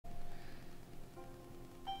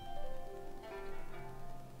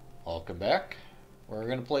welcome back. We're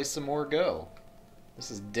going to play some more Go.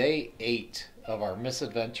 This is day 8 of our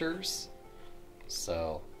misadventures.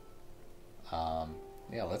 So,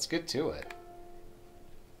 yeah, let's get to it.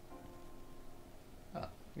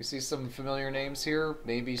 You see some familiar names here?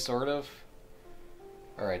 Maybe, sort of.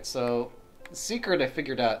 Alright, so the secret I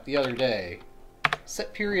figured out the other day,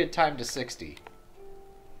 set period time to 60.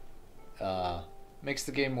 Makes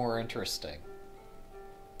the game more interesting.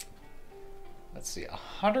 Let's see,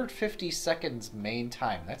 150 seconds main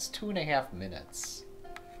time. That's 2.5 minutes.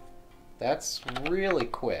 That's really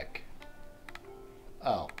quick.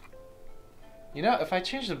 Oh. You know, if I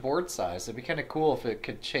change the board size, it'd be kind of cool if it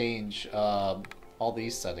could change all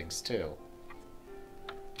these settings too.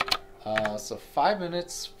 So 5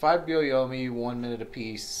 minutes, 5 Byo-Yomi, 1 minute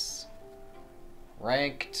apiece.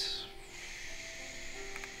 Ranked.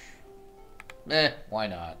 Why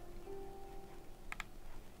not?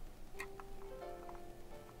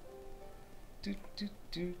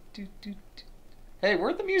 Hey,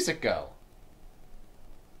 where'd the music go?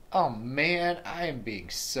 Oh man, I am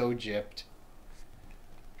being so gypped.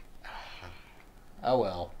 Oh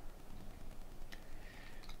well.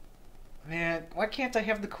 Man, why can't I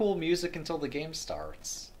have the cool music until the game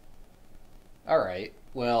starts? Alright,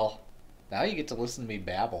 well, now you get to listen to me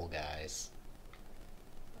babble, guys.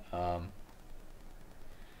 But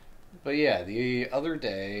yeah, the other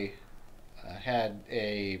day I had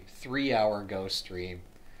a 3-hour Go stream.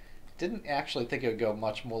 Didn't actually think it would go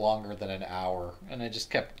much more longer than an hour, and I just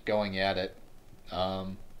kept going at it.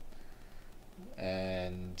 And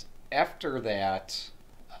after that,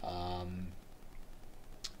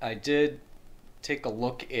 I did take a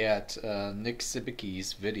look at Nick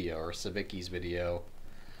Sibicki's video,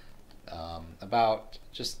 about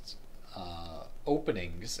just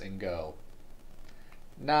openings in Go.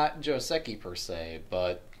 Not Joseki per se,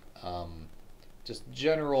 but just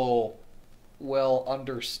general, well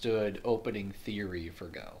understood opening theory for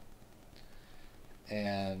Go.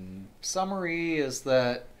 And summary is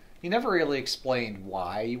that he never really explained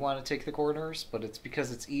why you want to take the corners, but it's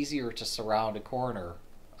because it's easier to surround a corner.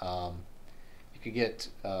 You could get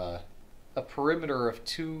a perimeter of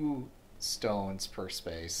 2 stones per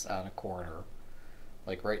space on a corner.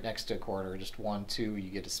 Like right next to a corner, just 1, 2,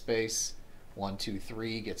 you get a space. 1, 2,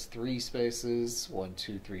 3 gets 3 spaces. 1,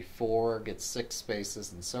 2, 3, 4 gets 6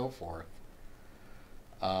 spaces, and so forth.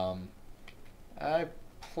 I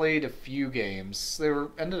played a few games. They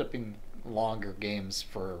ended up being longer games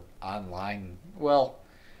for online. Well,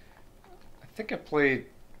 I think I played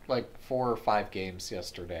like 4 or 5 games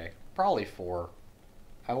yesterday. Probably 4.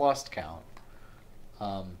 I lost count.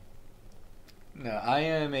 No, I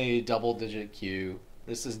am a double-digit queue.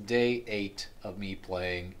 This is day 8 of me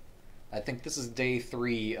playing. I think this is day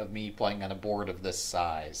 3 of me playing on a board of this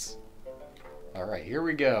size. Alright, here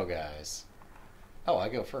we go, guys. Oh, I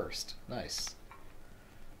go first. Nice.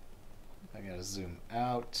 I gotta zoom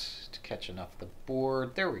out to catch enough of the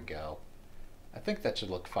board. There we go. I think that should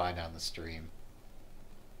look fine on the stream.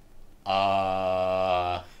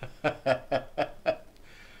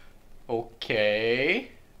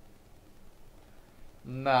 Okay.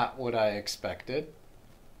 Not what I expected.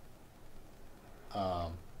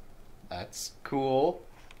 That's cool.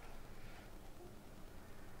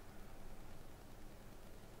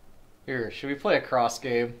 Here, should we play a cross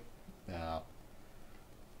game? No.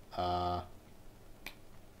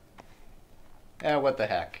 What the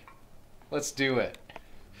heck. Let's do it.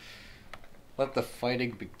 Let the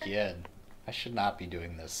fighting begin. I should not be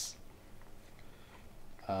doing this.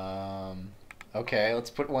 Okay, let's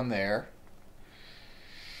put one there.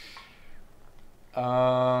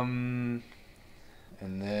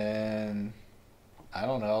 And then, I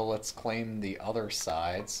don't know, let's claim the other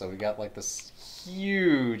side. So we got like this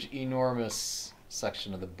huge, enormous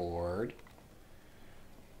section of the board.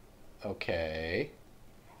 Okay.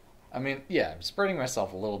 I mean, yeah, I'm spreading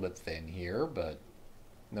myself a little bit thin here, but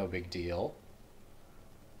no big deal.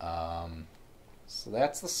 So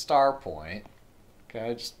that's the star point. Can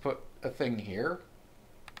I just put a thing here?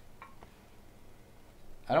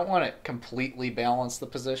 I don't want to completely balance the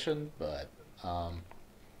position, but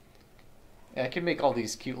yeah, I can make all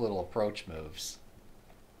these cute little approach moves.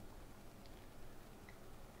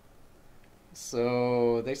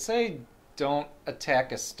 So they say don't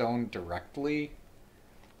attack a stone directly.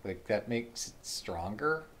 Like that makes it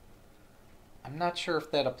stronger. I'm not sure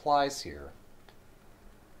if that applies here.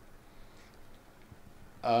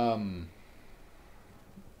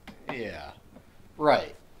 Yeah.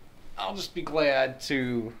 Right. I'll just be glad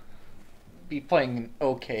to be playing an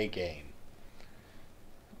okay game.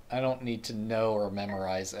 I don't need to know or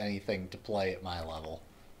memorize anything to play at my level.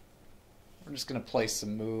 We're just going to play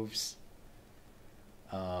some moves.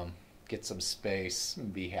 um, get some space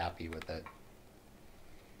and be happy with it.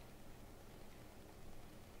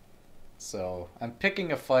 So I'm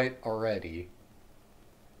picking a fight already.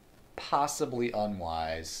 Possibly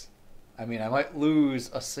unwise. I mean, I might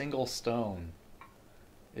lose a single stone.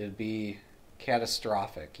 It'd be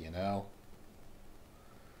catastrophic, you know?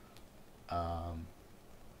 Um,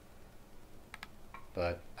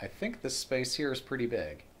 but I think this space here is pretty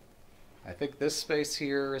big. I think this space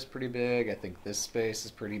here is pretty big. I think this space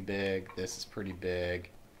is pretty big. This is pretty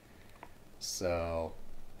big. So,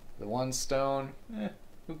 the one stone,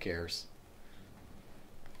 who cares?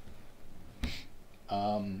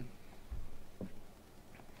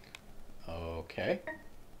 Okay.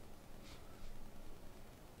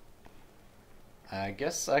 I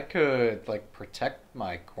guess I could, like, protect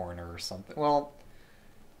my corner or something. Well,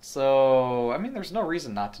 so, I mean, there's no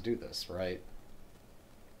reason not to do this, right?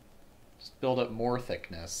 Just build up more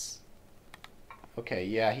thickness. Okay,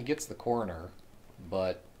 yeah, he gets the corner,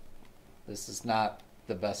 but this is not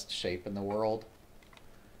the best shape in the world.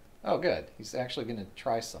 Oh, good. He's actually going to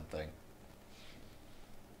try something.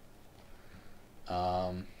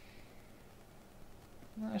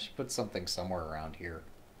 I should put something somewhere around here.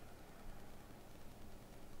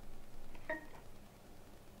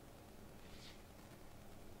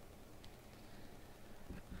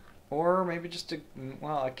 Or maybe just,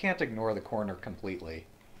 well, I can't ignore the corner completely.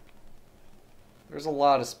 There's a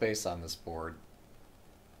lot of space on this board.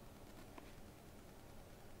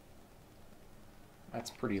 That's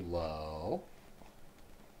pretty low.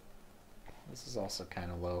 This is also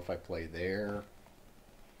kind of low if I play there.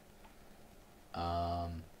 I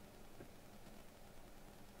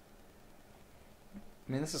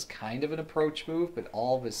mean, this is kind of an approach move, but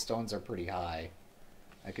all of his stones are pretty high.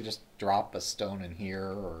 I could just drop a stone in here,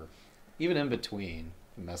 or even in between,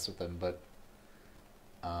 and mess with him, but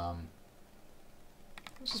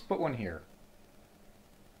let's just put one here.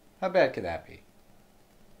 How bad could that be?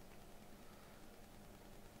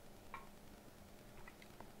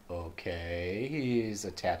 Okay, he's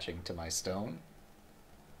attaching to my stone.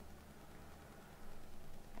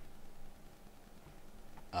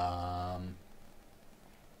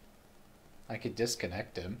 I could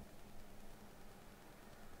disconnect him.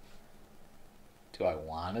 Do I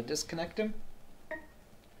want to disconnect him?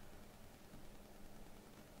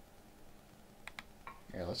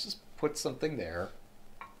 Here, let's just put something there.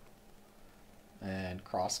 And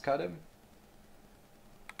cross-cut him.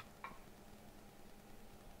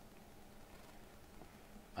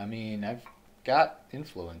 I mean, I've got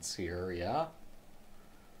influence here, yeah?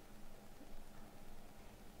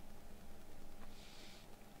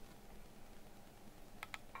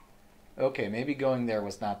 Okay, maybe going there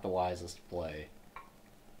was not the wisest play.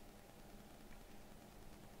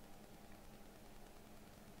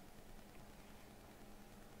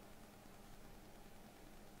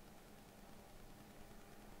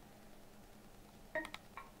 I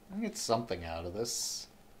can get something out of this.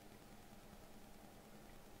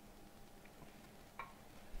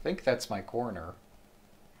 I think that's my corner.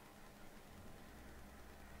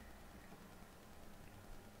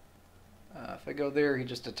 If I go there, he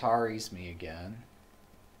just Ataris me again.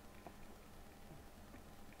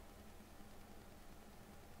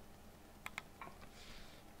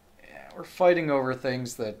 Yeah, we're fighting over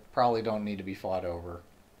things that probably don't need to be fought over.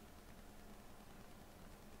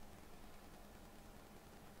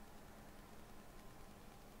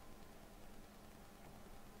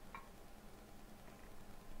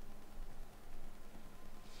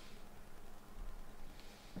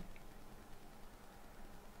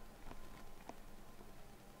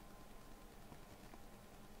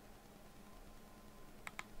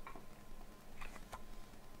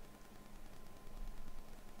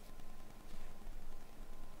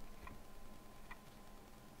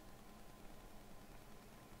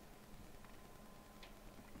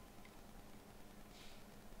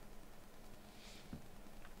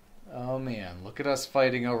 Oh man, look at us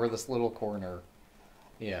fighting over this little corner.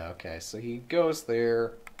 Yeah, okay, so he goes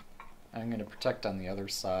there. I'm going to protect on the other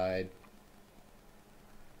side.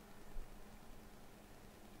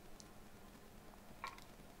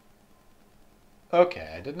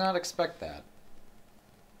 Okay, I did not expect that.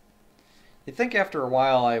 You'd think after a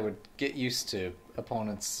while I would get used to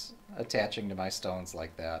opponents attaching to my stones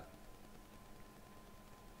like that.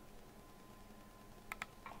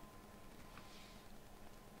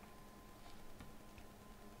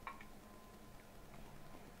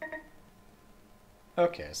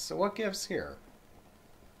 Okay, so what gives here?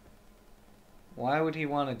 Why would he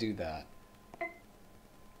want to do that?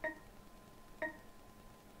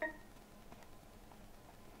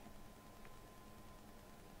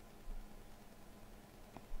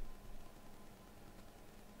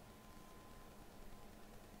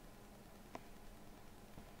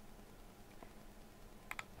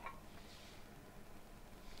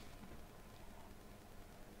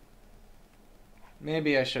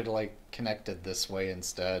 Maybe I should, like, connected this way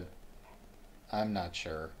instead. I'm not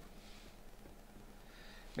sure.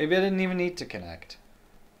 Maybe I didn't even need to connect.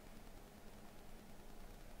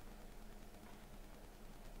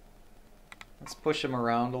 Let's push him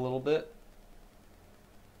around a little bit.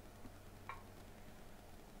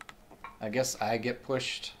 I guess I get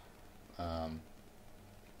pushed.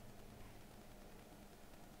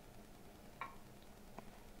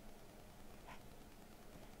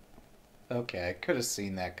 Okay, I could have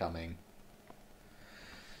seen that coming.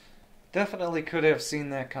 Definitely could have seen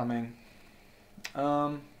that coming.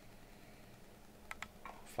 Fine.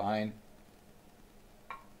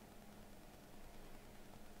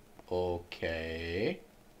 Okay.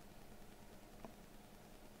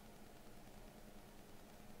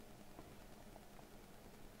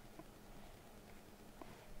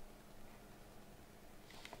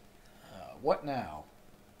 What now?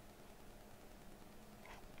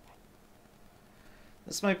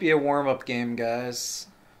 This might be a warm-up game, guys.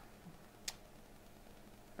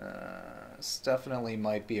 This definitely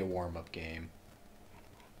might be a warm-up game.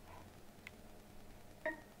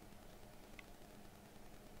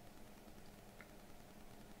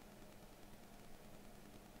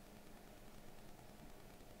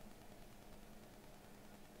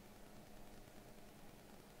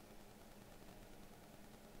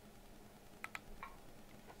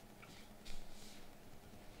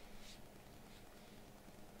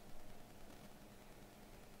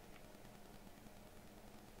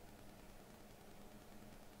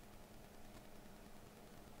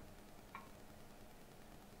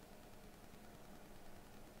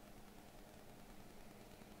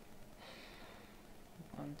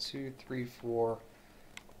 One, two, three, four.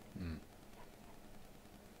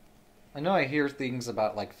 I know I hear things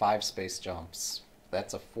about like 5 space jumps.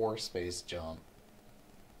 That's a 4 space jump.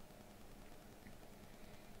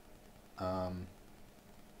 Um,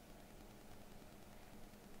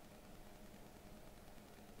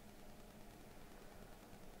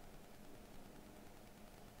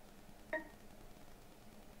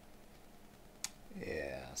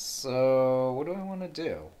 yeah, so what do I want to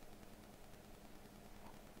do?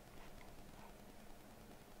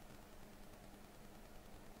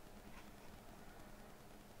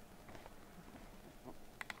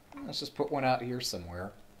 Let's just put one out here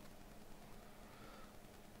somewhere.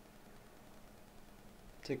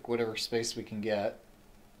 Take whatever space we can get.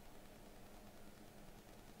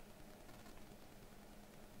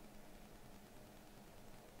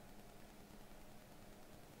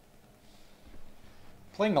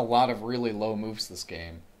 Playing a lot of really low moves this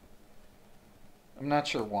game. I'm not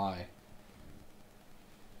sure why.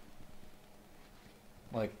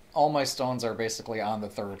 Like, all my stones are basically on the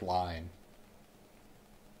 3rd line.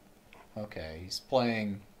 Okay, he's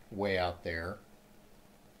playing way out there.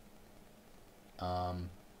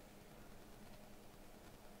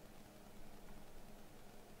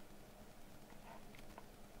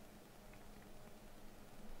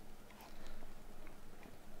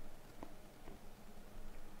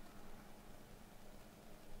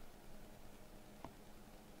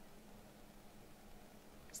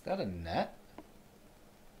 Is that a net?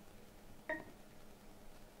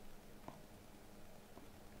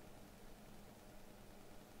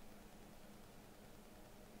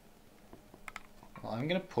 Well, I'm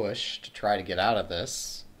going to push to try to get out of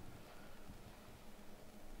this.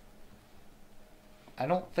 I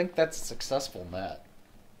don't think that's a successful net.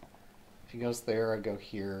 If he goes there, I go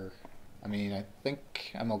here. I mean, I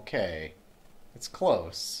think I'm okay. It's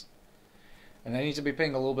close. And I need to be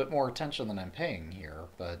paying a little bit more attention than I'm paying here,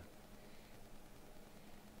 but...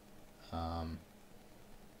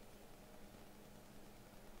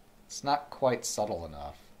 it's not quite subtle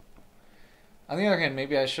enough. On the other hand,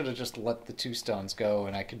 maybe I should have just let the 2 stones go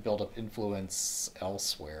and I could build up influence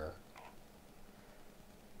elsewhere.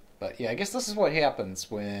 But yeah, I guess this is what happens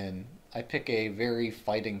when I pick a very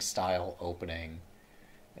fighting style opening.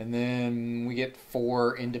 And then we get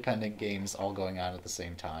 4 independent games all going on at the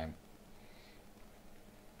same time.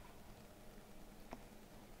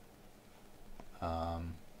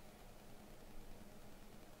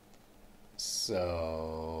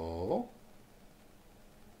 So...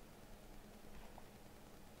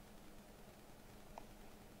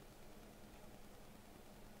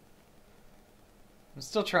 I'm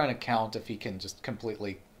still trying to count if he can just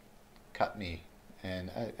completely cut me. And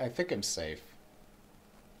I think I'm safe.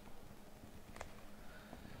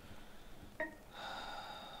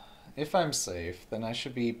 If I'm safe, then I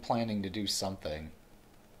should be planning to do something.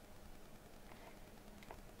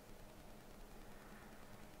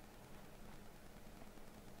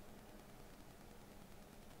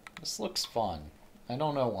 This looks fun. I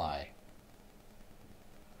don't know why.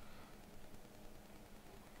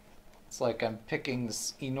 Looks like I'm picking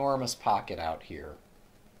this enormous pocket out here.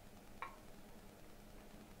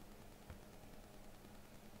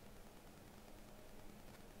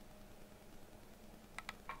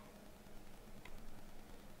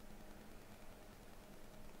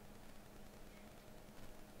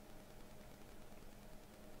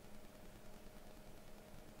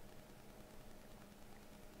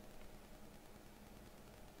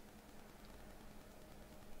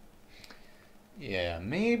 Yeah,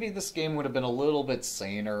 maybe this game would have been a little bit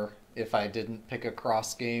saner if I didn't pick a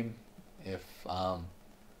cross game. If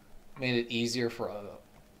made it easier for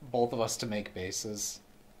both of us to make bases.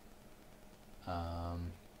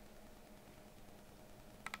 Um,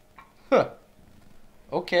 huh.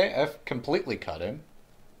 Okay, I've completely cut him.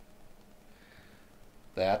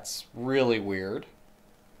 That's really weird.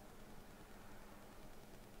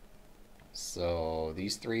 So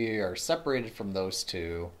these three are separated from those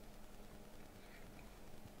two.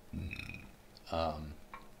 Um,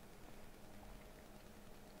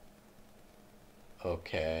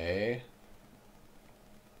 okay.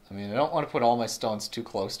 I mean, I don't want to put all my stones too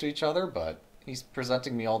close to each other, but he's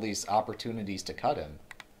presenting me all these opportunities to cut him.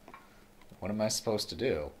 What am I supposed to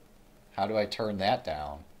do? How do I turn that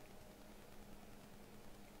down?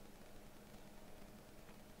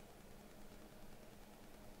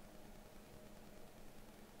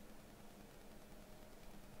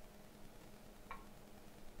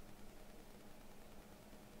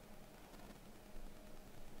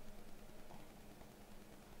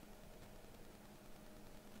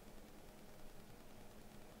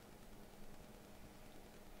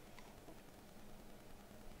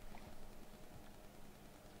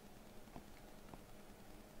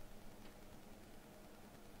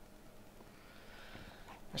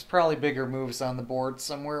 There's probably bigger moves on the board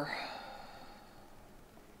somewhere.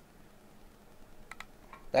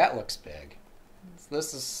 That looks big.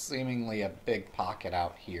 This is seemingly a big pocket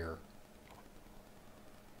out here.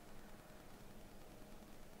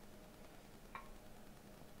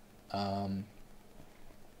 Um,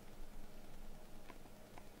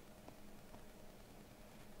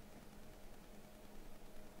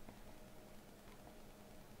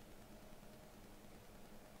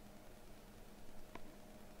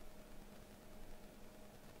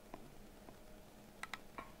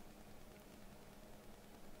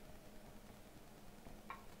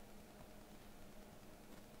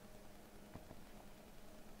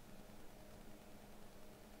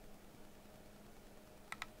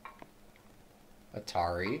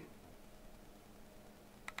 Atari.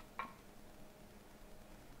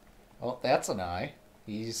 Oh, that's an eye.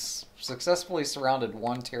 He's successfully surrounded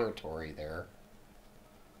one territory there.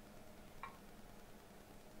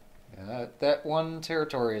 Yeah, that one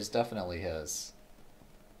territory is definitely his.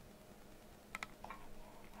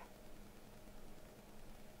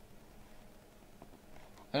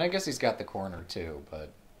 And I guess he's got the corner too,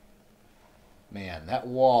 but man, that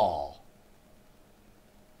wall.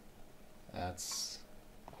 That's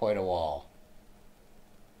quite a wall.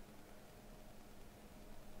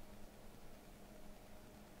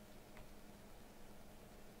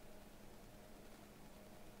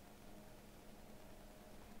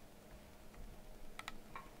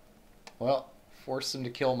 Well, force him to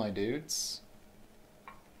kill my dudes.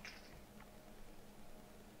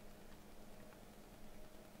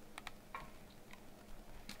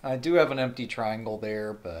 I do have an empty triangle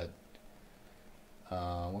there, but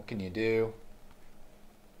what can you do?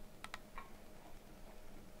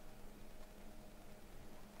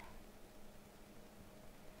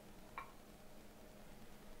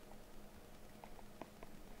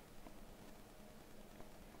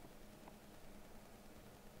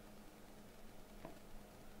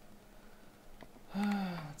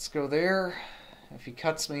 Let's go there. If he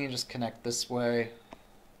cuts me, just connect this way.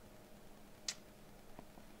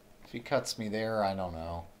 If he cuts me there, I don't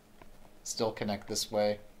know. Still connect this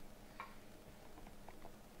way.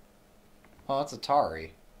 Oh, that's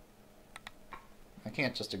Atari. I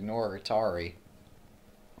can't just ignore Atari.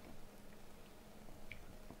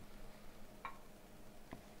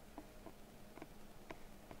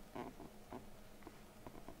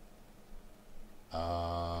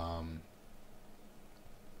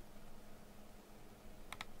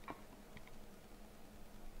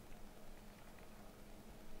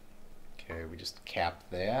 Okay, we just cap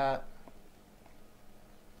that.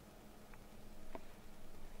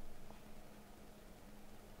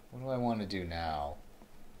 What do I want to do now?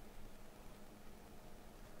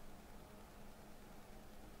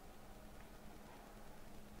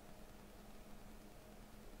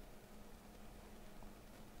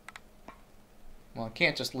 Well, I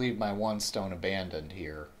can't just leave my one stone abandoned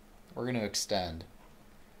here. We're going to extend.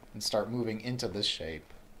 and start moving into this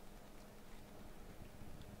shape.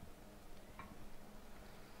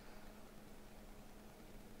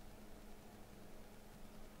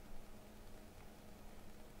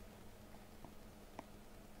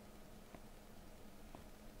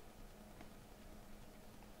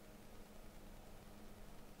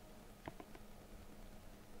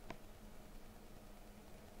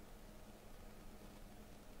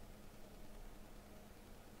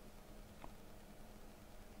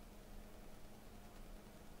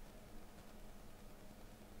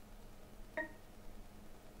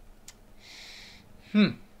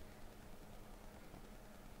 Hmm.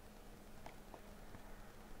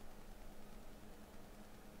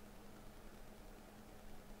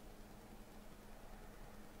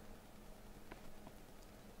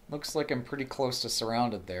 Looks like I'm pretty close to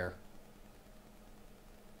surrounded there.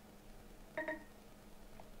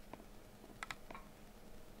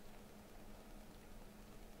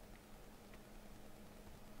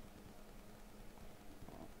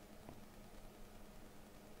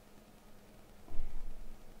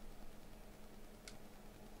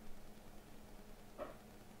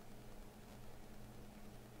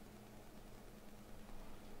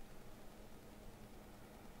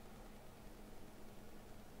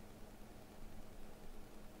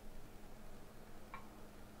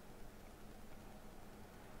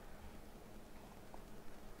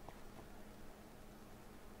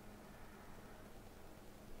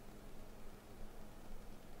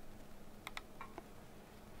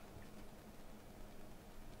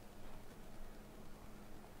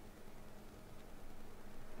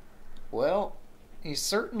 Well, he's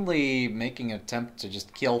certainly making an attempt to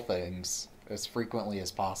just kill things as frequently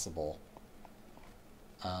as possible.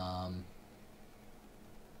 Um,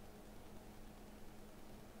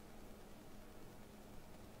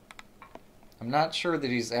 I'm not sure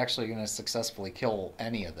that he's actually going to successfully kill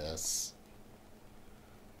any of this.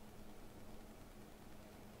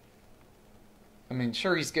 I mean,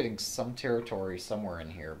 sure, he's getting some territory somewhere in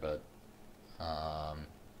here, but um,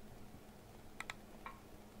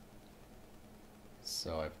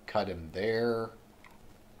 so I've cut him there.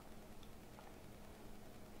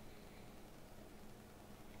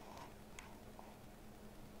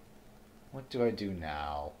 What do I do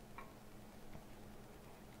now?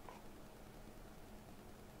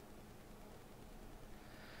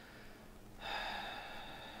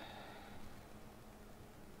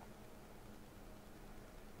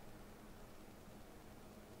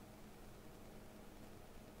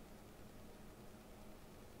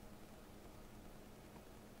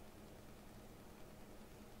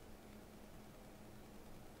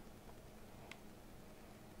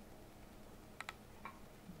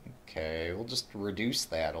 Okay, we'll just reduce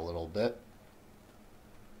that a little bit.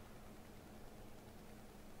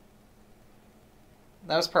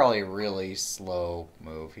 That was probably a really slow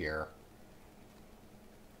move here.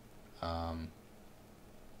 Um,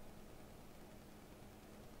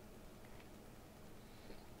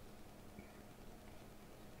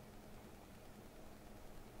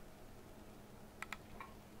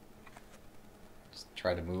 just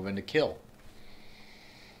try to move into kill.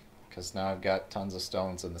 Because now I've got tons of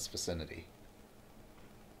stones in this vicinity.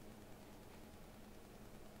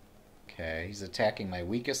 Okay, he's attacking my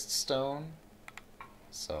weakest stone.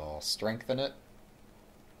 So I'll strengthen it.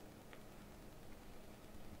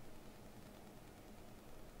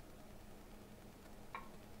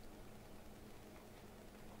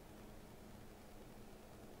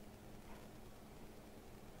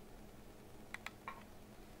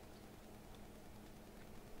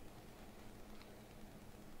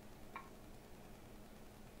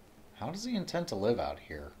 How does he intend to live out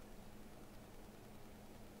here?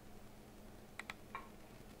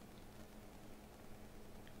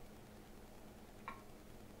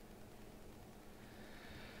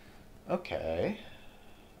 Okay.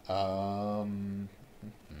 Um,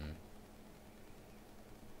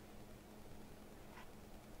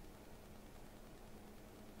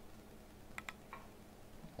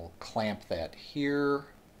 we'll clamp that here.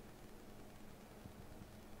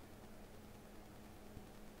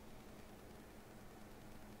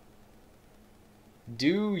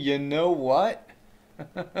 Do you know what?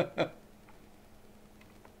 uh,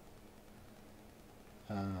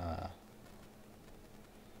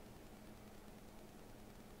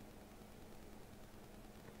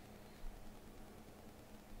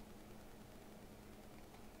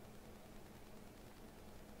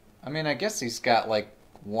 I mean, I guess he's got like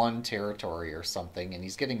one territory or something, and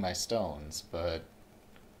he's getting my stones, but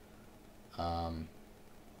um,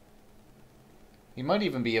 he might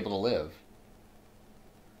even be able to live.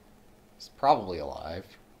 He's probably alive.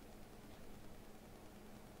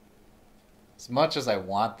 As much as I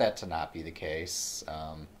want that to not be the case,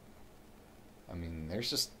 I mean, there's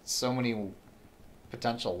just so many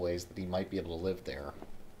potential ways that he might be able to live there.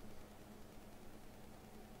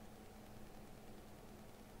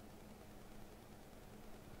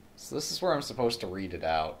 So this is where I'm supposed to read it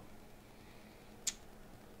out.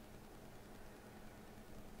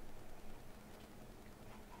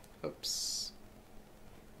 Oops.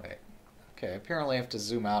 Wait. Okay, apparently I have to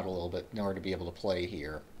zoom out a little bit in order to be able to play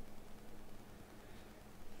here.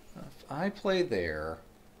 If I play there,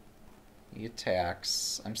 he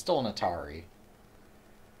attacks. I'm still an Atari.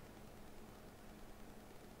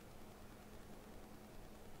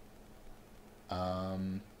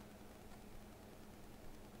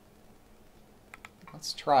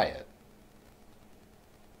 Let's try it.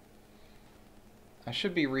 I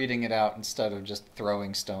should be reading it out instead of just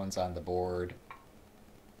throwing stones on the board.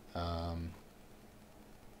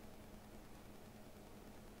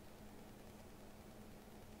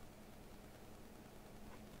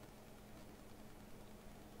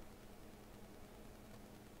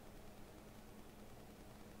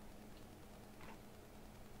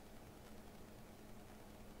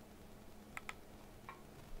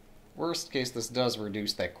 Worst case, this does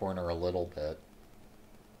reduce that corner a little bit,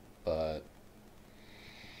 but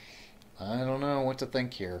I don't know what to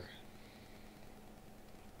think here.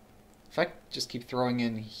 If I just keep throwing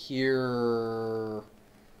in here...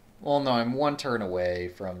 Well, no, I'm one turn away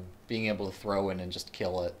from being able to throw in and just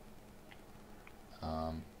kill it.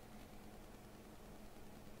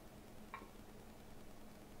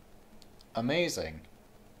 Amazing.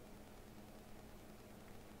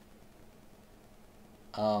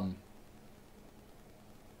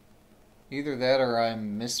 Either that or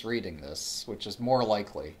I'm misreading this, which is more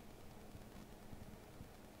likely.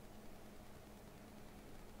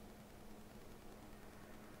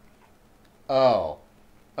 Oh.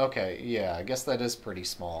 Okay, yeah, I guess that is pretty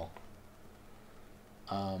small.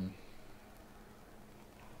 Um...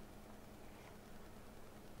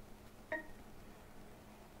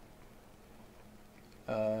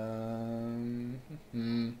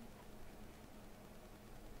 hmm.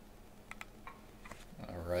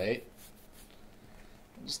 Alright.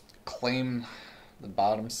 Just claim the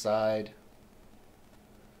bottom side.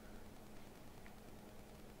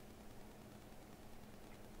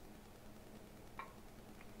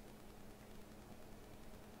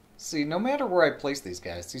 See, no matter where I place these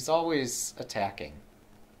guys, he's always attacking.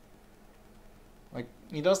 Like,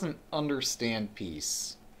 he doesn't understand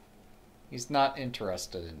peace. He's not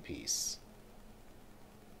interested in peace.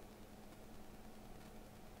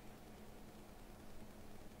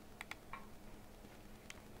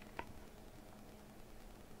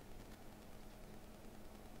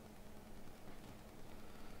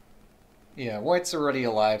 Yeah, White's already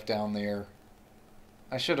alive down there.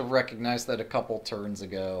 I should have recognized that a couple turns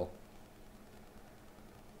ago.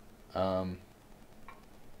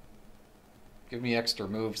 Give me extra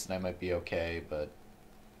moves and I might be okay, but...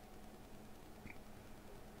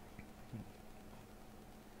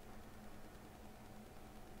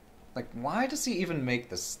 Like, why does he even make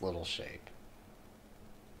this little shape?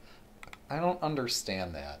 I don't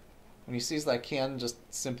understand that. When he sees that I can just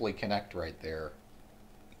simply connect right there.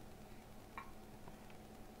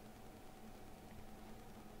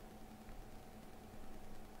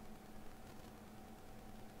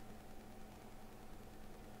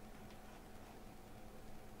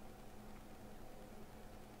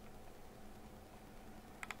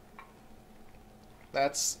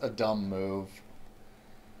 That's a dumb move.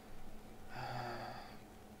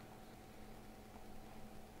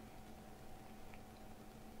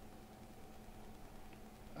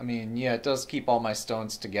 I mean, yeah, it does keep all my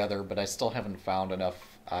stones together, but I still haven't found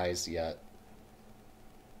enough eyes yet.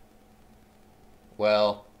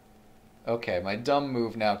 Well, okay, my dumb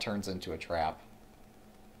move now turns into a trap.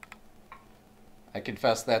 I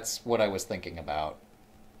confess that's what I was thinking about.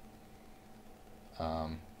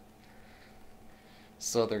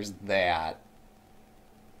 So there's that.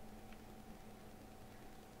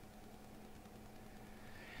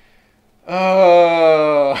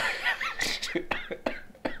 Oh!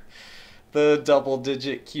 The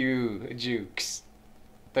double-digit Q jukes.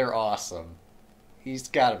 They're awesome. He's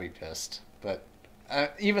gotta be pissed. But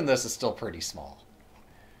even this is still pretty small.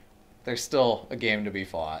 There's still a game to be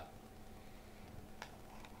fought.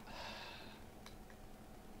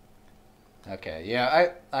 Okay,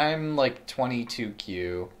 yeah, I'm like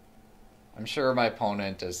 22Q. I'm sure my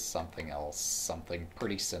opponent is something else, something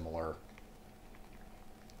pretty similar.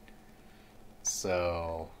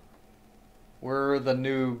 So, we're the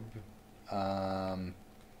noob.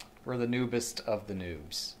 We're the noobest of the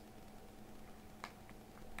noobs.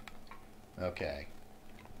 Okay.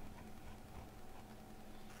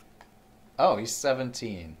 Oh, he's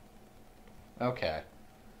 17. Okay.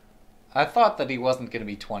 I thought that he wasn't going to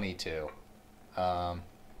be 22. Um,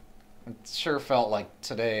 it sure felt like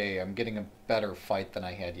today I'm getting a better fight than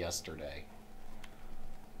I had yesterday.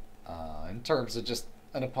 In terms of just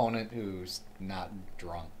an opponent who's not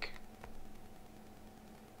drunk.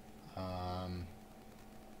 Um,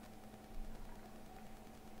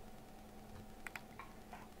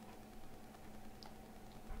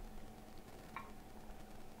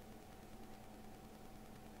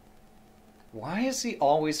 why is he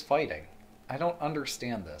always fighting? I don't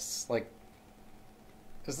understand this. Like,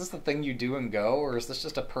 is this the thing you do and go, or is this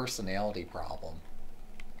just a personality problem?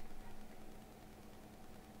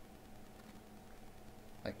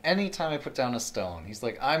 Like, anytime I put down a stone, he's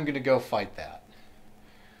like, I'm gonna go fight that.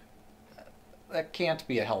 That can't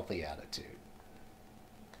be a healthy attitude.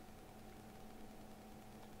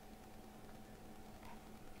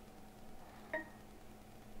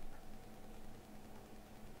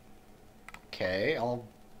 Okay, I'll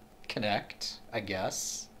connect, I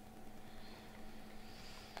guess.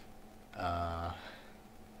 Uh,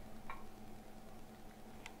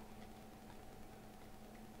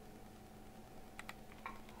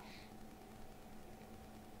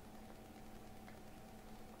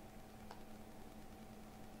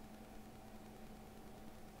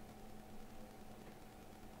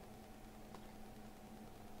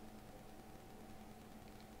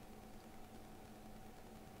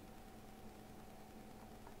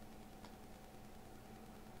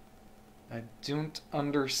 I don't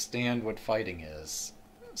understand what fighting is.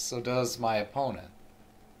 So does my opponent.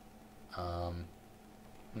 Um,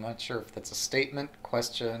 I'm not sure if that's a statement,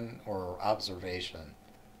 question, or observation.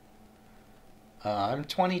 I'm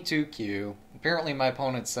 22Q. Apparently my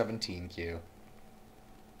opponent's 17Q.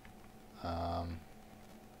 Um,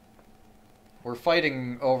 we're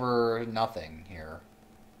fighting over nothing here.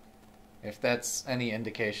 If that's any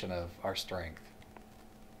indication of our strength.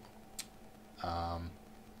 Um,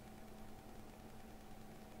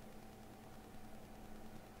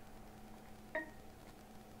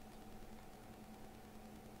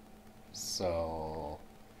 so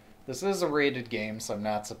this is a rated game, so I'm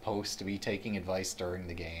not supposed to be taking advice during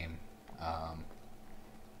the game. Um,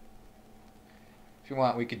 if you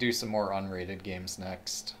want, we could do some more unrated games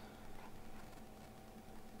next.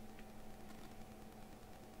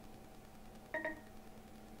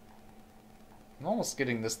 I'm almost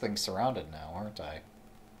getting this thing surrounded now, aren't I?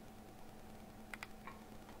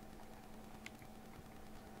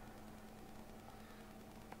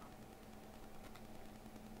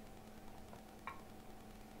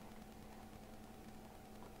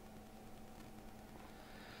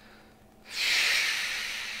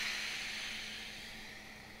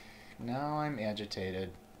 Now I'm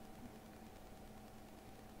agitated.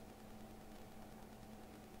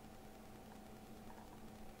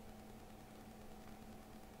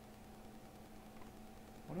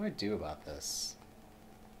 What do I do about this?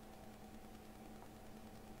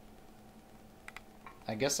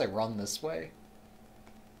 I guess I run this way.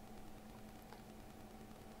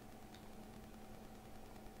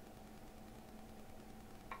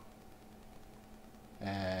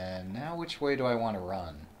 And now which way do I want to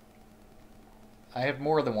run? I have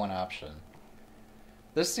more than one option.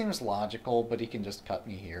 This seems logical, but he can just cut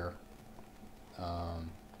me here.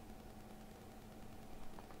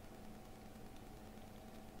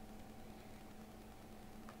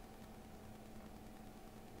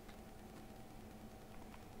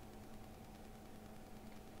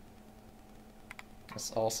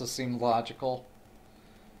 This also seemed logical.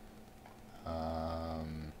 Oh.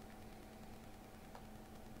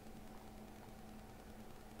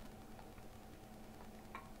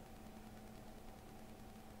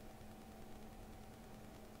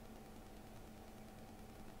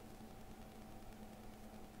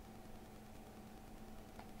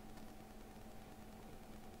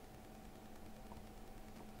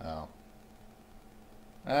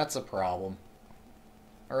 That's a problem.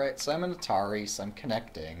 Alright, so I'm an Atari, so I'm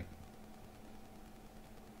connecting.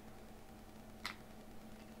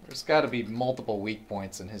 There's got to be multiple weak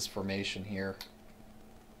points in his formation here.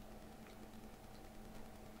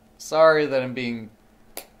 Sorry that I'm being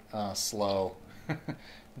slow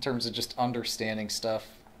in terms of just understanding stuff.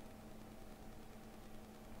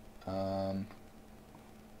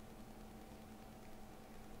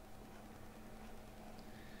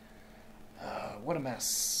 What a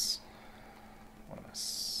mess. What a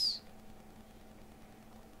mess.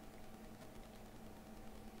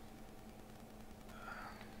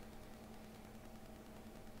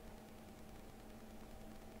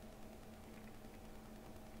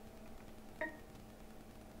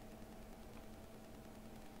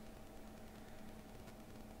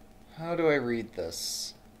 read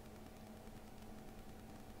this.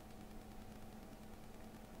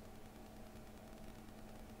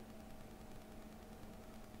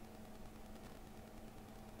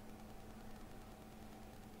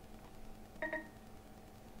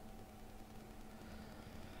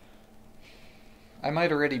 I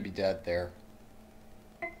might already be dead there.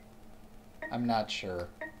 I'm not sure.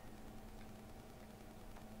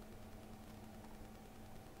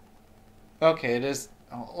 Okay, it is...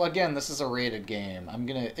 Well, again, this is a rated game. I'm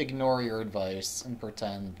gonna ignore your advice and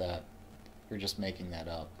pretend that you're just making that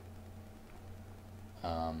up.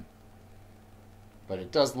 Um, but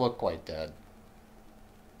it does look quite dead.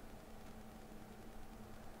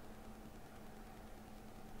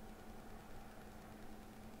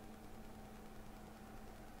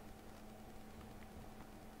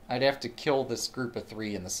 I'd have to kill this group of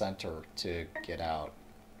 3 in the center to get out.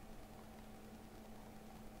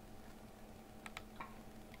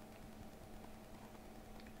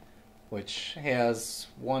 Which has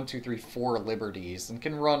 1, 2, 3, 4 liberties and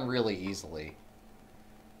can run really easily.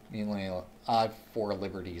 Meanwhile, I have 4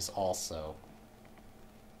 liberties also.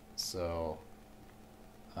 So,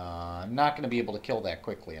 I'm not going to be able to kill that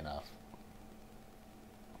quickly enough.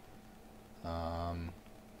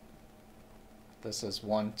 This is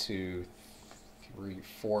 1, 2, 3,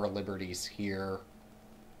 4 liberties here.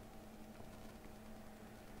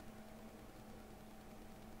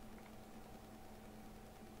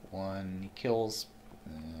 One, he kills...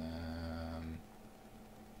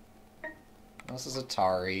 this is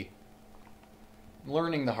Atari. I'm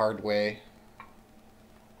learning the hard way.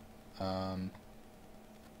 Oh,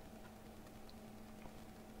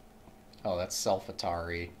 that's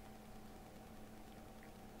self-Atari.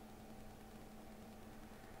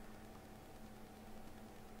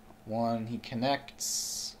 One, he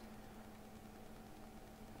connects.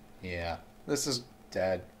 Yeah, this is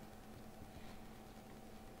dead.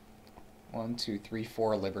 1, 2, 3,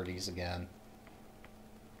 4 liberties again.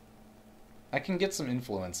 I can get some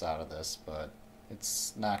influence out of this, but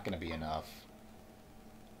it's not going to be enough.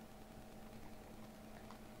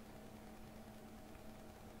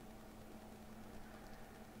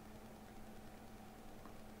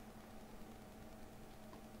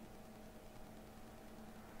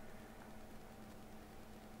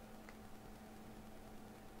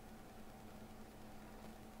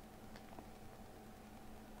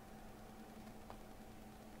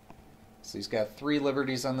 So he's got 3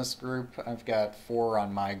 liberties on this group. I've got 4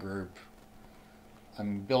 on my group.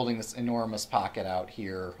 I'm building this enormous pocket out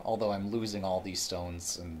here, although I'm losing all these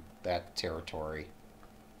stones in that territory.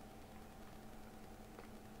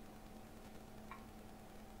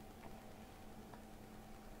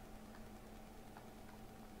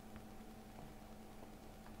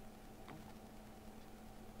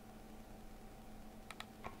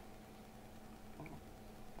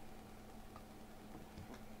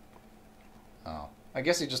 Oh, I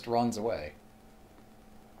guess he just runs away.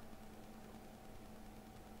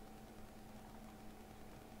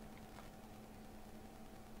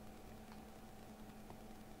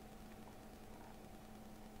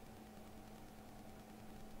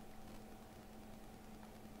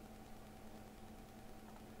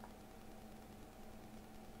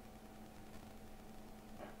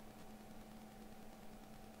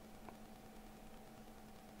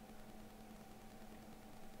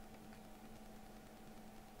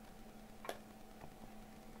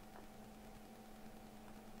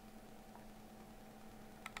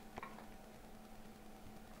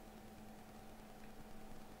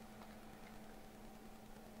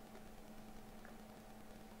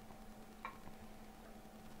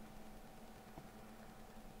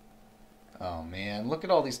 Oh man, look at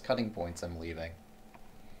all these cutting points I'm leaving.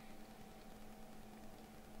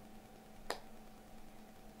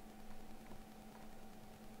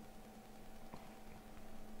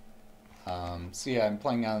 So yeah, I'm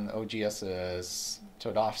playing on OGS's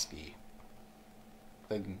Todovsky,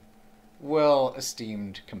 the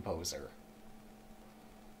well-esteemed composer.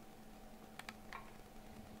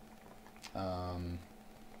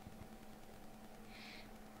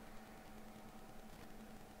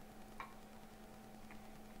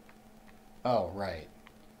 Oh, right.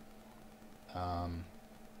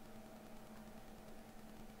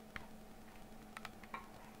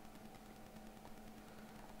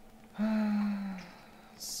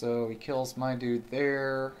 So he kills my dude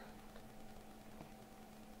there.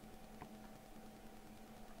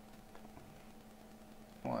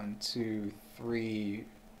 One, two, three,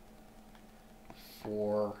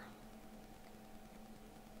 4.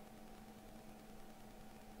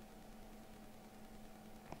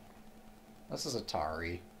 This is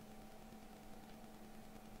Atari.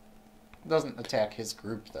 It doesn't attack his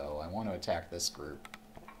group, though. I want to attack this group.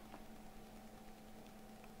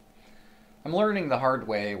 I'm learning the hard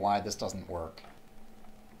way why this doesn't work.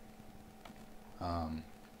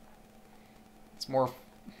 It's more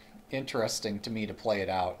interesting to me to play it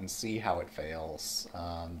out and see how it fails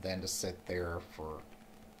than to sit there for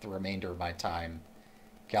the remainder of my time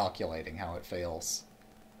calculating how it fails.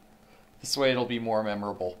 This way it'll be more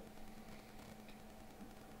memorable.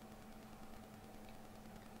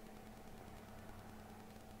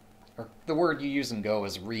 Or the word you use in Go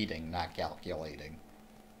is reading, not calculating.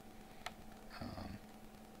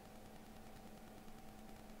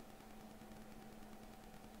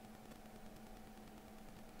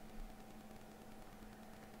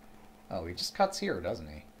 Oh, he just cuts here, doesn't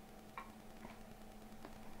he?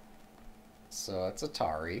 So it's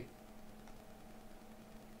Atari.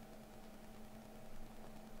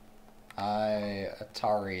 I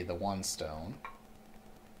Atari the 1 stone.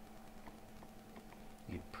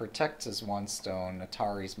 He protects his 1 stone.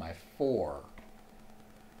 Atari's my 4.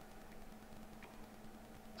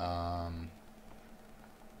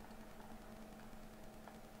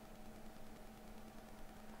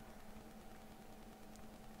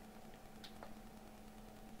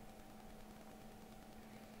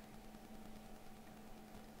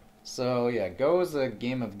 So yeah, Go is a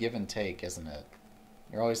game of give and take, isn't it?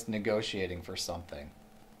 You're always negotiating for something.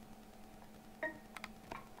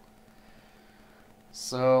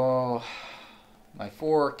 So my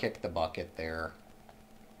 4 kicked the bucket there.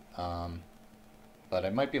 But I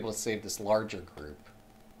might be able to save this larger group.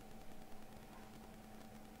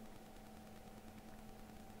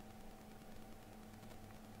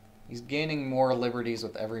 He's gaining more liberties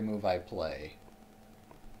with every move I play.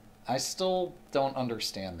 I still don't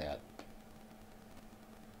understand that.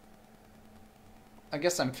 I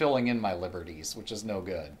guess I'm filling in my liberties, which is no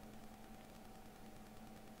good.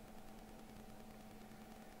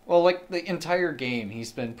 Well, like, the entire game,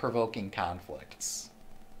 he's been provoking conflicts.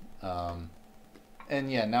 And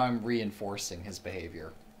yeah, now I'm reinforcing his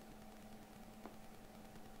behavior.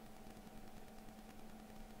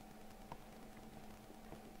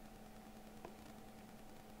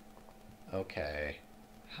 Okay.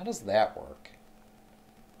 How does that work?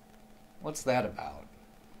 What's that about?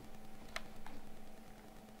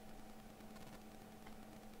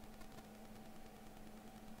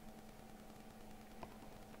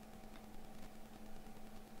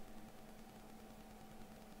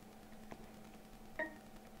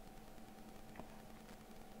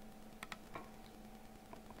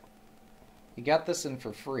 He got this in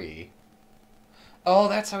for free. Oh,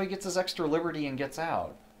 that's how he gets his extra liberty and gets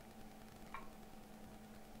out.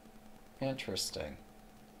 Interesting.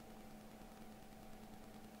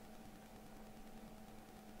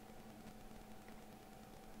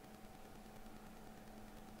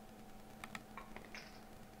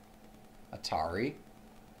 Atari.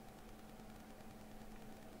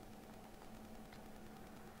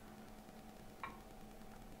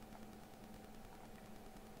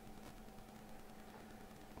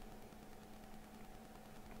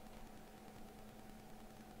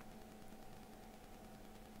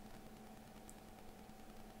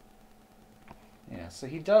 Yeah, so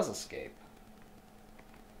he does escape.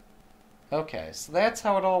 Okay, so that's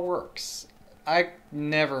how it all works. I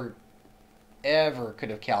never, ever could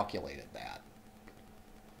have calculated that.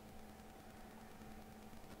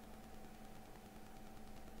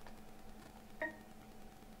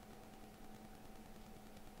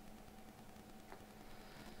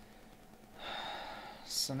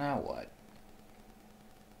 So now what?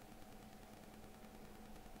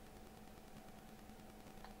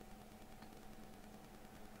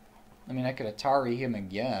 I mean, I could Atari him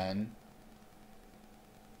again.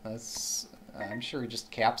 That's... I'm sure he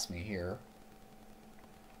just caps me here.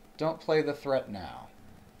 Don't play the threat now.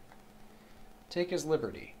 Take his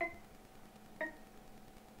liberty.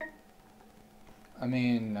 I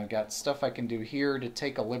mean, I've got stuff I can do here to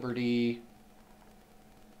take a liberty.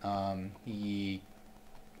 He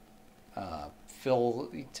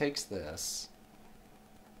takes this.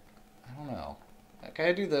 I don't know. Okay,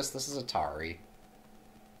 I do this. This is Atari.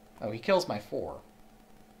 Oh, he kills my 4.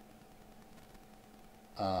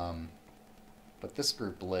 But this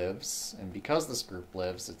group lives, and because this group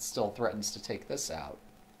lives, it still threatens to take this out.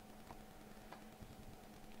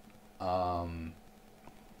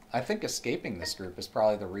 I think escaping this group is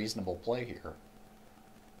probably the reasonable play here.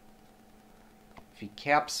 If he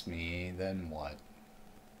caps me, then what?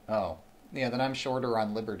 Oh, yeah, then I'm shorter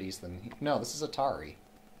on liberties than he... No, this is Atari.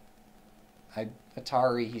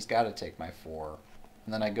 Atari, he's got to take my 4.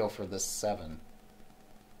 And then I go for this 7.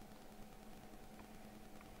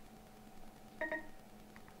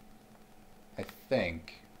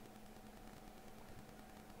 think.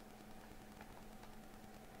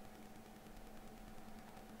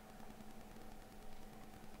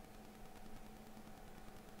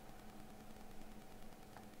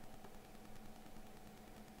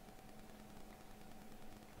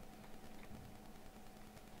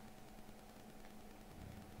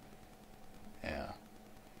 Yeah.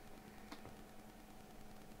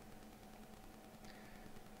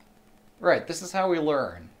 Right, this is how we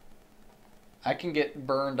learn. I can get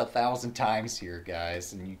burned 1,000 times here,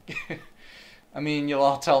 guys, and you. I mean, you'll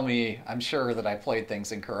all tell me, I'm sure, that I played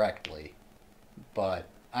things incorrectly, but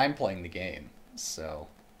I'm playing the game, so.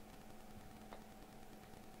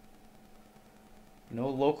 No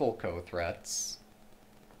local co-threats.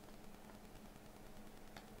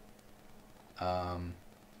 Um,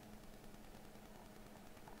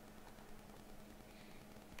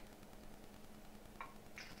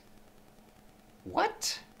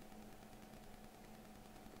 what?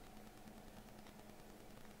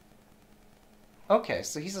 Okay,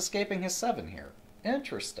 so he's escaping his 7 here.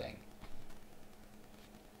 Interesting.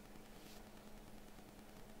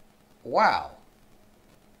 Wow.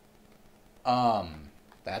 Um,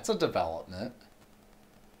 that's a development.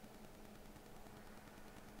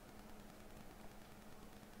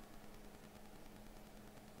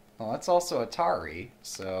 Well, that's also Atari,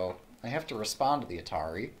 so I have to respond to the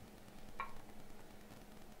Atari.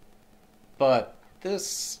 But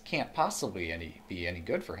this can't possibly be any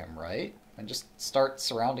good for him, right? And just start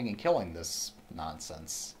surrounding and killing this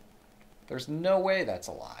nonsense. There's no way that's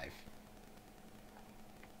alive.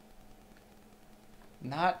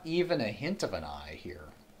 Not even a hint of an eye here.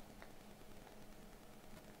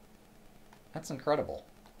 That's incredible.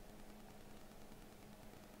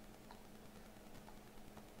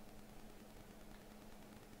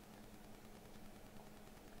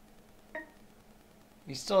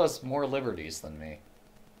 He still has more liberties than me.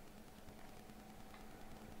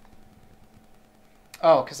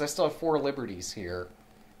 Oh, because I still have 4 liberties here.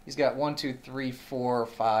 He's got 1, 2, 3, 4,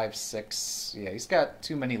 5, 6. Yeah, he's got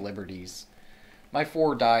too many liberties. My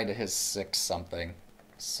 4 died to his 6 something.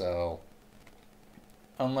 So,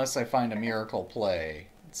 unless I find a miracle play,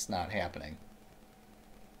 it's not happening.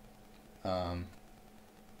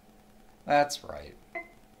 That's right.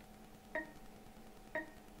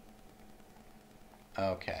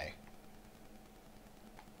 Okay.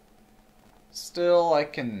 Still,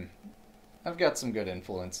 I've got some good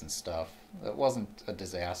influence and stuff. It wasn't a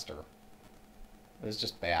disaster. It was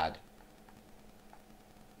just bad.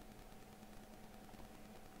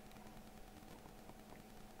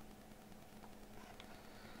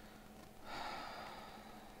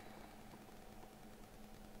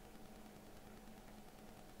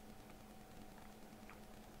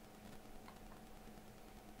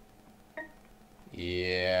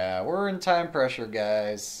 Yeah, we're in time pressure,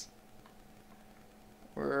 guys.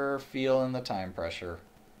 We're feeling the time pressure.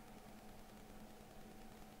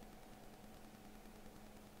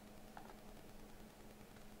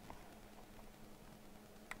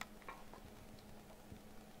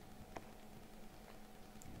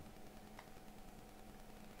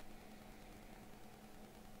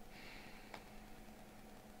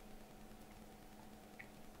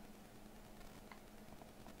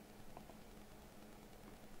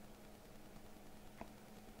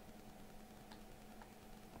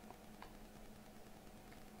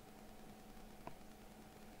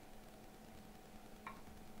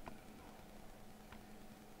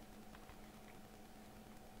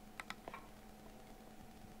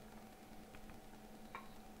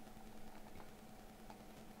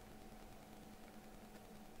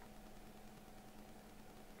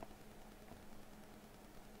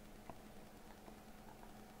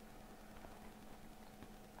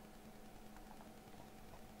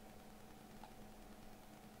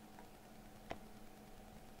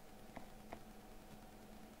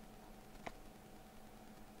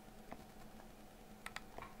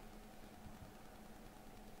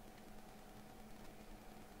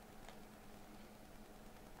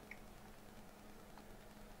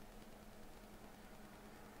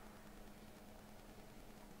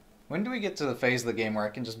 When do we get to the phase of the game where I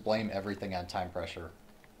can just blame everything on time pressure?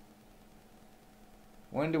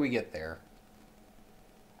 When do we get there?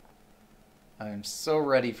 I'm so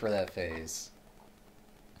ready for that phase.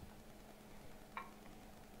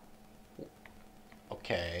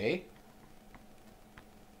 Okay.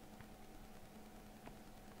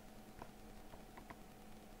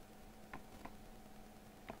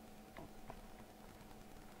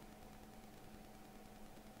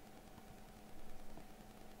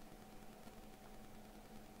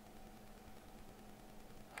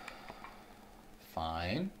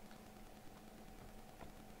 Fine.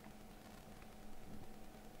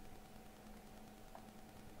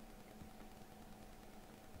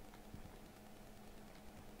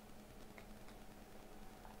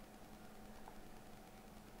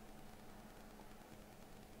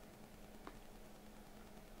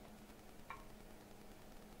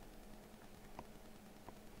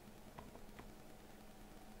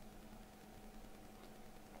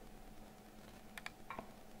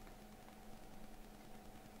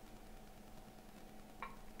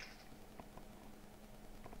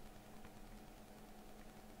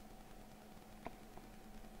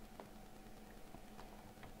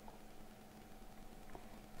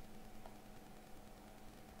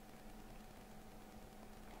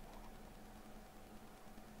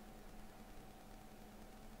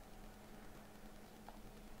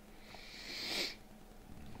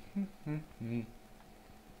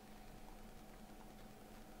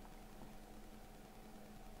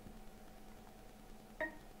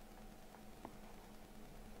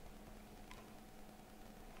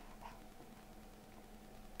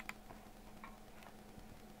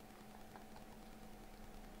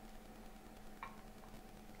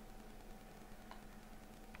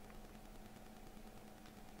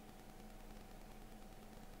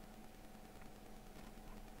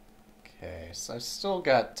 nice. I've still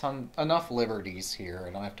got enough liberties here.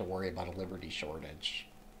 I don't have to worry about a liberty shortage.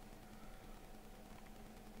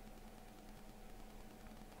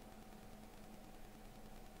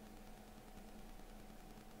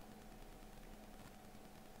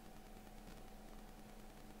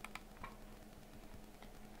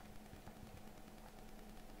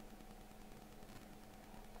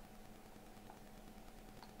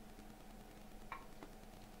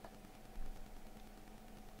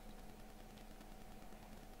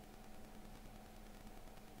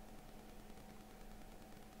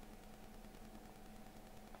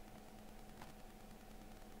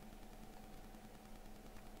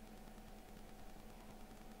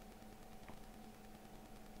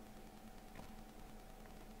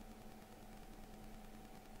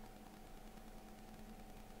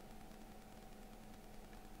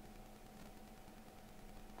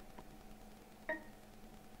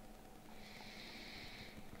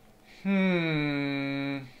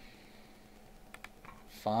 Hmm.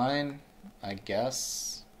 Fine, I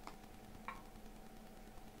guess.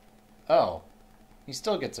 Oh, he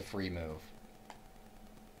still gets a free move.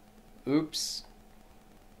 Oops.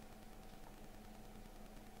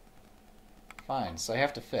 Fine, so I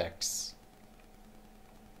have to fix.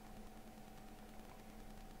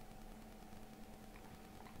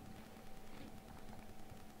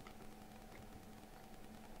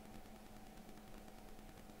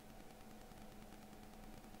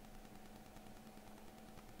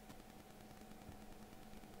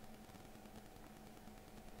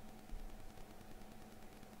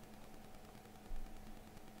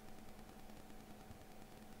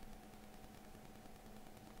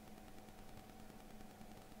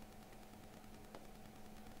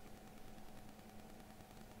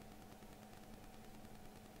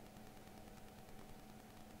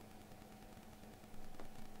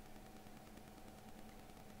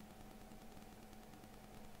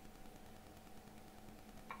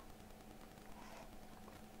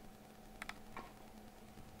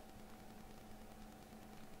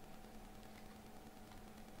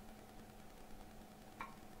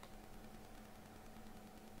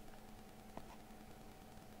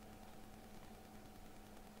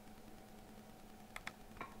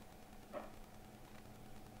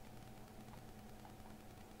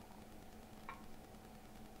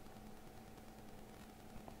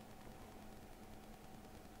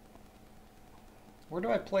 Where do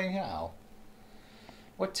I play now?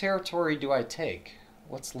 What territory do I take?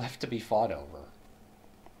 What's left to be fought over?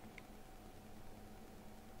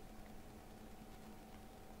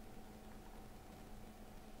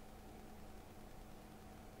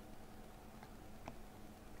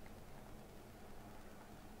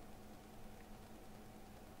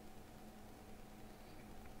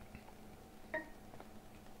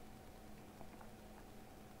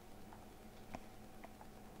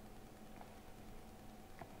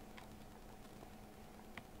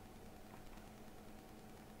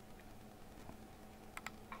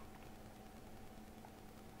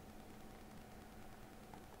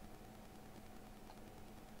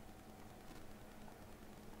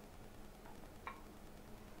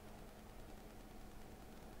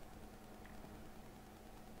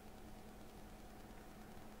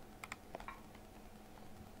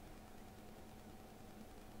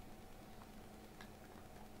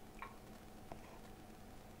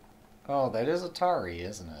 Oh, that is Atari,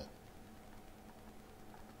 isn't it?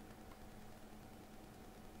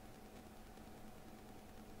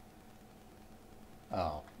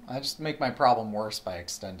 Oh, I just make my problem worse by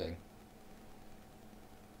extending.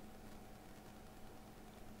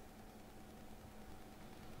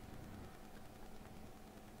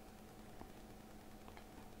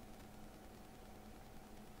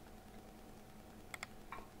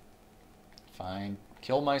 Fine.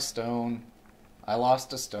 Kill my stone. I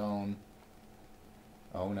lost a stone.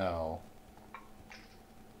 Oh no.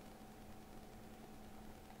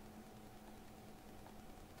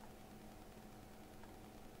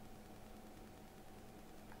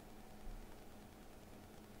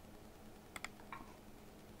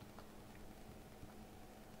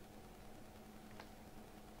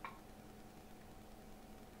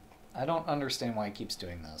 I don't understand why he keeps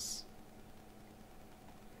doing this.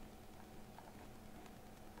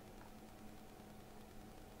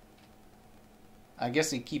 I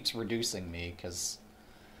guess he keeps reducing me because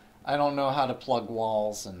I don't know how to plug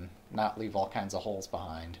walls and not leave all kinds of holes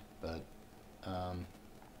behind. But um,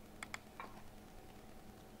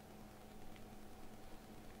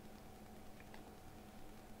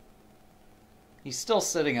 he's still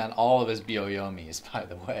sitting on all of his Byoyomis, by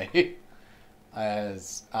the way.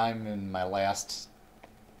 As I'm in my last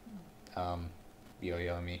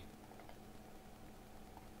Byoyomi.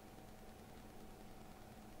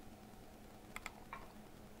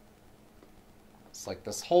 It's like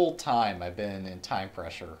this whole time I've been in time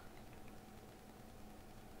pressure.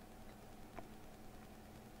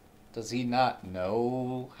 Does he not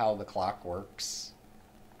know how the clock works?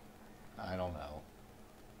 I don't know.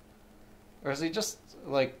 Or is he just,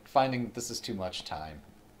 like, finding this is too much time?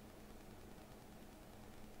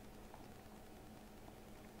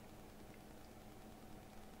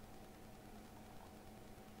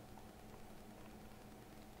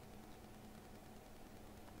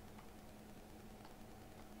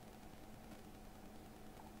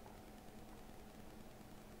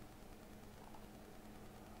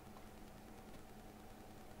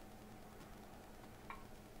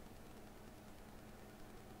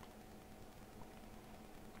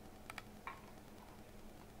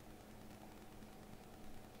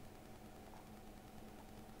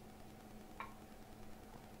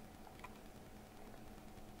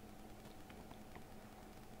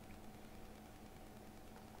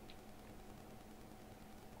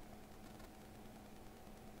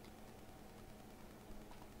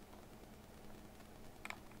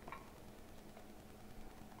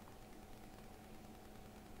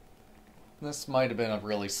 This might have been a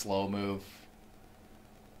really slow move.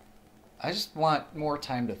 I just want more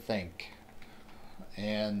time to think.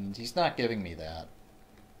 And he's not giving me that.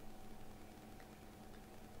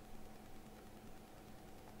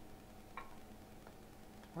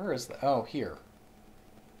 Where is the... Oh, here.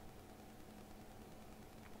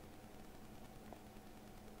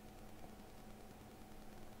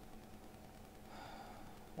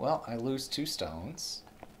 Well, I lose 2 stones.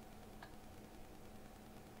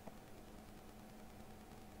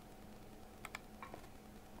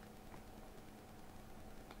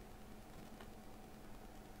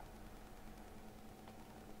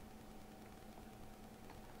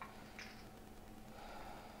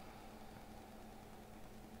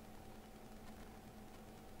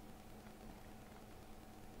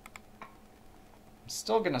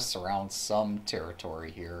 Still gonna surround some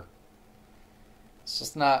territory here. It's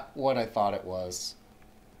just not what I thought it was.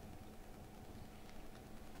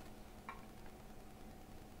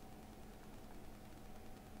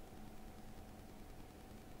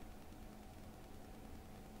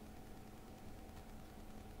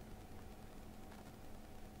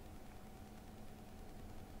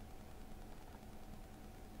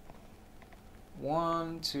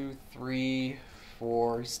 One, two, three,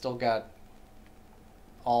 four. He's still got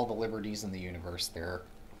all the liberties in the universe there.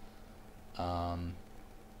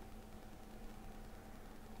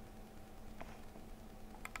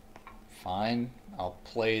 Fine, I'll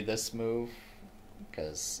play this move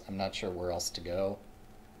because I'm not sure where else to go.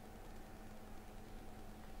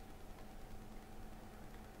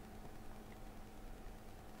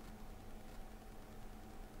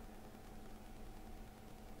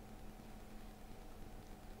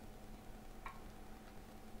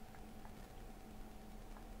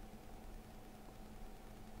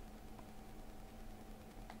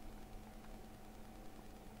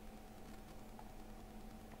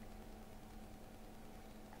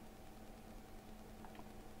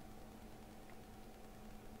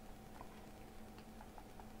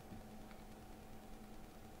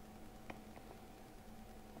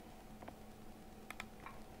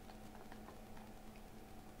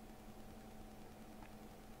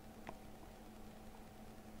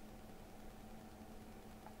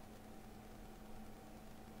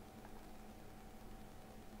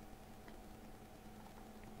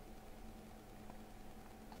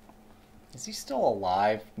 Is he still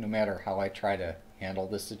alive, no matter how I try to handle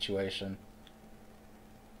this situation?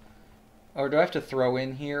 Or do I have to throw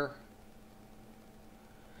in here?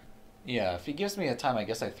 Yeah, if he gives me a time, I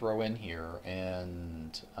guess I throw in here,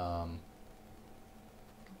 and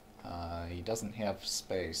he doesn't have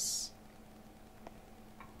space.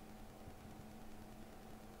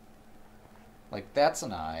 Like, that's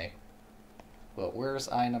an I, but where's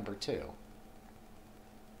I number 2?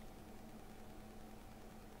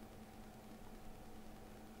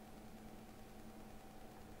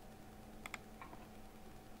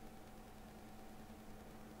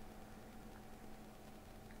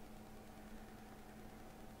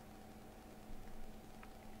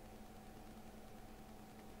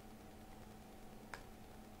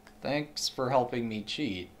 Thanks for helping me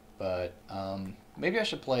cheat, but maybe I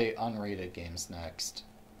should play unrated games next.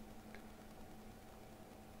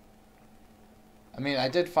 I mean, I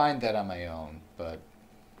did find that on my own, but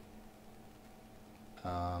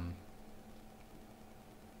um,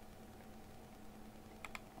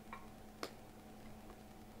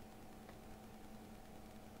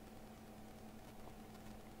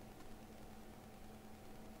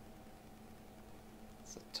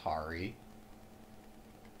 it's Atari.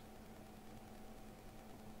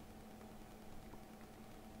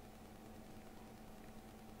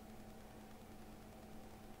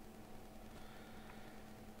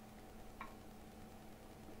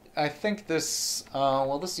 I think this,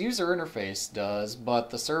 well, this user interface does,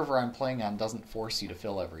 but the server I'm playing on doesn't force you to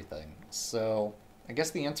fill everything. So, I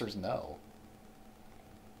guess the answer is no.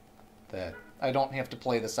 That I don't have to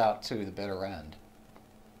play this out to the bitter end.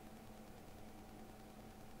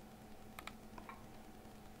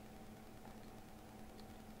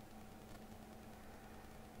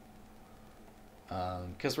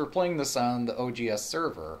 Because we're playing this on the OGS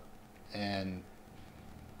server, and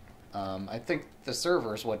I think the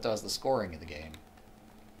server is what does the scoring of the game.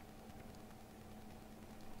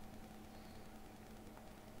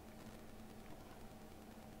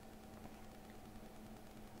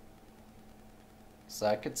 So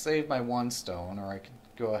I could save my 1 stone, or I could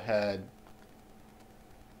go ahead.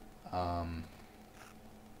 I'm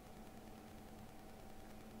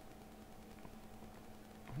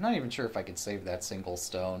not even sure if I could save that single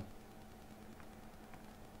stone.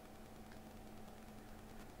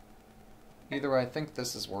 Either way, I think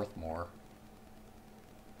this is worth more.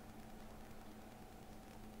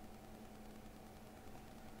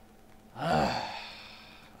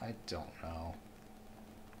 I don't know.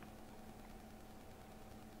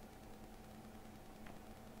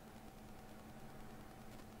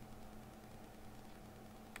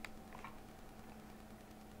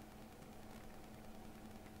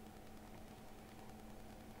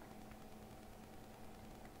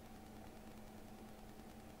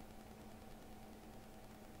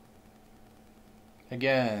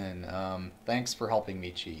 Again, thanks for helping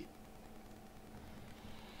me cheat.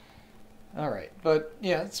 Alright, but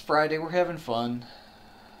yeah, it's Friday, we're having fun.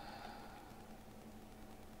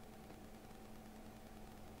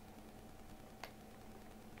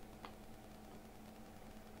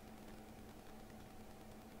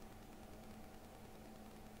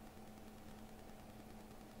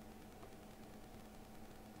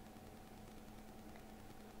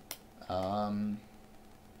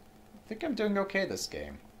 I think I'm doing okay this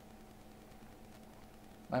game.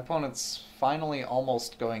 My opponent's finally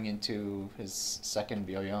almost going into his second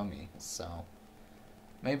Byoyomi, so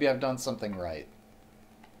maybe I've done something right.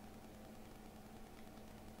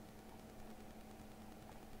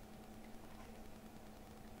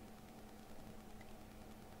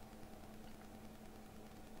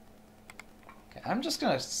 Okay, I'm just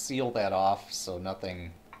gonna seal that off so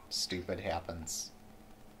nothing stupid happens.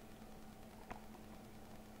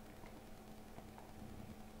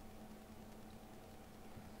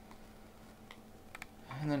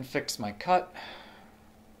 And then fix my cut.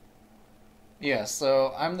 Yeah,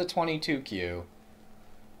 so I'm the 22Q.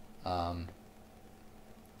 I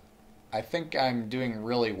think I'm doing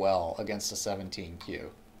really well against a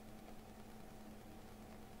 17Q.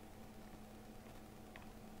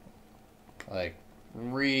 Like,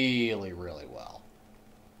 really, really well.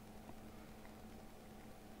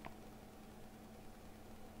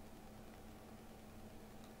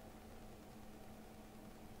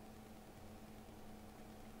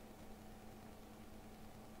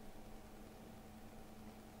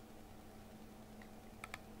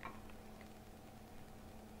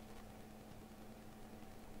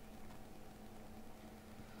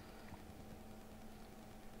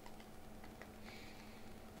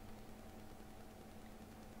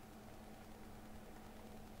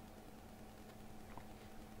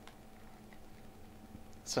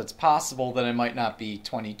 So it's possible that I might not be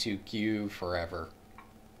 22Q forever.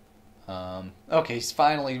 Okay, he's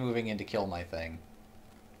finally moving in to kill my thing.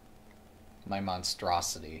 My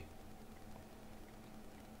monstrosity.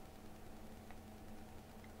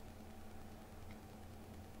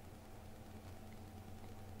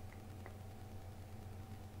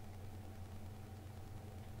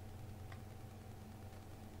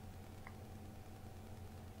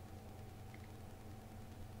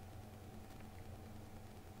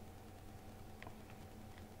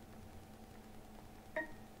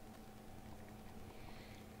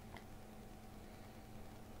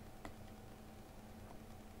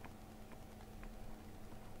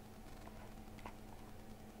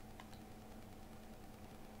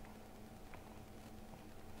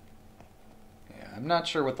 I'm not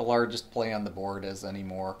sure what the largest play on the board is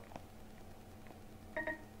anymore.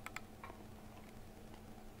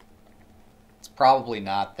 It's probably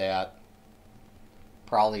not that.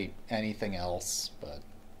 Probably anything else, but...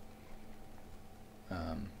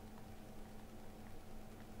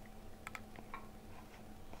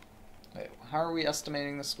 Wait, how are we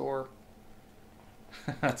estimating the score?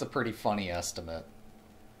 That's a pretty funny estimate.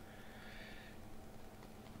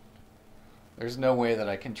 There's no way that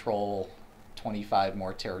I control 25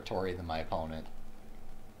 more territory than my opponent.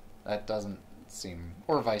 That doesn't seem...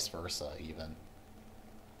 or vice versa, even.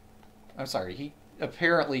 I'm sorry, he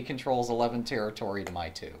apparently controls 11 territory to my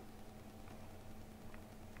 2.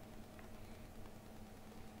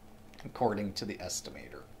 according to the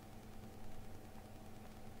estimator.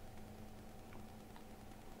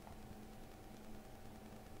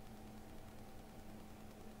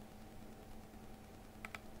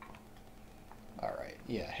 Alright,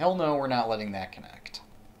 yeah, hell no, we're not letting that connect.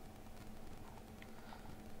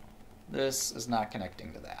 This is not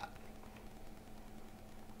connecting to that.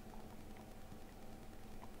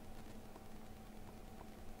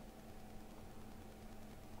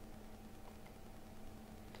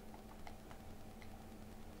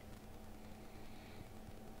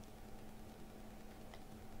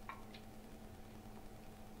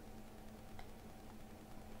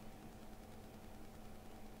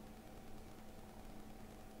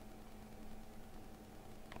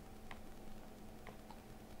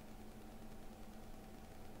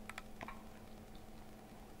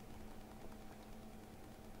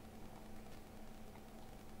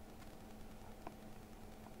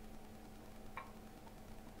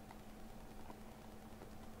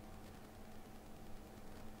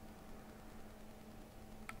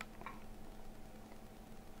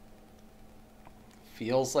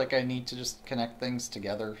 Feels like I need to just connect things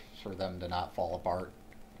together for them to not fall apart.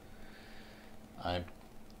 I'm...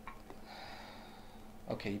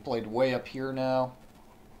 Okay, you played way up here now.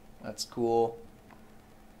 That's cool.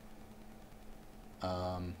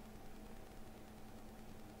 Um...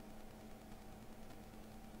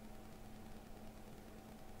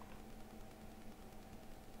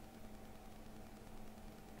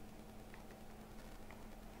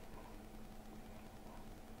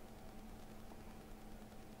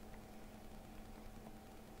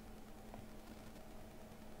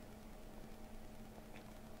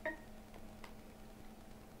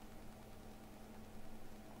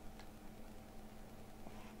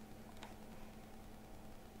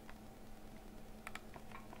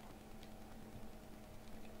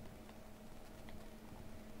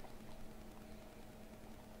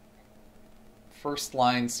 First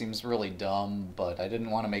line seems really dumb, but I didn't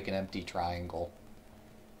want to make an empty triangle.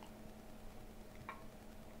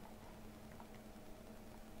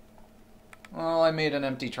 Well, I made an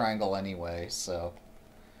empty triangle anyway, so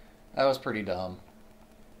that was pretty dumb.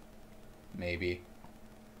 Maybe.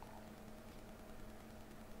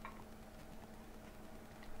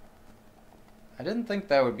 I didn't think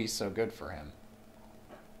that would be so good for him.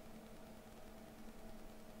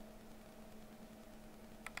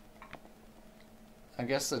 I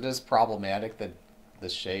guess it is problematic, that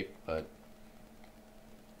this shape, but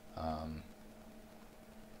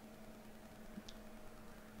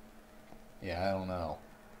yeah, I don't know.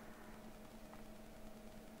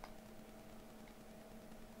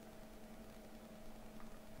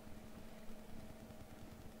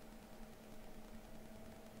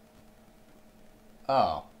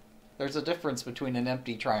 Oh, there's a difference between an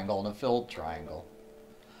empty triangle and a filled triangle.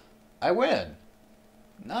 I win!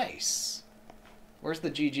 Nice! Where's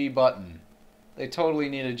the GG button? They totally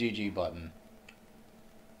need a GG button.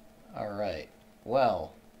 Alright.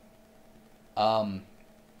 Well.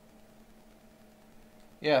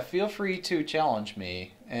 Yeah, feel free to challenge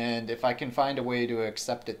me, and if I can find a way to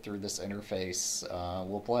accept it through this interface,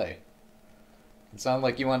 we'll play. It sounded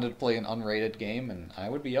like you wanted to play an unrated game, and I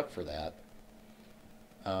would be up for that.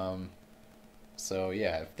 So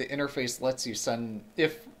yeah, if the interface lets you send...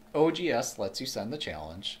 If OGS lets you send the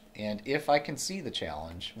challenge, and if I can see the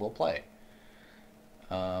challenge, we'll play.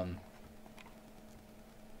 In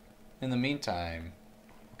the meantime,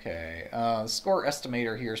 okay, the score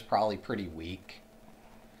estimator here is probably pretty weak.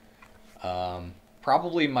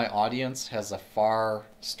 Probably my audience has a far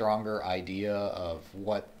stronger idea of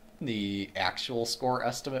what the actual score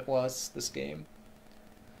estimate was this game.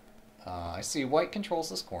 I see white controls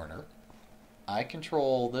this corner. I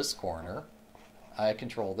control this corner. I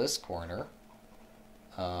control this corner.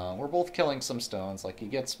 We're both killing some stones. Like, he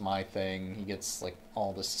gets my thing. He gets, like,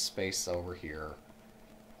 all this space over here.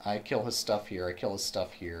 I kill his stuff here. I kill his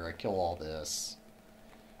stuff here. I kill all this.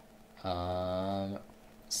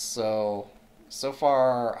 So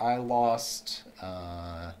far, I lost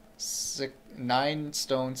 9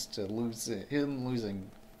 stones to him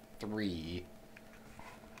losing 3.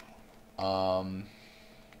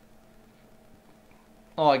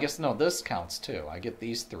 Oh, I guess, no, this counts too. I get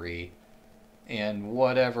these 3, and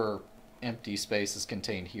whatever empty space is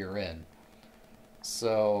contained herein.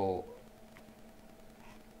 So,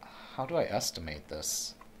 how do I estimate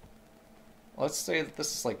this? Let's say that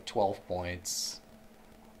this is like 12 points.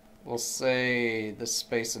 We'll say this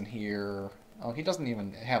space in here... Oh, he doesn't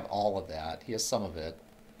even have all of that. He has some of it.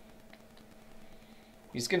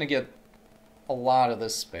 He's going to get a lot of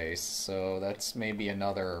this space, so that's maybe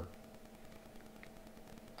another...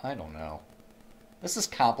 I don't know. This is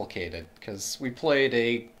complicated because we played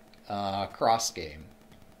a cross game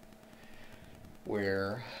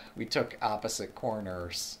where we took opposite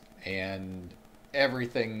corners and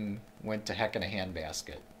everything went to heck in a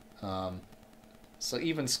handbasket. Um, so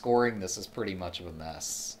even scoring this is pretty much of a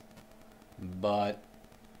mess. But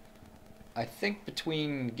I think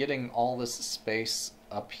between getting all this space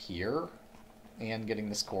up here and getting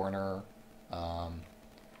this corner um,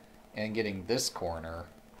 and getting this corner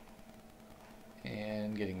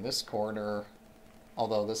and getting this corner,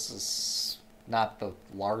 although this is not the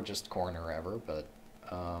largest corner ever, but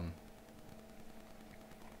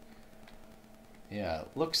yeah,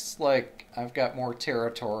 looks like I've got more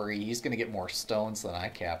territory. He's going to get more stones than I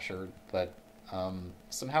captured, but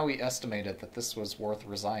somehow he estimated that this was worth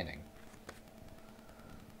resigning.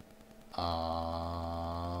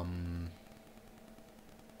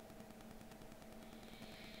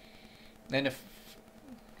 And if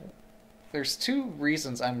there's two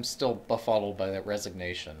reasons I'm still befuddled by that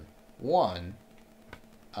resignation. One,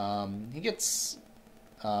 he gets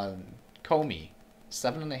Comey,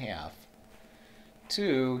 7.5.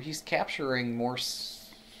 Two, he's capturing more.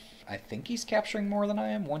 I think he's capturing more than I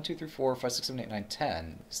am. 1, 2, 3, 4, 5, 6, 7, 8, 9,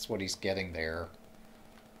 10 is what he's getting there.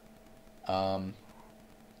 I'm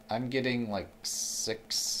getting like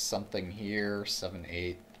 6 something here, 7,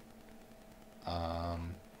 8.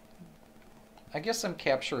 I guess I'm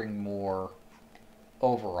capturing more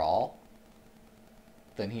overall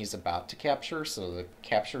than he's about to capture, so the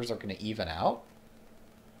captures are going to even out.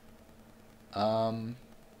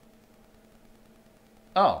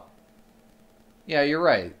 Oh. Yeah, you're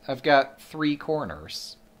right. I've got 3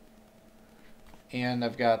 corners. And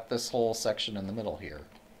I've got this whole section in the middle here.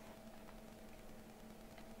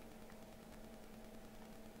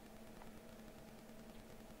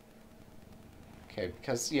 Okay,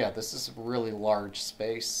 because, yeah, this is a really large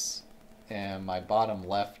space. And my bottom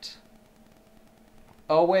left...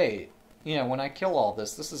 Oh, wait. Yeah, when I kill all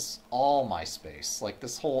this, this is all my space. Like,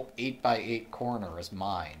 this whole 8x8 corner is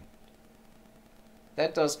mine.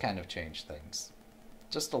 That does kind of change things.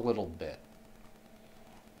 Just a little bit.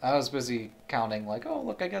 I was busy counting, like, oh,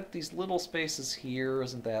 look, I got these little spaces here.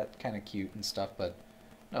 Isn't that kind of cute and stuff? But,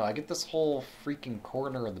 no, I get this whole freaking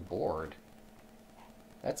corner of the board.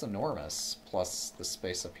 That's enormous, plus the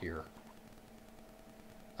space up here.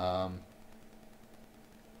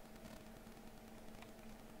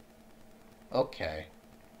 Okay.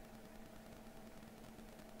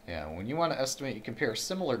 Yeah, when you want to estimate, you compare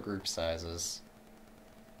similar group sizes.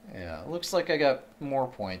 Yeah, it looks like I got more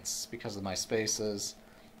points because of my spaces.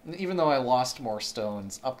 Even though I lost more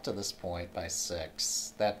stones up to this point by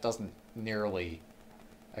 6, that doesn't nearly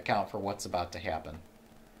account for what's about to happen.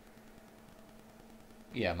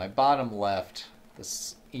 Yeah, my bottom left,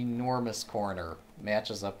 this enormous corner,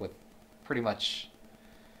 matches up with pretty much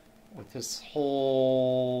with this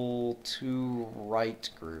whole 2 right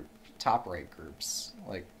group, top right groups.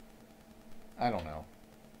 Like, I don't know.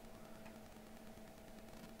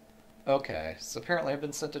 Okay, so apparently I've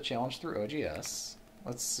been sent a challenge through OGS.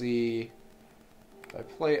 Let's see if I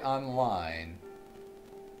play online.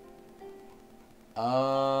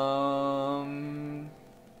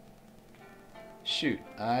 Shoot,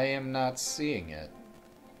 I am not seeing it.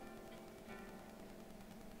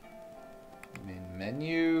 Main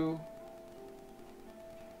menu.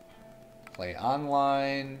 Play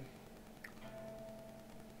online.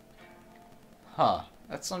 Huh,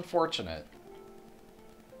 that's unfortunate.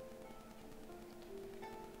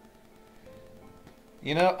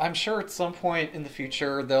 You know, I'm sure at some point in the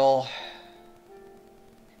future they'll...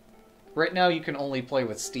 Right now you can only play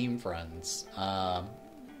with Steam friends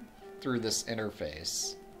through this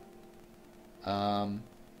interface. I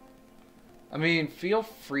mean, feel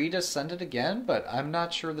free to send it again, but I'm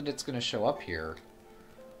not sure that it's going to show up here.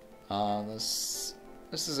 This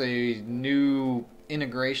is a new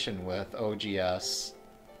integration with OGS,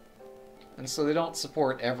 and so they don't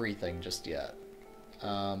support everything just yet.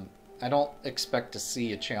 I don't expect to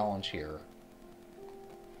see a challenge here.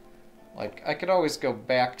 Like, I could always go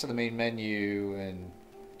back to the main menu and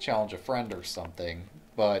challenge a friend or something,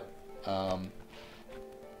 but yeah,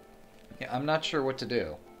 I'm not sure what to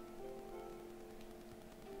do.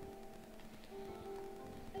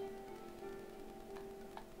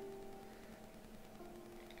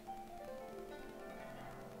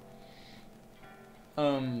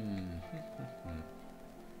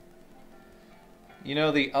 You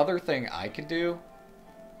know, the other thing I could do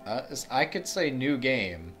is I could say new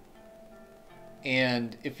game,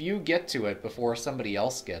 and if you get to it before somebody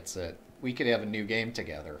else gets it, we could have a new game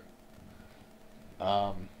together.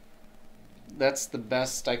 That's the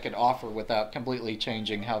best I could offer without completely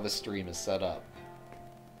changing how the stream is set up.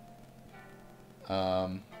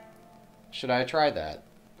 Um, should I try that?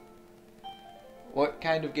 What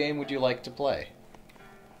kind of game would you like to play?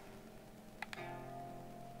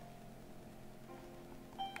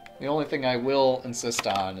 The only thing I will insist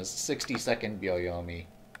on is 60-second Byoyomi.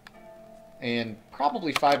 And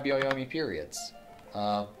probably 5 Byoyomi periods.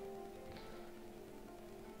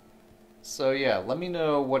 So yeah, let me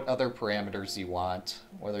know what other parameters you want.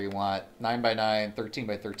 Whether you want 9x9,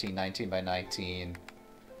 13x13, 19x19.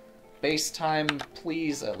 Base time,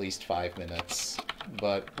 please at least 5 minutes.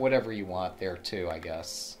 But whatever you want there too, I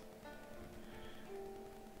guess.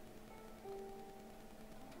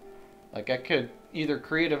 Like, I could either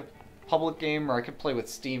create a public game or I could play with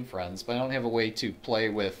Steam friends, but I don't have a way to play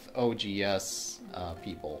with OGS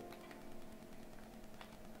people.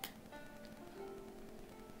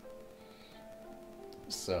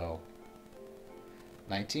 So,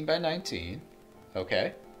 19x19.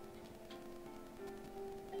 Okay.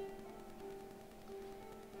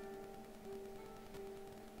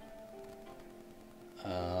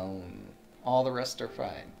 All the rest are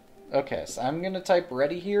fine. Okay, so I'm going to type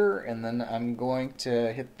ready here, and then I'm going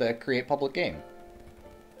to hit the create public game.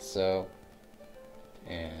 So,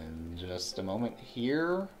 in just a moment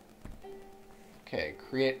here. Okay,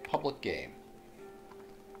 create public game.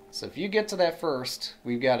 So if you get to that first,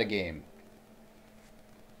 we've got a game.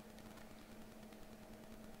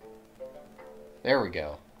 There we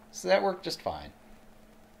go. So that worked just fine.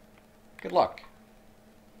 Good luck.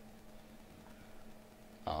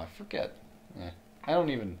 Oh, I forget. I don't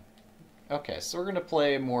even... Okay, so we're going to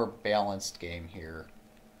play a more balanced game here.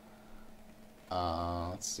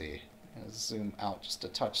 Let's see. Zoom out just a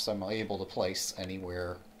touch so I'm able to place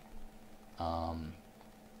anywhere. I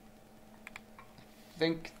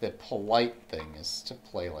think the polite thing is to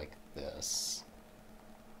play like this.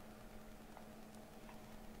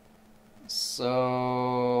 So...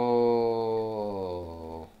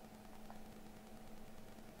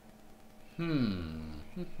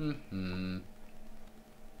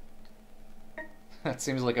 That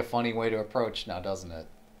seems like a funny way to approach now, doesn't it?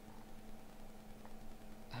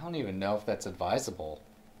 I don't even know if that's advisable.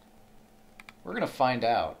 We're gonna find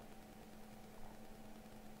out.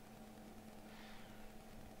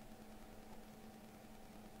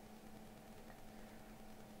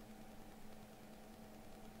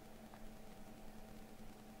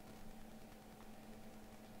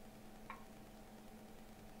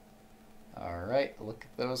 Alright, look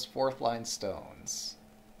at those fourth line stones.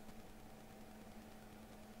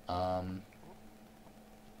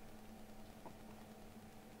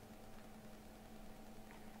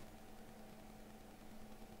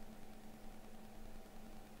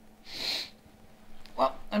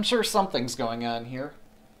 Well, I'm sure something's going on here.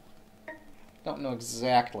 Don't know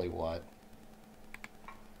exactly what.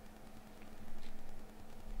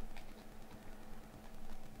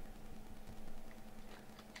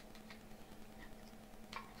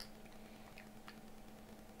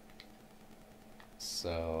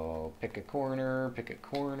 So, pick a corner,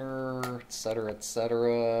 etc.,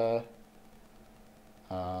 etc.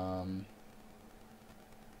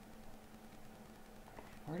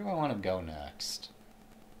 Where do I want to go next?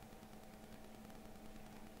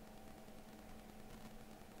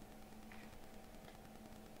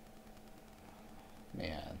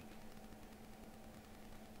 Man.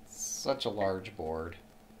 Such a large board.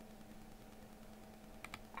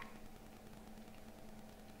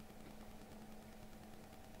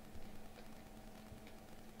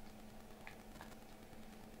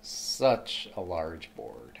 Such a large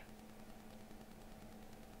board.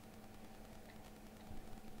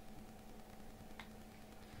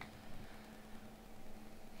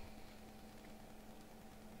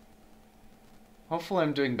 Hopefully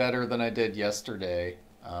I'm doing better than I did yesterday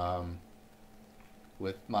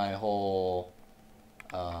with my whole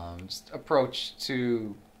just approach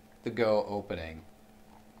to the Go opening.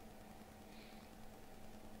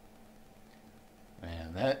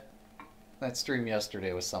 Man, that stream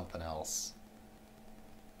yesterday was something else.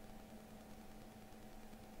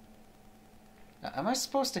 Now, am I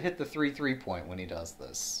supposed to hit the 3-3 point when he does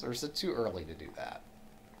this? Or is it too early to do that?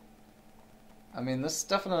 I mean, this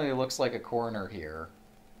definitely looks like a corner here.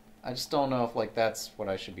 I just don't know if, like, that's what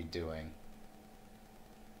I should be doing.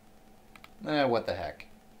 What the heck.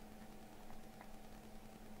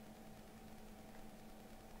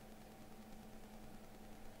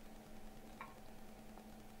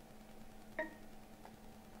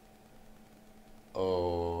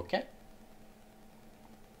 Okay.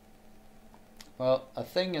 Well, a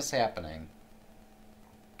thing is happening.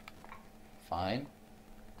 Fine.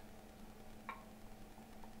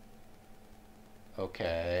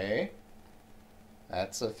 Okay.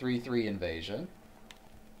 That's a 3-3 invasion.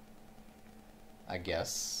 I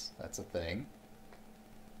guess that's a thing.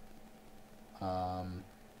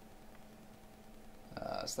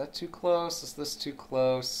 Is that too close? Is this too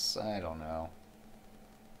close? I don't know.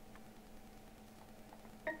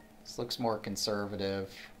 This looks more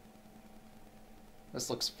conservative. This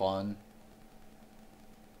looks fun.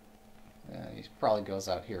 He probably goes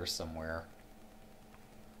out here somewhere.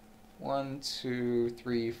 1, 2,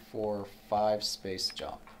 3, 4, 5 space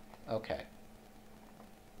jump. Okay.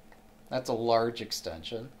 That's a large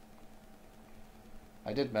extension.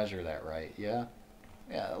 I did measure that right, yeah?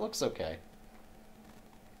 Yeah, it looks okay.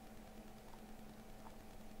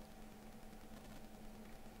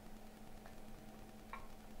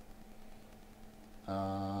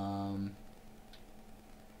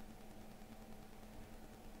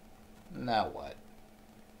 Now what?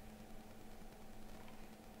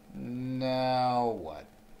 Now what?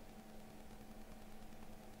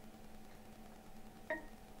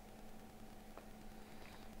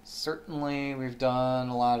 Certainly we've done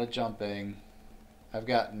a lot of jumping. I've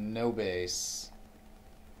got no base,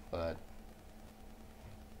 but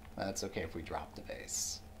that's okay if we drop the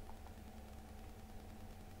base.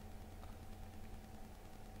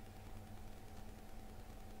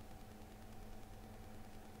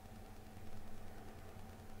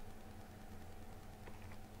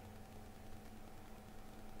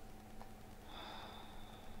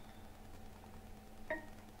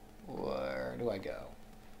 Where do I go?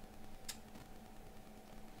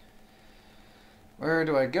 Where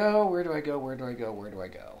do I go? Where do I go? Where do I go? Where do I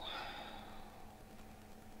go?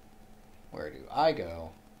 Where do I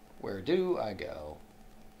go? Where do I go?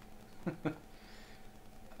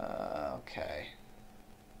 Okay.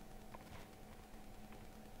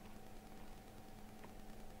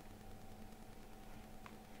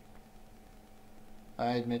 I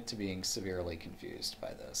admit to being severely confused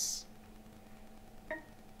by this.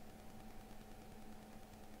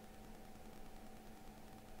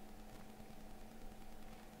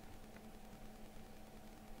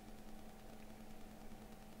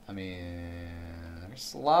 I mean,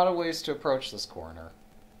 there's a lot of ways to approach this corner.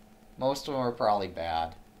 Most of them are probably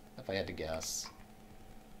bad, if I had to guess.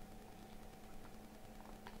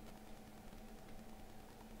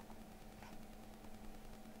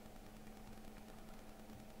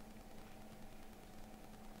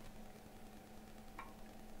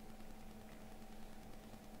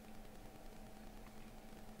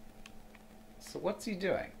 So what's he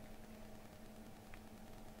doing?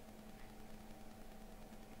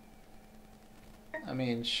 I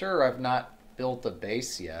mean, sure, I've not built a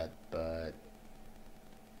base yet, but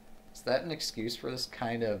is that an excuse for this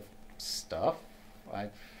kind of stuff? I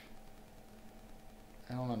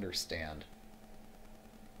don't understand.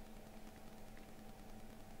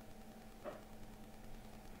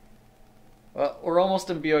 Well, we're almost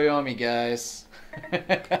in Byoyomi, guys.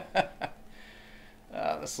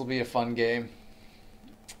 This will be a fun game.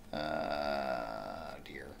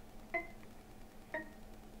 Dear.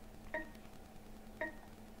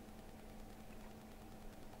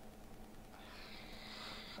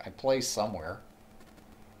 I play somewhere.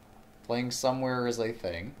 Playing somewhere is a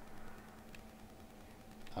thing.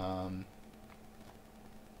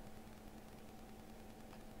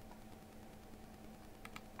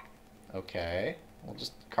 Okay. We'll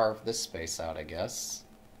just carve this space out, I guess.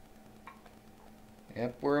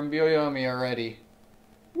 Yep, we're in Byoyomi already.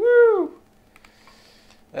 Woo!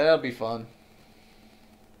 That'll be fun.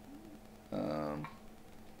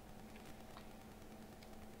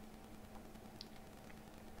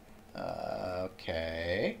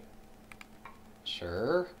 Okay.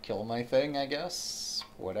 Sure. Kill my thing, I guess.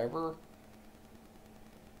 Whatever.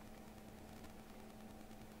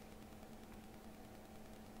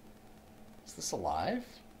 Is this alive?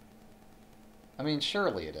 I mean,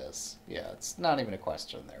 surely it is. Yeah, it's not even a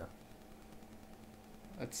question there.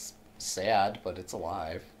 It's sad, but it's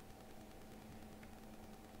alive.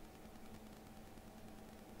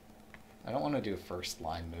 I don't want to do a first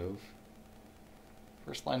line move.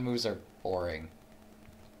 First line moves are boring.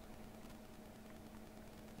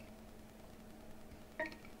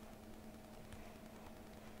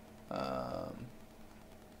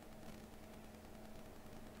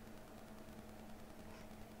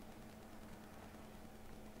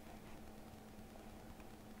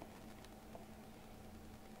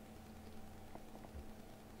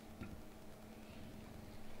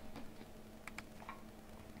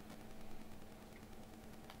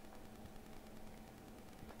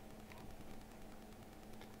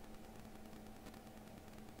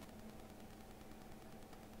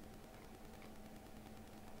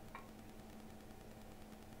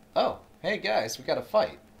 Hey guys, we gotta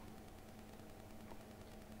fight.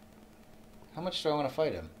 How much do I want to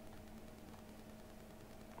fight him?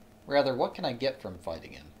 Rather, what can I get from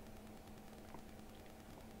fighting him?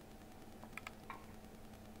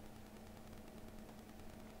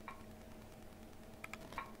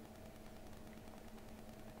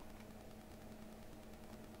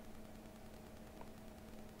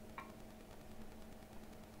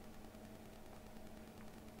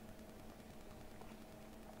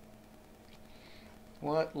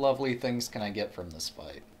 What lovely things can I get from this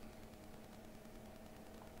fight?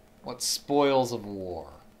 What spoils of war?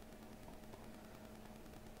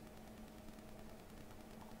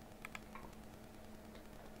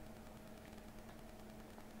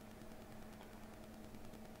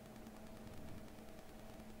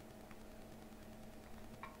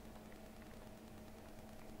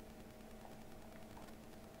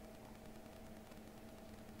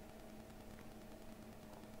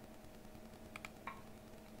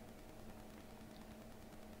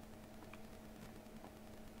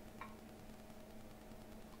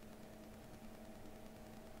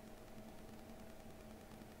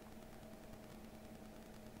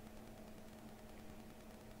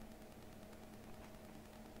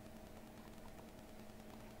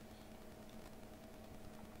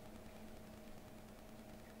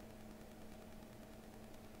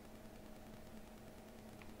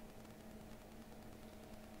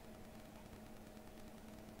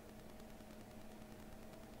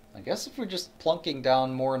 I guess if we're just plunking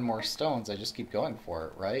down more and more stones, I just keep going for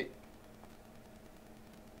it, right?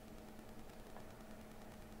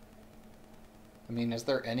 I mean, is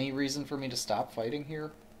there any reason for me to stop fighting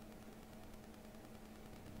here?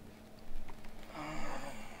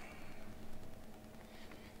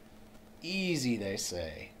 Easy, they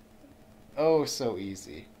say. Oh, so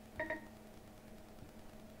easy.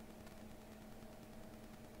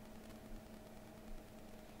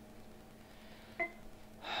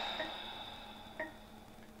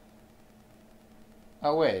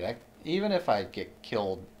 Oh wait, even if I get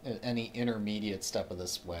killed at any intermediate step of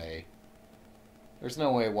this way, there's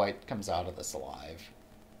no way White comes out of this alive.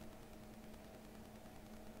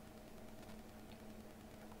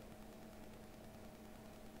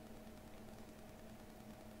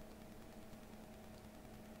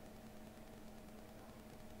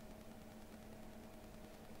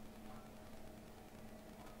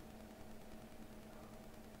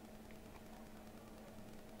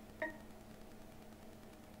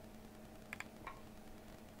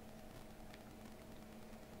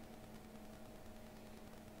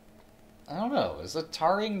 I don't know, is it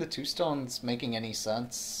tarring the two stones making any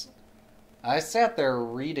sense? I sat there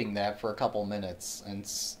reading that for a couple minutes and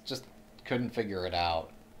just couldn't figure it out.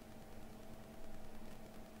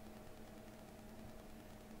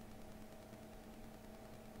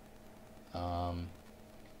 Um,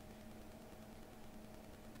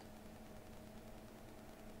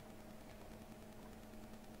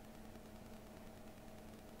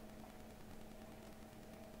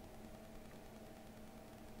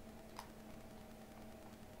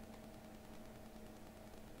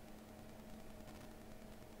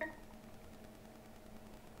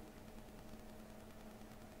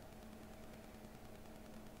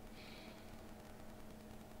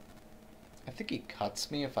 I think he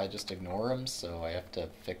cuts me if I just ignore him, so I have to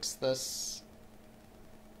fix this.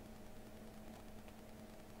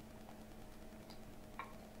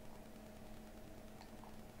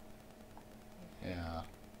 Yeah.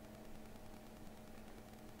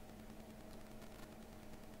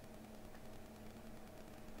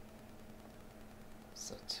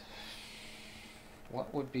 So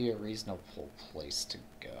what would be a reasonable place to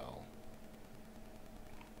go?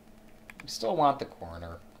 We still want the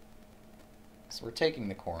corner. So we're taking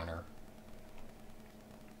the corner.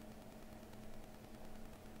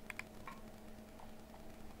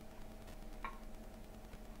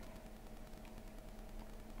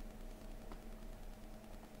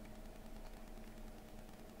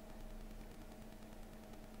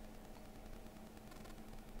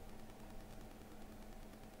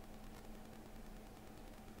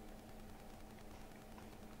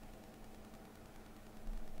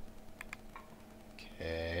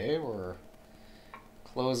 Okay, we're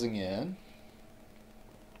closing in.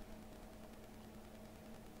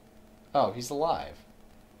 Oh, he's alive.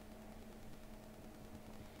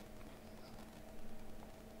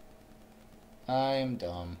 I'm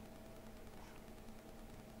dumb.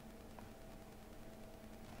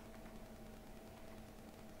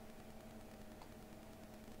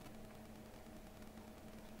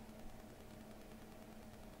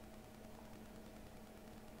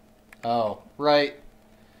 Oh, right.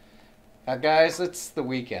 Guys, it's the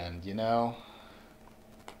weekend, you know?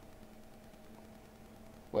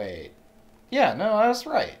 Wait. Yeah, no, I was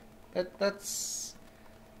right. That's...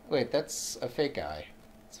 Wait, that's a fake eye.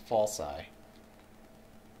 It's a false eye.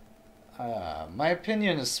 My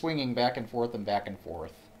opinion is swinging back and forth and back and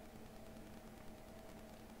forth.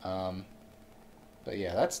 Um, but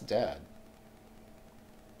yeah, that's dead.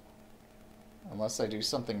 Unless I do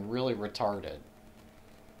something really retarded.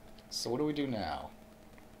 So what do we do now?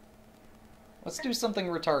 Let's do something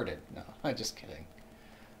retarded. No, I'm just kidding.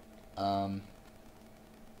 Um,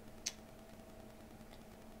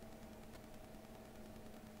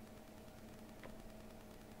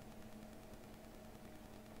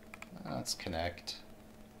 let's connect.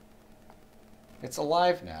 It's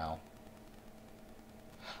alive now.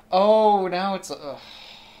 Oh, now it's...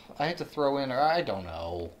 I had to throw in... I don't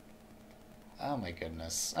know. Oh my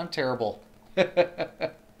goodness. I'm terrible.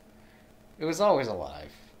 It was always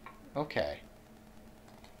alive. Okay.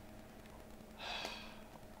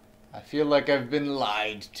 I feel like I've been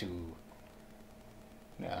lied to.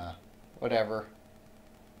 Nah, whatever.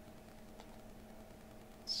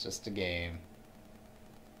 It's just a game.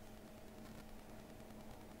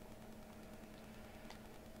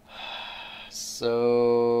 So,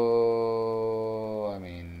 I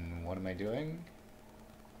mean, what am I doing?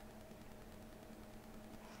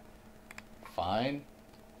 Fine.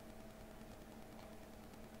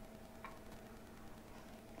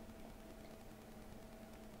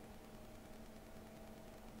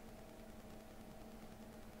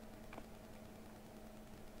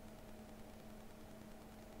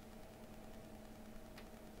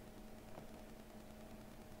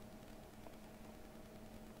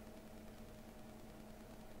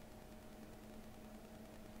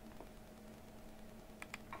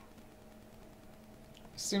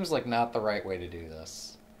 Seems like not the right way to do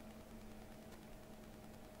this.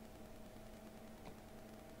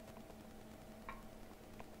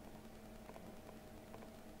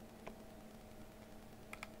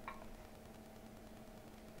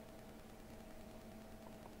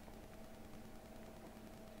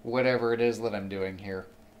 Whatever it is that I'm doing here.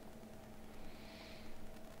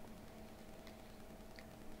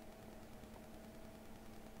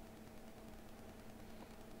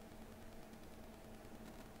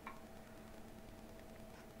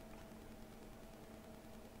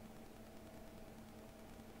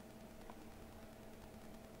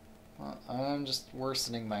 Well, I'm just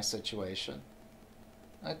worsening my situation.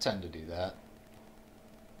 I tend to do that.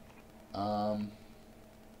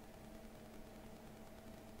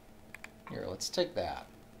 Here, let's take that.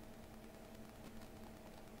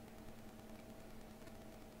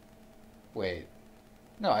 Wait.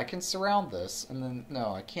 No, I can surround this, and then...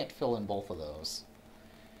 No, I can't fill in both of those.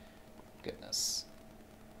 Goodness.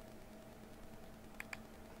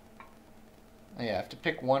 Oh, yeah, I have to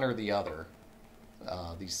pick one or the other.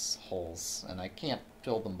 These holes, and I can't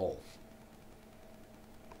fill them both.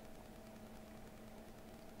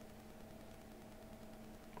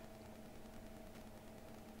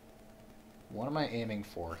 What am I aiming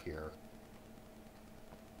for here?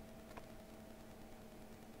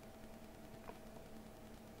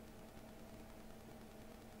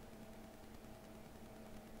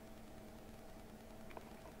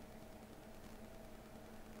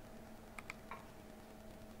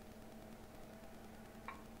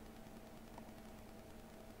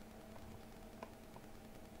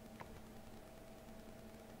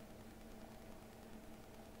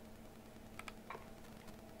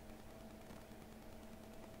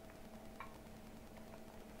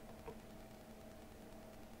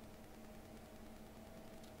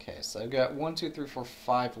 Okay, so I've got 1, 2, 3, 4,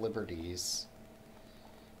 5 liberties.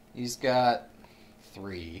 He's got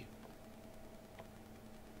 3.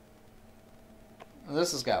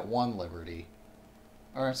 This has got 1 liberty.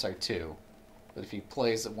 Or, I'm sorry, 2. But if he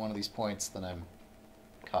plays at one of these points, then I'm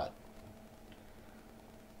cut.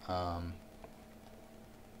 I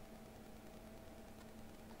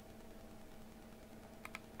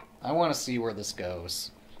want to see where this goes.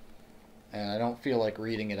 And I don't feel like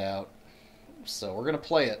reading it out. So we're going to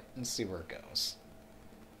play it and see where it goes.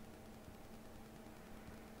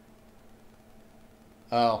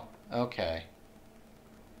 Oh, okay.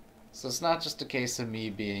 So it's not just a case of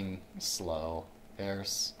me being slow.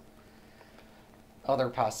 There's other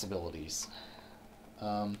possibilities.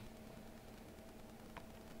 Okay,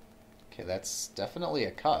 that's definitely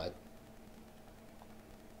a cut.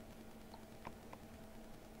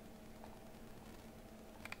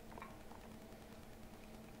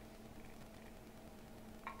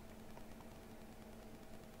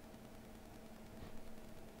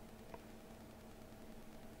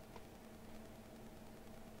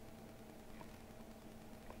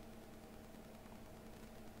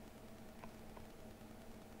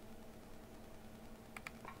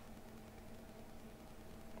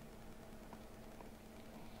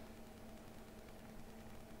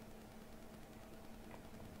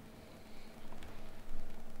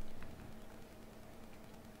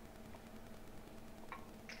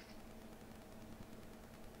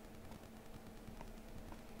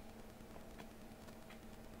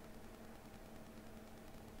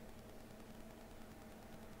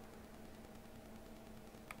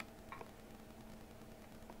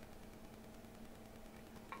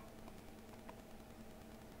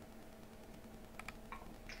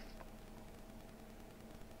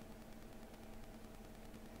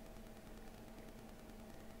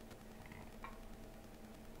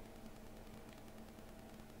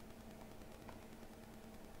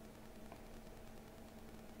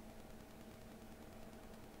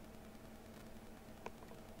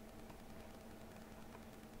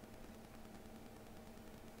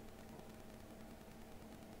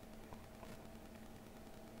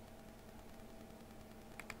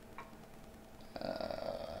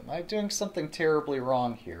 Am I doing something terribly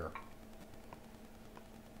wrong here?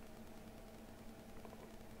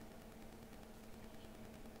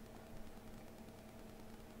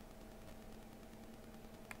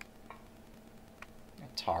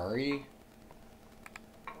 Atari?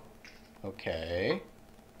 Okay.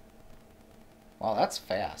 Wow, that's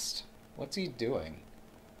fast. What's he doing?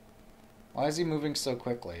 Why is he moving so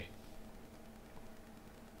quickly?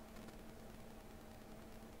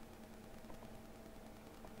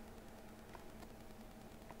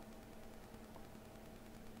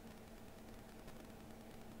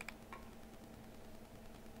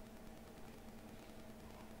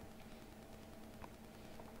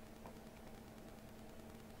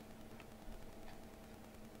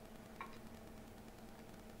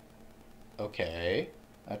 Okay,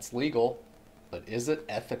 that's legal, but is it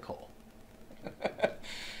ethical?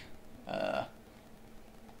 uh,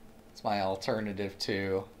 it's my alternative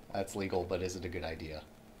to that's legal, but is it a good idea?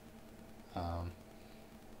 Um,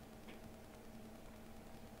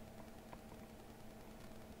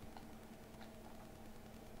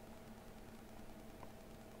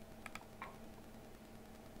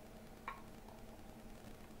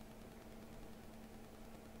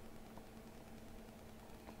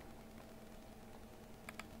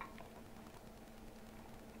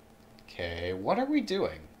 okay, what are we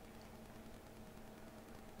doing?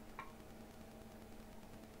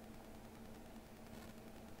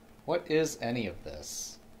 What is any of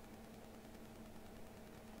this?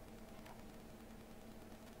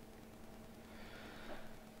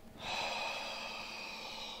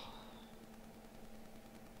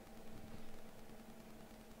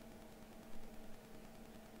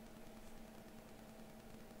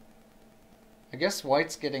 I guess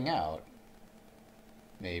white's getting out.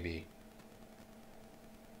 Maybe.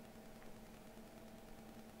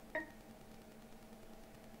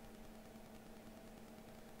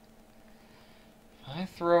 If I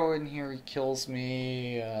throw in here, he kills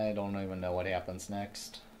me. I don't even know what happens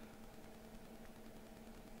next.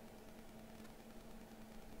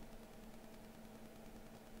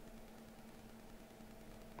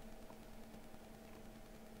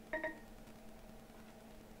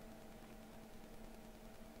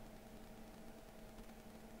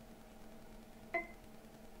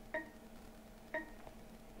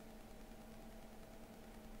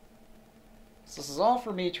 So this is all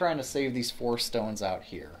for me trying to save these 4 stones out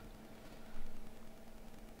here.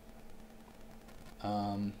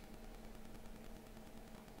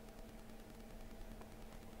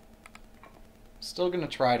 Still gonna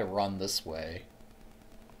try to run this way.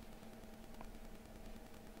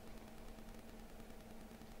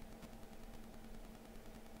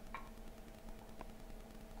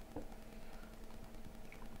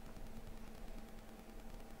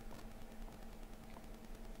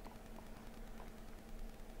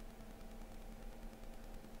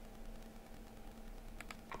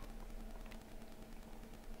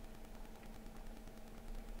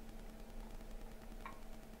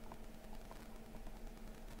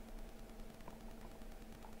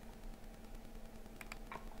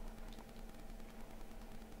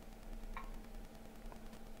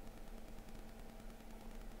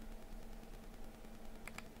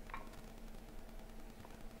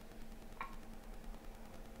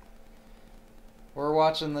 We're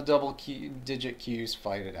watching the digit Qs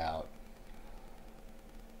fight it out.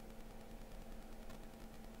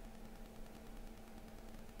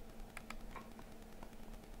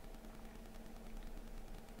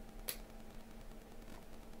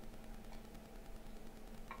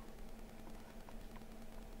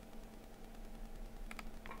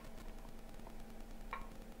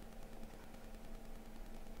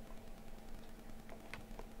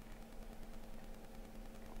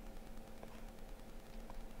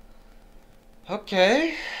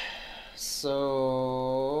 Okay,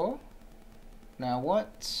 so now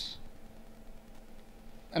what?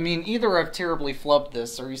 I mean, either I've terribly flubbed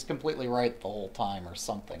this, or he's completely right the whole time, or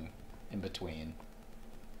something in between.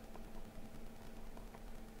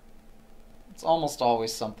 It's almost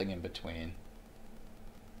always something in between.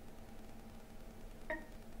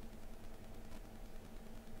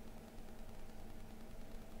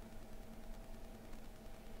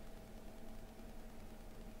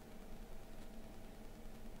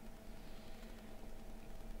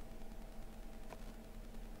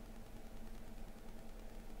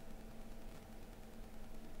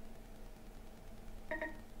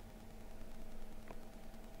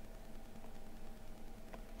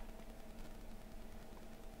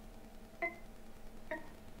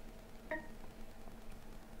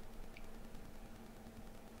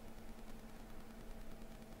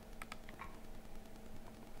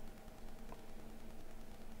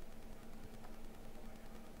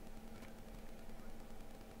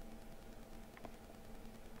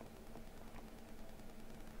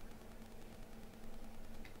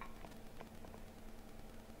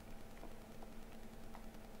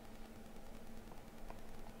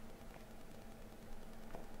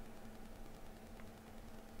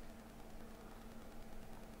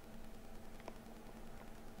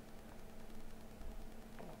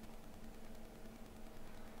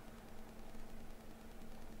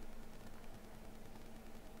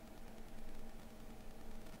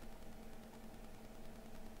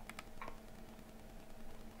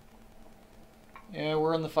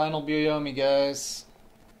 we're in the final Byoyomi, guys.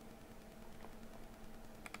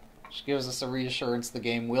 Which gives us a reassurance the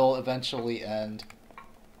game will eventually end.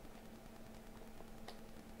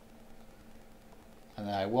 And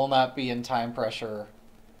that I will not be in time pressure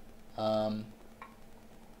for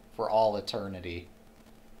all eternity.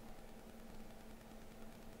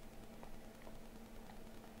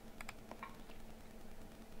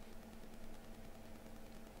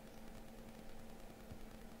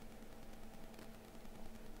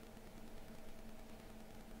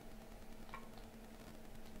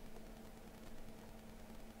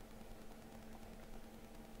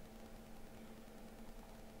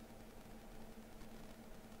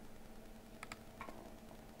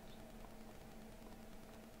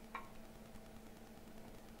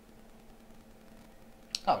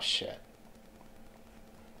 Oh, shit.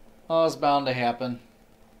 Oh, it's bound to happen.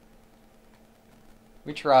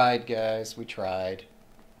 We tried, guys. We tried.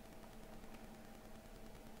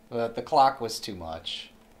 But the clock was too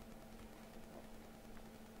much.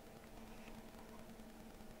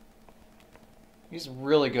 He's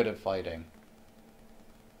really good at fighting.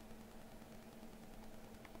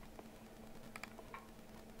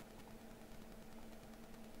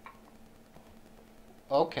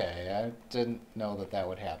 Okay, I didn't know that that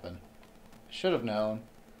would happen. Should have known.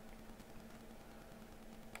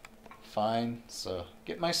 Fine, so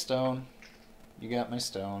get my stone. You got my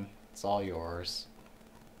stone. It's all yours.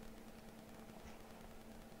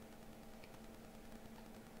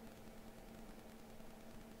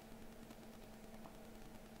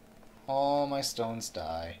 All my stones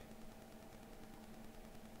die.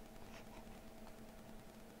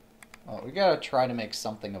 Oh, we gotta try to make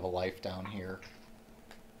something of a life down here.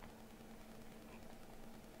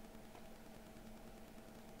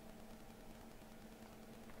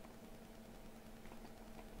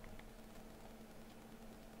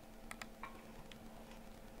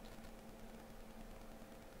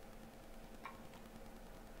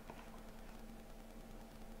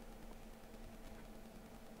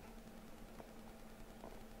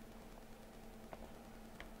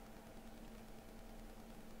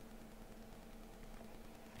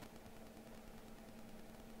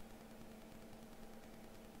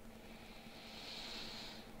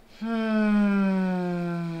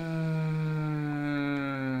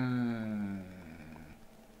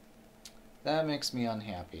 That makes me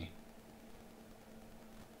unhappy.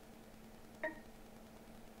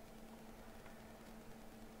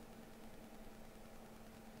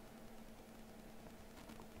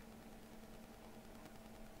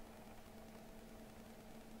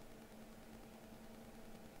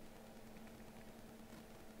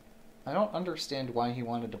 I don't understand why he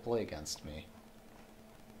wanted to play against me.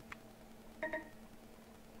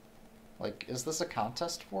 Like, is this a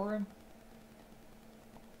contest for him?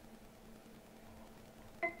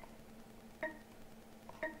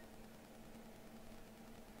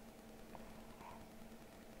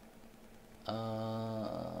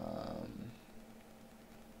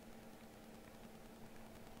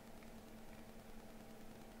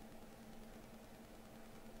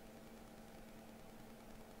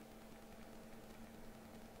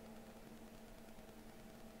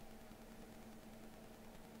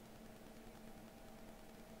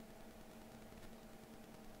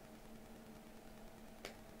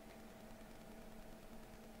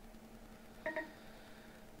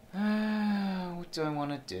 What do I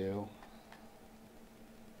want to do?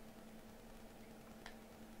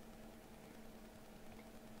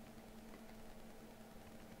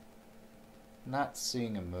 Not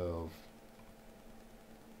seeing a move.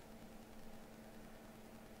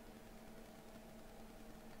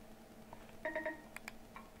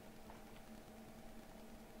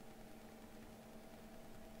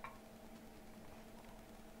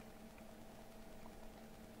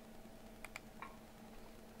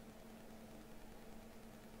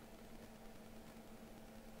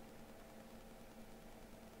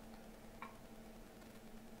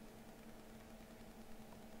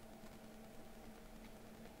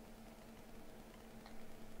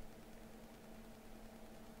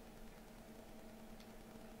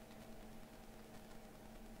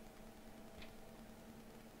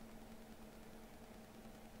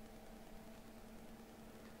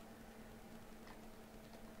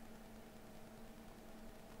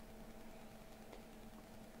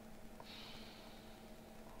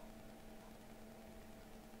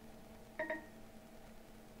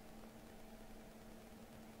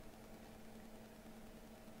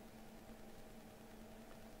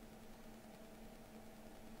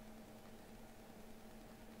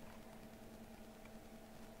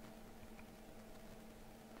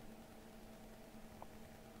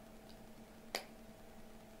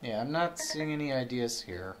 Yeah, I'm not seeing any ideas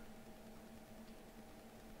here.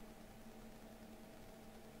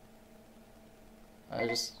 I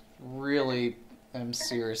just really am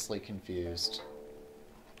seriously confused.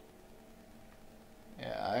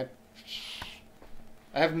 Yeah,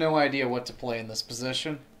 I have no idea what to play in this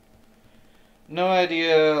position. No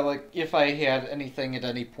idea, like, if I had anything at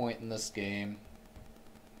any point in this game.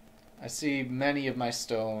 I see many of my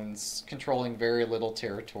stones controlling very little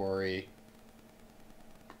territory.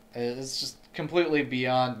 It's just completely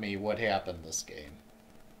beyond me what happened this game.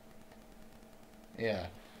 Yeah,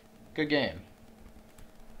 good game.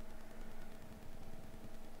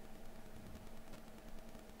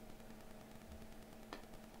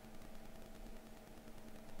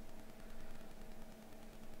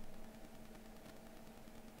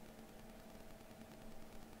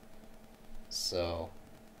 So,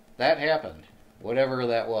 that happened. Whatever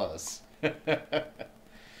that was.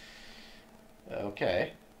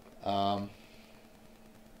 Okay. Um,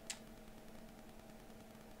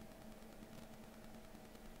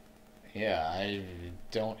 yeah, I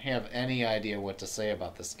don't have any idea what to say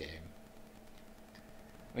about this game.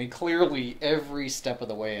 I mean, clearly, every step of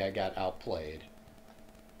the way I got outplayed.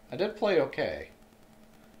 I did play okay,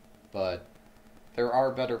 but there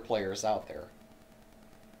are better players out there.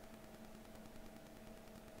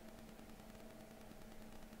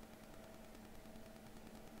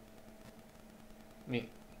 I mean,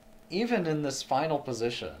 even in this final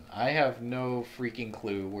position, I have no freaking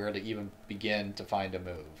clue where to even begin to find a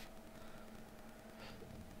move.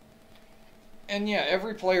 And yeah,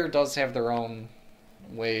 every player does have their own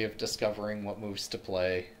way of discovering what moves to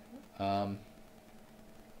play. Um,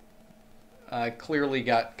 I clearly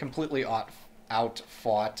got completely out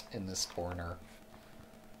fought in this corner.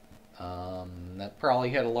 That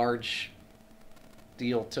probably had a large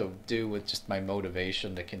deal to do with just my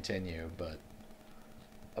motivation to continue, but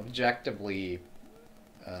objectively,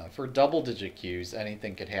 for double digit queues,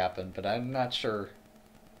 anything could happen, but I'm not sure.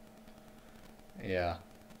 Yeah.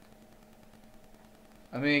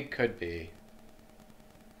 I mean, it could be.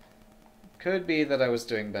 Could be that I was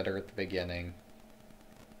doing better at the beginning.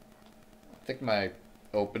 I think my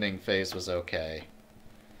opening phase was okay.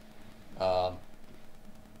 Um,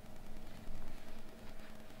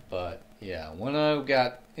 but yeah, when I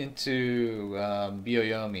got into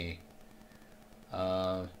Byoyomi,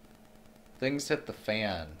 uh, things hit the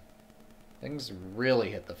fan. Things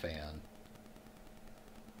really hit the fan.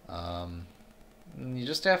 Um, you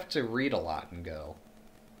just have to read a lot and go.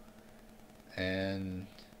 And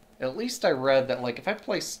at least I read that, like, if I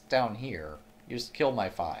place down here, you just kill my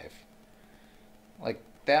 5. Like,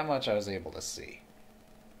 that much I was able to see.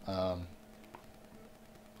 Um,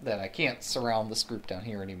 that I can't surround this group down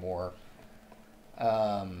here anymore.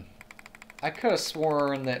 I could have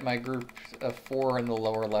sworn that my group of 4 in the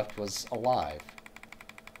lower left was alive.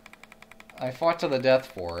 I fought to the death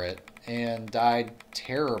for it, and died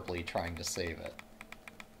terribly trying to save it.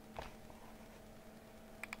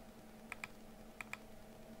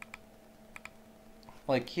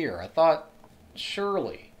 Like here, I thought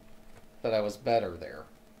surely that I was better there.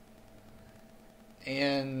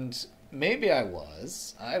 And maybe I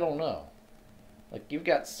was. I don't know. Like, you've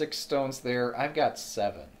got 6 stones there, I've got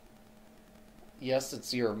 7. Yes,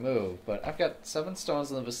 it's your move, but I've got 7 stones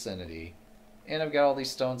in the vicinity, and I've got all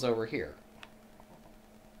these stones over here.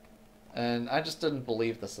 And I just didn't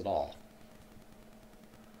believe this at all.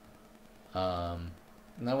 And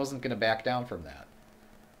I wasn't going to back down from that.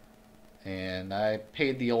 And I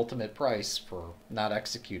paid the ultimate price for not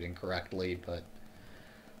executing correctly, but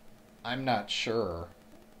I'm not sure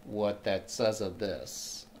what that says of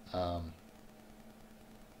this.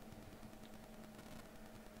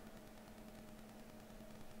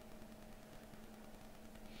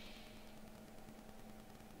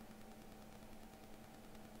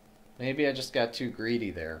 Maybe I just got too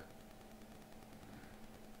greedy there.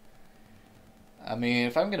 I mean,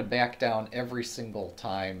 if I'm going to back down every single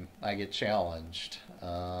time I get challenged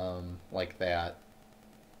like that,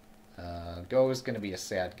 Go is going to be a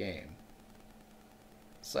sad game.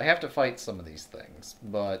 So I have to fight some of these things,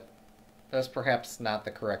 but that's perhaps not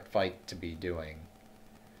the correct fight to be doing.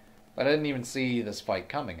 But I didn't even see this fight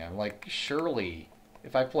coming. I'm like, surely,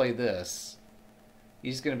 if I play this,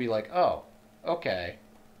 he's going to be like, oh, okay,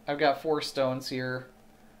 I've got 4 stones here.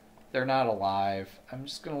 They're not alive. I'm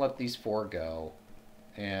just going to let these 4 go,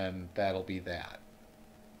 and that'll be that.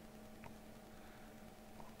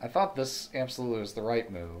 I thought this absolutely was the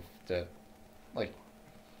right move. That, like,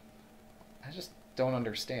 I just don't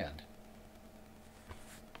understand.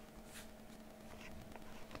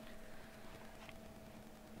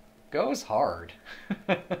 Go is hard.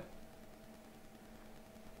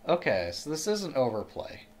 Okay, so this isn't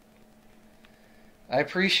overplay. I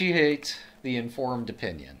appreciate the informed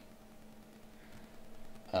opinion.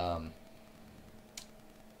 Um,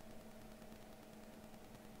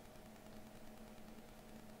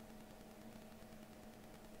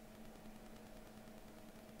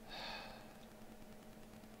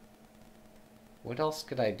 what else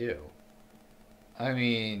could I do? I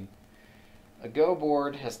mean, a Go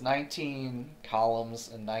board has 19 columns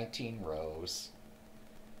and 19 rows.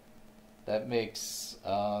 That makes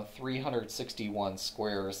 361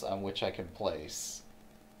 squares on which I can place.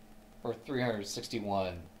 Or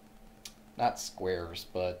 361, not squares,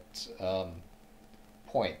 but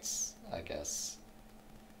points, I guess.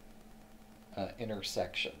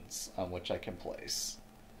 Intersections on which I can place.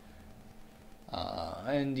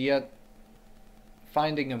 And yet,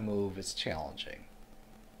 finding a move is challenging.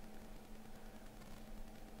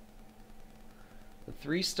 The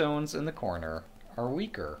 3 stones in the corner are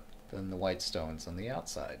weaker than the white stones on the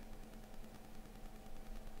outside.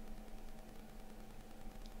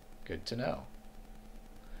 Good to know.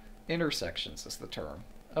 Intersections is the term.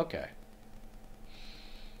 Okay.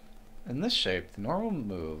 In this shape, the normal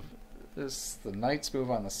move is the knight's move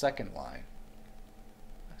on the second line.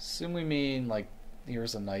 Assume we mean, like,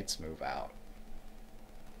 here's a knight's move out.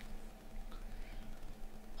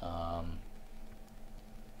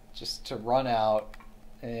 Just to run out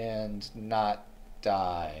and not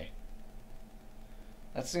die.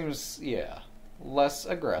 That seems, yeah, less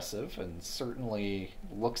aggressive and certainly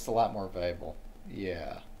looks a lot more valuable.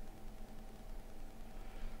 Yeah.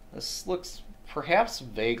 This looks perhaps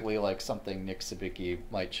vaguely like something Nick Sabicki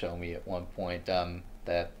might show me at one point on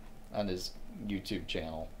his YouTube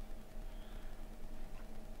channel.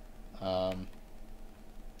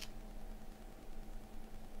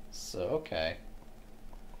 So, okay.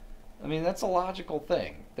 I mean, that's a logical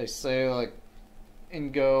thing. They say, like,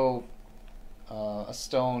 in Go, a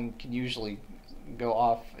stone can usually go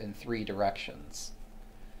off in 3 directions.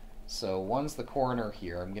 So one's the corner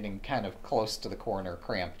here. I'm getting kind of close to the corner,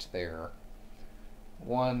 cramped there.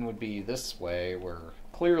 One would be this way, where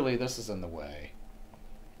clearly this is in the way.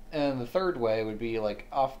 And the third way would be, like,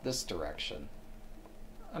 off this direction.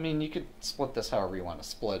 I mean, you could split this however you want to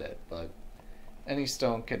split it, but any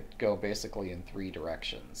stone could go basically in 3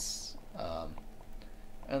 directions.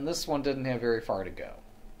 And this one didn't have very far to go.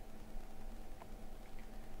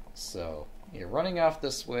 So, yeah, running off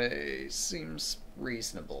this way seems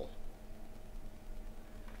reasonable.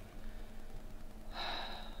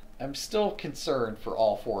 I'm still concerned for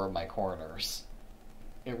all 4 of my corners.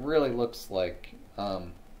 It really looks like, I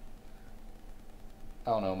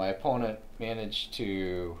don't know, my opponent managed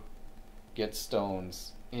to get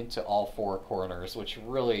stones into all 4 corners, which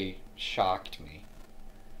really shocked me.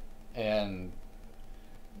 And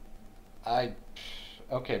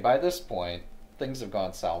okay, by this point, things have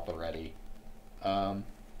gone south already. But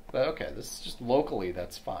okay, this is just locally,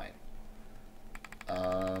 that's fine.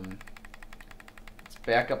 Let's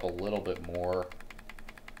back up a little bit more.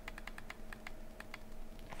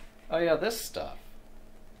 Oh yeah, this stuff.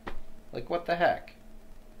 Like, what the heck?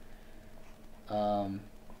 I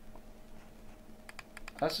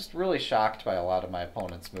was just really shocked by a lot of my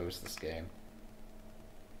opponent's moves this game.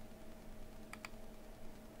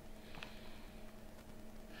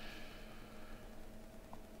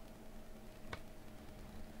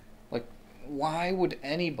 Like, why would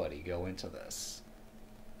anybody go into this?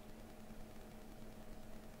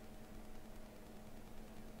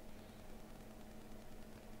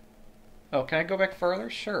 Oh, can I go back further?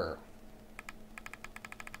 Sure.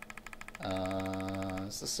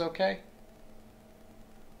 Is this okay?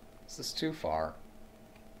 Is this too far?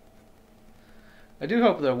 I do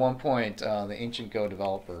hope that at one point the Ancient Go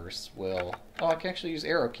developers will... Oh, I can actually use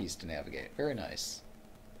arrow keys to navigate. Very nice.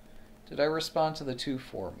 Did I respond to the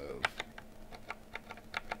 2-4 move?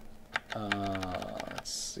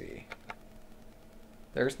 Let's see.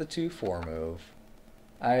 There's the 2-4 move.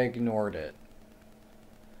 I ignored it.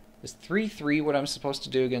 Is 3-3 what I'm supposed to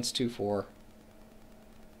do against 2-4?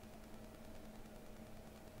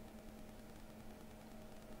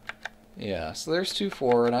 Yeah, so there's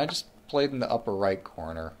 2-4, and I just played in the upper right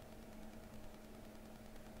corner.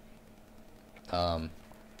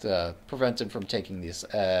 To prevent him from taking this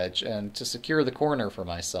edge, and to secure the corner for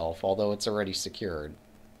myself, although it's already secured.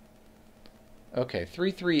 Okay,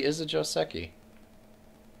 3-3 is a Joseki.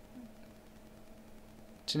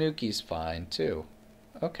 Tanuki's fine, too.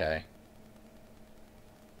 Okay.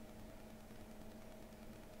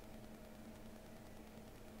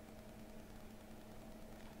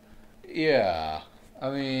 Yeah, I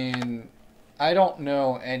mean, I don't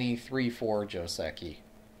know any 3-4 Joseki.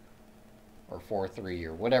 or 4-3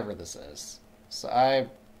 or whatever this is. So I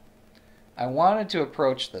wanted to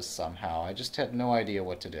approach this somehow. I just had no idea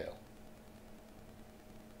what to do.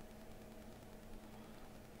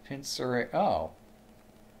 Pincering. Oh.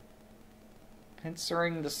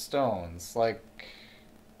 Pincering the stones. Like,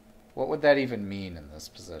 what would that even mean in this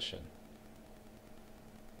position?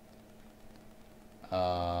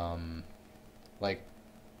 Like,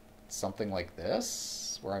 something like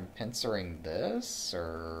this? Where I'm pincering this?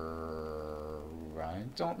 Or... I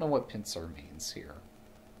don't know what pincer means here.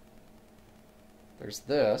 There's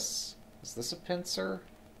this. Is this a pincer?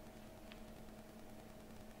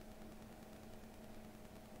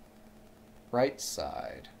 Right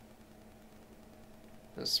side.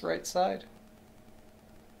 This right side?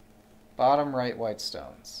 Bottom right white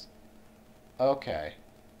stones. Okay.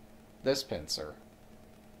 This pincer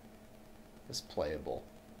is playable.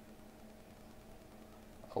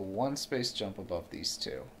 A one space jump above these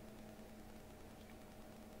two.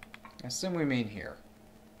 I assume we mean here.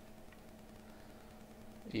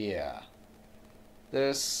 Yeah.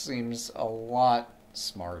 This seems a lot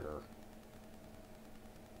smarter.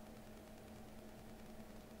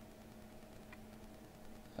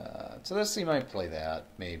 So this, you might play that,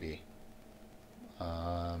 maybe.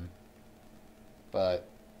 But,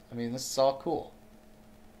 I mean, this is all cool.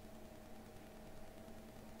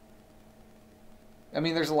 I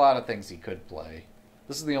mean, there's a lot of things he could play.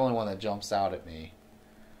 This is the only one that jumps out at me.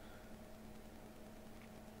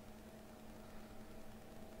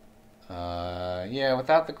 Yeah,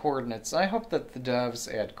 without the coordinates, I hope that the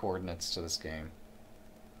devs add coordinates to this game.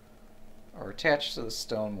 Or attached to the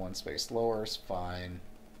stone one space lower is fine.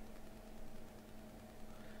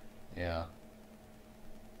 Yeah.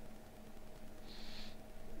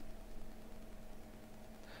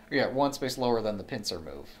 Yeah, one space lower than the pincer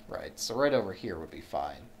move, right? So right over here would be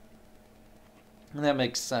fine. And that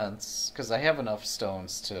makes sense, because I have enough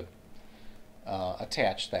stones to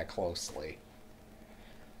attach that closely.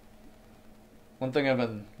 One thing I've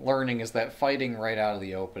been learning is that fighting right out of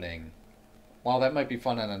the opening, while that might be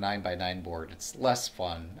fun on a 9x9 board, it's less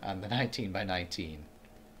fun on the 19x19.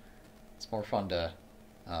 It's more fun to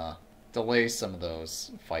delay some of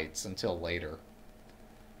those fights until later.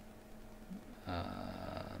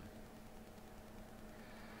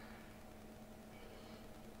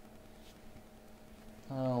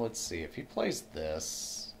 Let's see. If he plays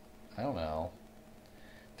this, I don't know.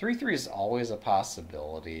 3-3 is always a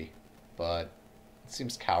possibility, but it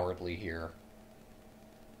seems cowardly here.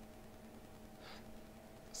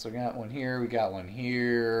 So we got one here, we got one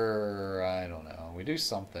here. I don't know. We do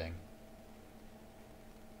something.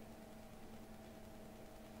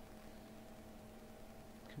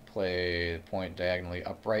 Can play the point diagonally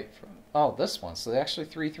upright from. Oh, this one. So they actually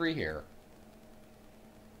 3-3 here.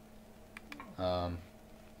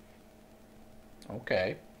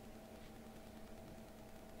 Okay.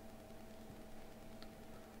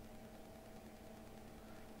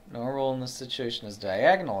 Normal in this situation is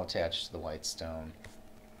diagonal attached to the white stone.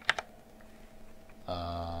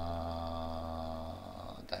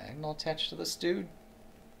 Diagonal attached to this dude?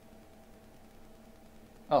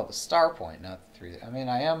 Oh, the star point, not the 3. I mean,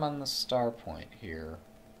 I am on the star point here.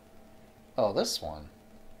 Oh, this one.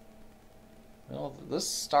 Well, this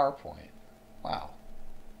star point. Wow.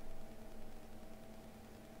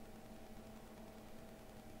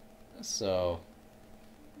 So...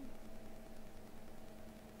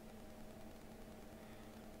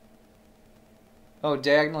 Oh,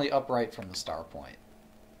 diagonally upright from the star point.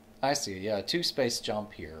 I see, yeah, a 2-space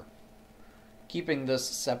jump here. Keeping this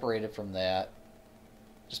separated from that.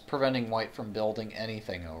 Just preventing white from building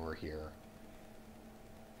anything over here.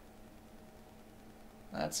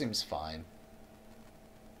 That seems fine.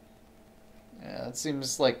 Yeah, it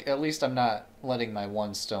seems like at least I'm not letting my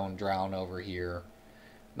one stone drown over here.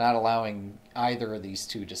 Not allowing either of these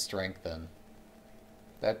two to strengthen.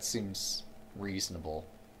 That seems reasonable.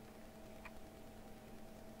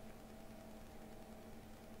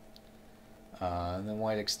 And then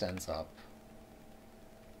white extends up.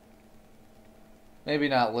 Maybe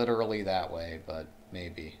not literally that way, but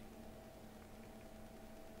maybe.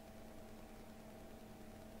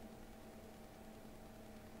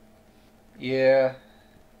 Yeah.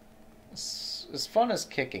 As fun as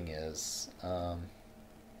kicking is, not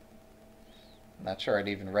sure I'd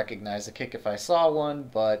even recognize a kick if I saw one,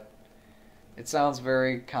 but it sounds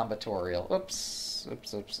very combinatorial. Oops,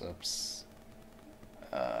 oops, oops, oops.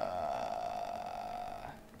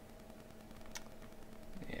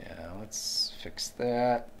 Yeah, let's fix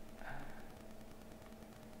that.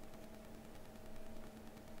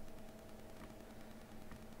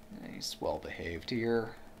 He's well behaved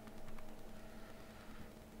here.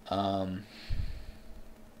 Um,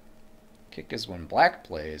 Kick is when black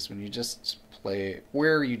plays, when you just play,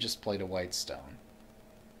 where you just played a white stone.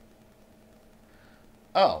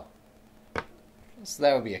 Oh, so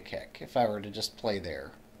that would be a kick if I were to just play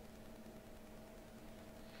there.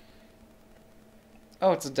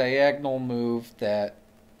 Oh, it's a diagonal move that,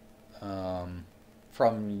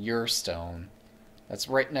 from your stone, that's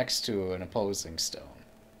right next to an opposing stone.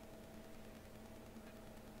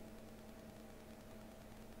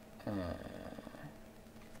 Yeah,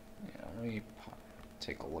 let me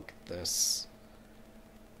take a look at this.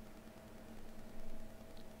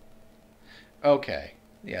 Okay,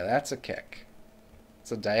 yeah, that's a kick.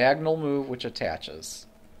 It's a diagonal move which attaches.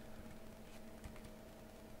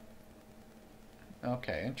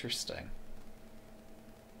 Okay, interesting.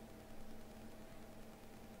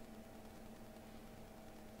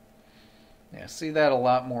 Yeah, I see that a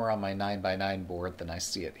lot more on my 9x9 board than I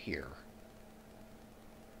see it here.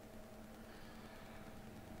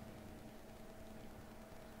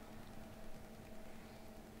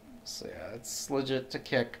 So yeah, it's legit to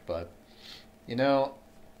kick, but you know,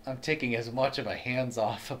 I'm taking as much of a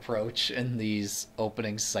hands-off approach in these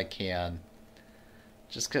openings as I can,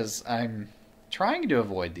 just because I'm trying to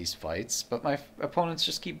avoid these fights, but my opponents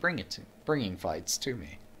just keep bringing fights to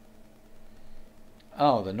me.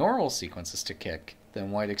 Oh, the normal sequence is to kick,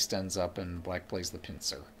 then white extends up and black plays the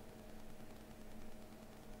pincer.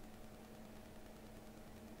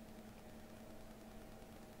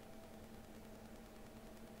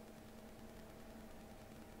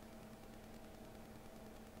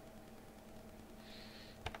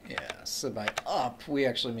 Yeah, so by up, we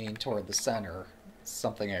actually mean toward the center.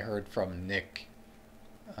 Something I heard from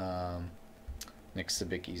um, Nick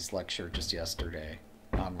Sabicki's lecture just yesterday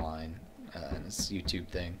online in his YouTube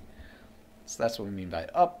thing. So that's what we mean by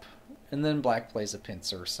up. And then black plays a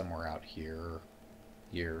pincer somewhere out here,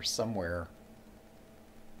 somewhere.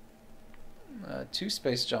 Two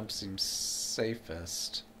space jump seems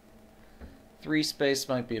safest. Three space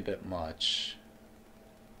might be a bit much.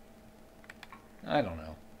 I don't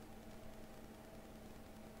know.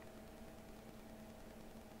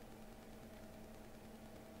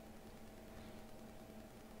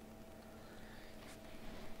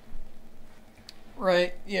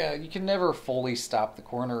 Right, yeah, you can never fully stop the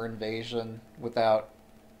corner invasion without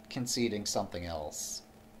conceding something else.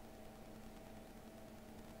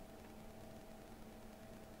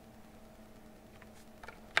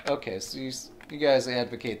 Okay, so you guys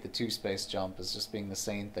advocate the two space jump as just being the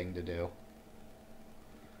sane thing to do.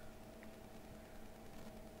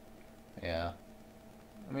 Yeah.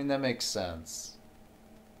 I mean, that makes sense.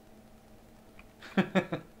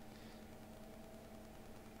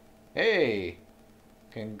 Hey!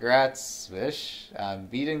 Congrats, Vish. I'm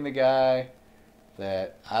beating the guy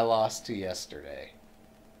that I lost to yesterday.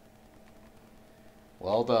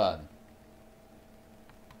 Well done.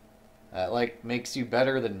 That, like, makes you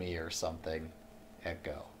better than me or something,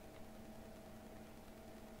 Echo.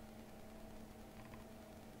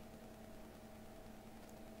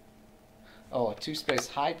 Oh, a two-space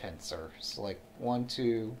high pincer. So, like, one,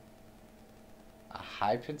 two... A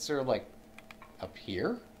high pincer, like, up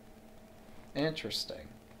here? Interesting.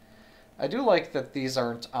 I do like that these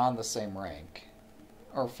aren't on the same rank.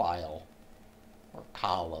 Or file. Or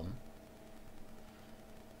column.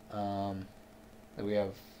 That we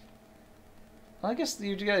have... Well, I guess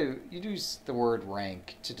you use the word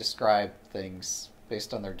rank to describe things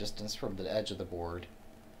based on their distance from the edge of the board.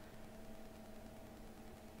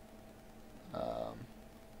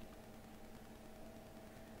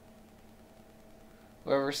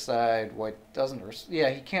 Whoever side white doesn't... yeah,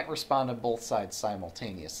 he can't respond to both sides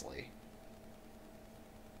simultaneously.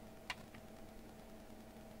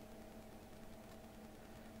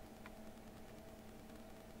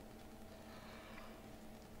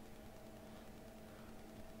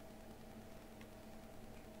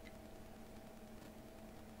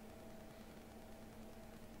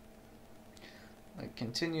 It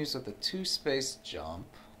continues with a two-space jump.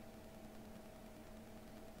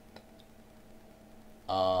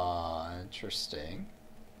 Interesting.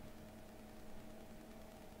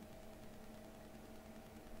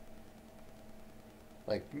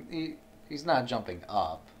 Like, he's not jumping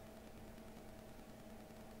up.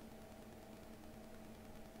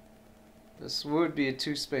 This would be a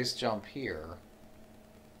two-space jump here.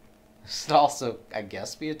 This would also, I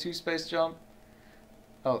guess, be a two-space jump.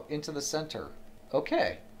 Oh, into the center.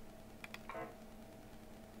 Okay.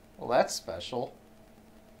 Well, that's special.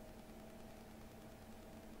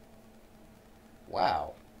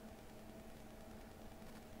 Wow.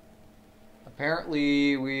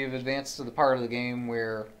 Apparently, we've advanced to the part of the game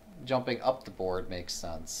where jumping up the board makes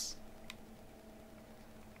sense.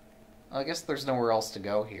 I guess there's nowhere else to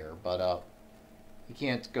go here but up. He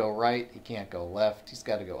can't go right, he can't go left, he's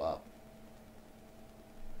got to go up.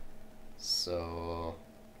 So...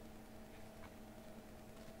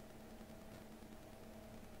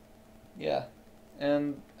 yeah.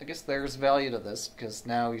 And I guess there's value to this, because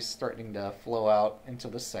now he's starting to flow out into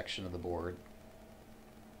this section of the board.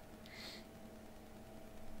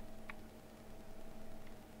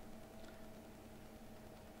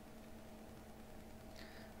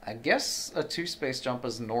 I guess a two-space jump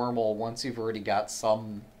is normal once you've already got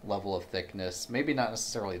some level of thickness. Maybe not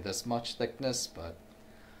necessarily this much thickness, but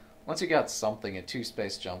once you got something, a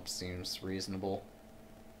two-space jump seems reasonable.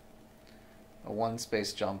 A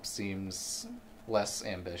one-space jump seems less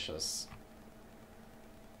ambitious.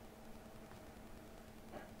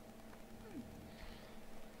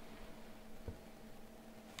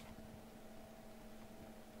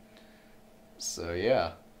 So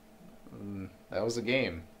yeah, that was a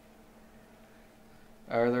game.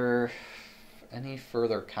 Are there any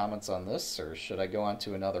further comments on this, or should I go on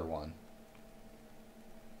to another one?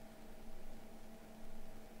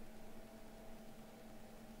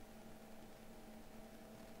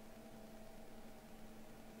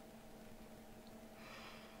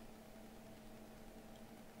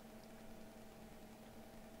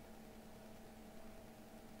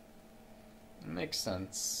 Makes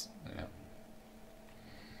sense. Yeah.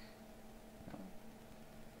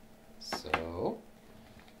 So,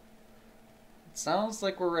 it sounds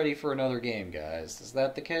like we're ready for another game, guys. Is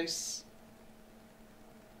that the case?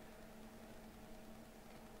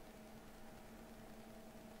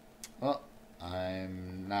 Well,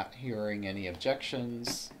 I'm not hearing any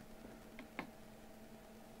objections.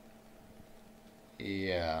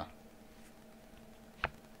 Yeah.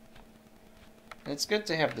 It's good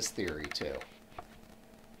to have this theory, too.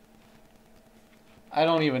 I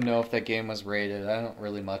don't even know if that game was rated. I don't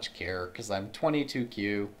really much care, because I'm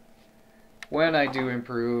 22Q. When I do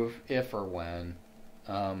improve, if or when,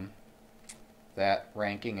 that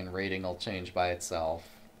ranking and rating will change by itself.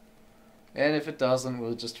 And if it doesn't,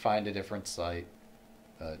 we'll just find a different site.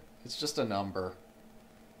 But it's just a number.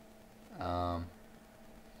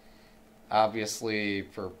 Obviously,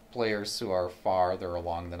 for players who are farther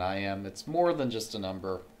along than I am, it's more than just a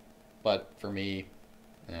number. But for me,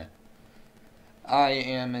 I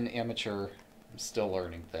am an amateur. I'm still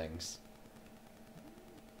learning things.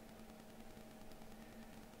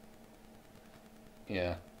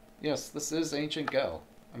 Yeah. Yes, this is Ancient Go.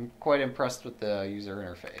 I'm quite impressed with the user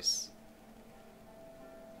interface.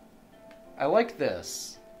 I like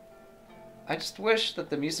this. I just wish that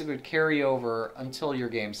the music would carry over until your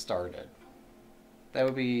game started. That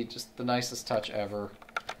would be just the nicest touch ever.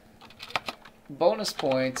 Bonus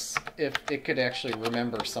points if it could actually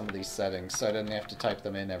remember some of these settings so I didn't have to type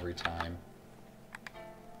them in every time.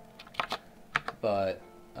 But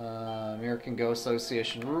American Go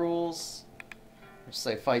Association rules. Just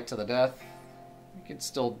say fight to the death. You can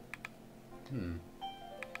still...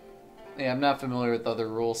 Yeah, I'm not familiar with other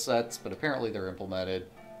rule sets, but apparently they're implemented.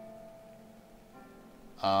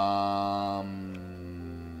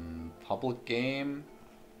 Public game.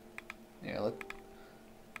 Yeah,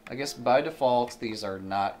 I guess by default these are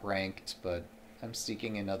not ranked, but I'm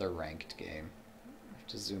seeking another ranked game. I have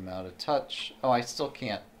to zoom out a touch. Oh, I still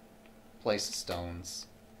can't place stones.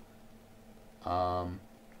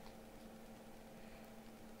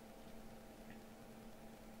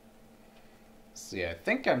 See, I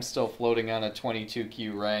think I'm still floating on a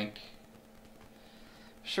 22Q rank.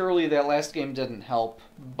 Surely that last game didn't help,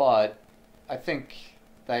 but I think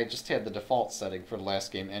that I just had the default setting for the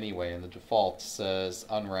last game anyway, and the default says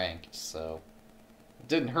unranked, so it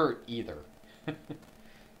didn't hurt either.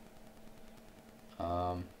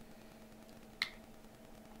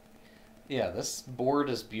 Yeah, this board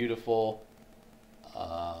is beautiful.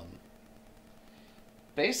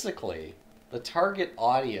 Basically, the target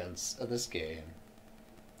audience of this game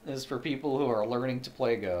is for people who are learning to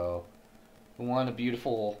play Go, who want a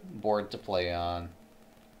beautiful board to play on,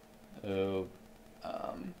 who,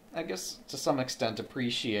 I guess to some extent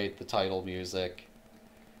appreciate the title music,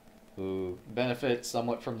 who benefit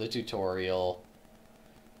somewhat from the tutorial,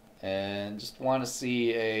 and just want to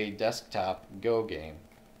see a desktop Go game.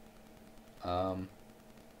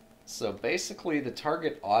 So basically the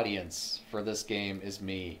target audience for this game is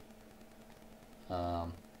me.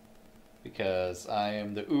 Because I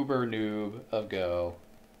am the uber noob of Go,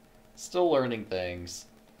 still learning things,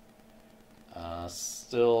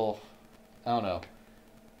 still, I don't know,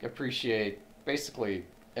 appreciate basically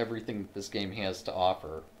everything this game has to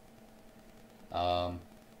offer.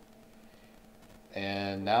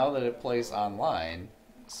 And now that it plays online,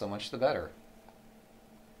 so much the better.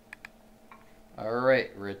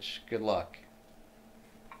 Alright, Rich, good luck.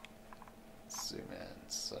 Zoom in.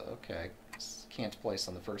 So, okay. Can't place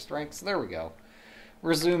on the first rank, so there we go.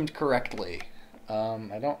 Resumed correctly.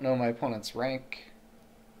 I don't know my opponent's rank.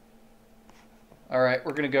 Alright,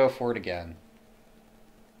 we're going to go for it again.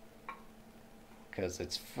 Because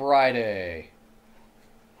it's Friday.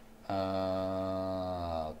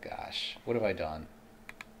 Oh, gosh. What have I done?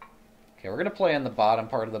 Okay, we're going to play on the bottom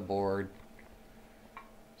part of the board.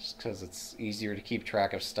 Just because it's easier to keep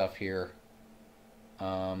track of stuff here.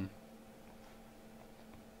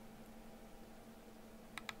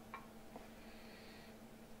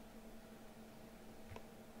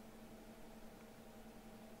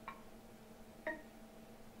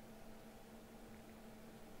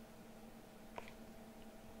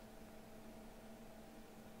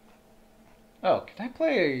 Oh, can I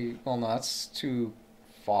play... Well, no, that's too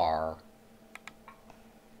far.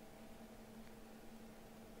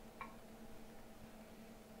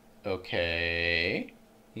 Okay.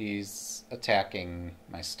 He's attacking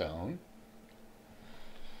my stone.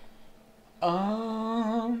 Do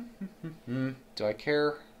I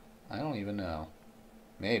care? I don't even know.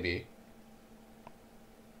 Maybe.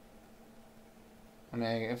 I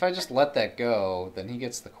mean, if I just let that go, then he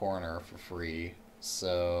gets the corner for free.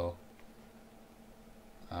 So...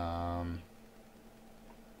 I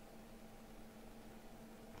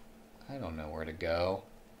don't know where to go.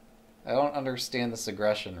 I don't understand this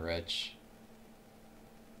aggression, Rich.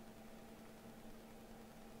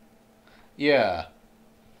 Yeah.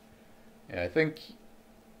 Yeah, I think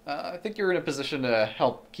you're in a position to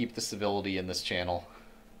help keep the civility in this channel.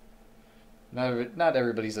 Not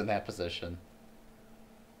everybody's in that position.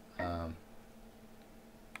 Yeah,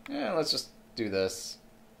 let's just do this.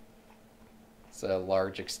 It's a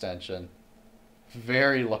large extension.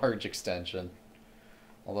 Very large extension.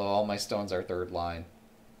 Although all my stones are third line.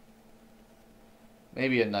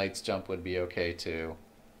 Maybe a knight's jump would be okay too.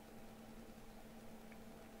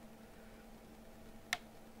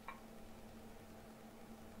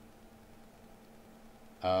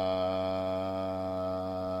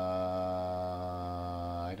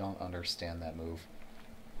 I don't understand that move.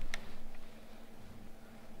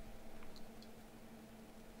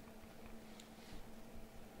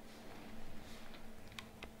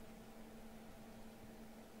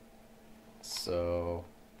 So,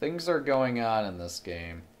 things are going on in this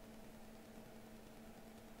game.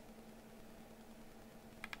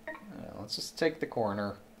 Let's just take the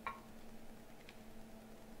corner.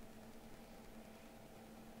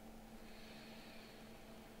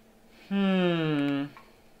 I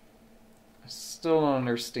still don't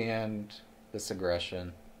understand this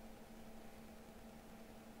aggression.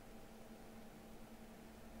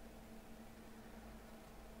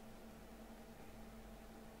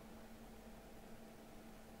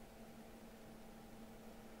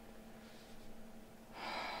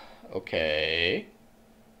 Okay.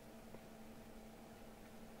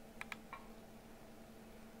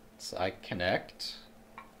 So I connect.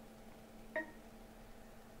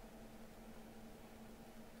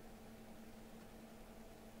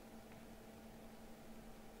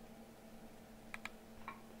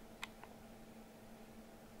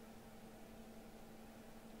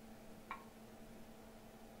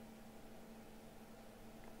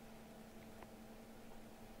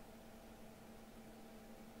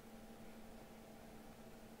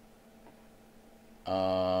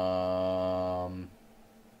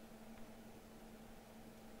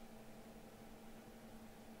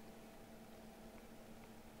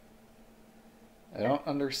 I don't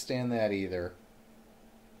understand that either.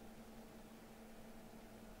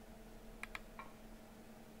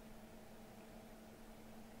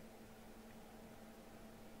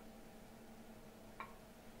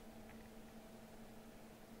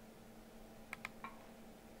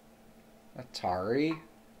 Atari.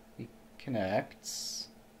 He connects.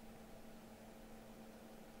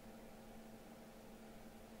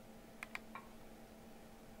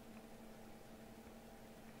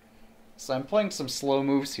 So I'm playing some slow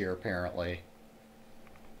moves here, apparently.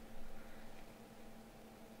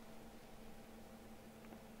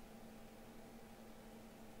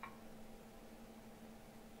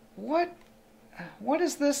 What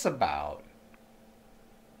is this about?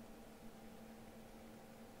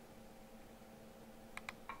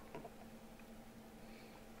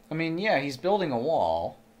 I mean, yeah, he's building a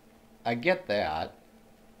wall. I get that.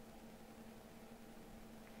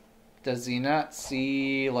 Does he not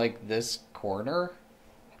see, like, this corner?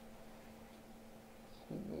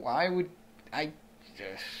 Why would... I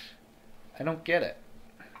don't get it.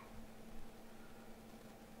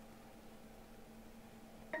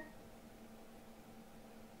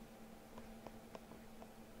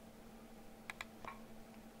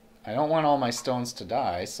 I don't want all my stones to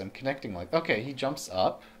die, so I'm connecting like... Okay, he jumps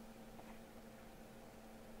up.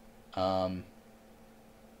 Um,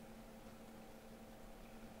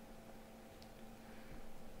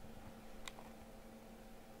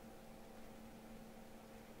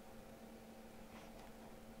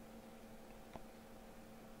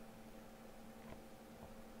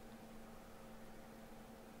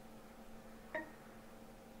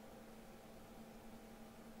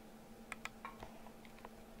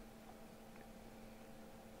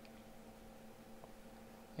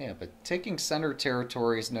 yeah, but taking center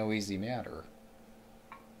territory is no easy matter.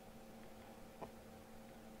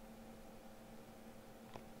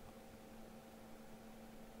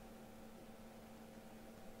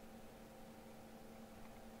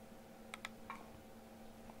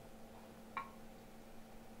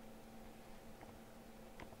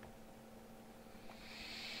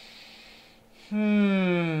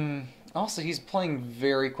 Also, he's playing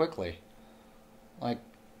very quickly. Like,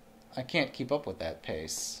 I can't keep up with that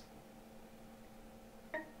pace.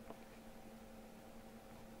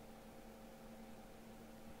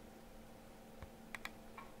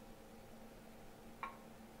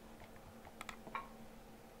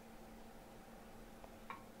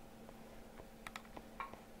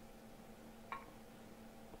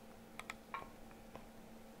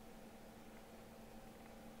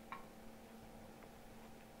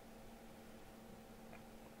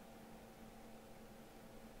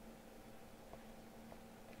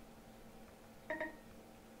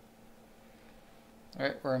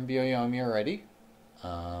 Alright, we're in Byoyomi already.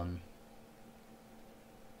 Um,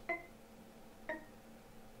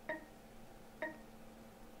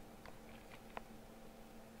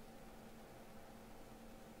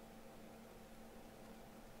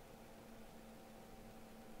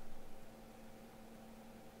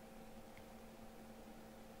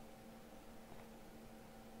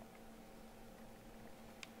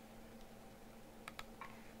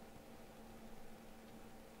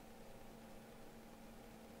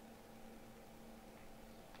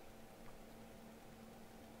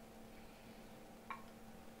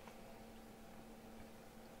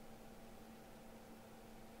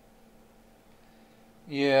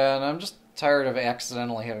 yeah, and I'm just tired of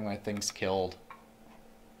accidentally having my things killed.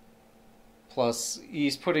 Plus,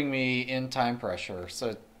 he's putting me in time pressure,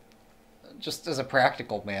 so just as a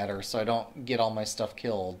practical matter, so I don't get all my stuff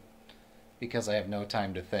killed because I have no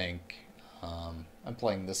time to think. I'm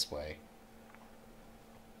playing this way.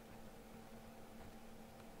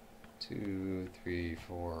 2, 3,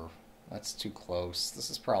 4. That's too close. This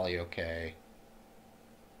is probably okay.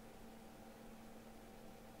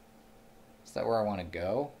 Is that where I want to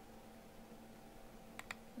go?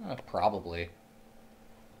 Probably.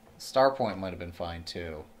 Star point might have been fine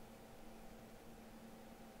too.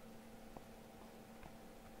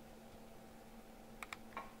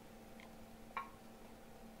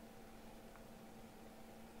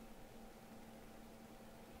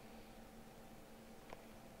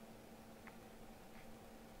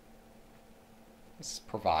 This is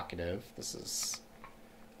provocative. This is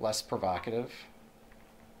less provocative.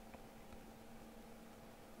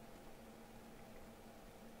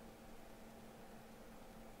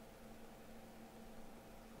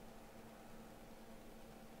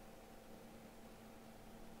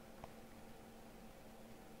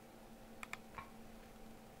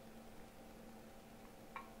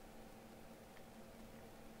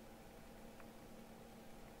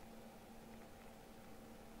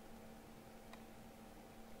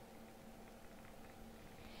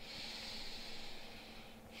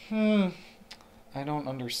 I don't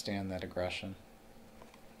understand that aggression.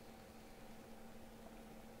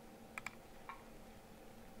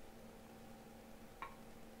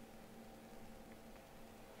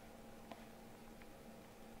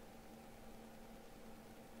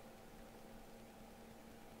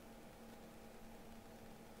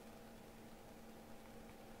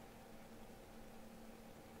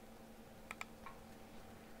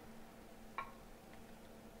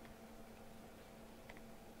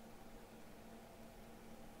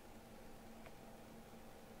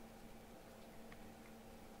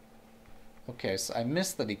 Okay, so I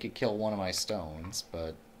missed that he could kill one of my stones,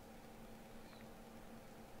 but...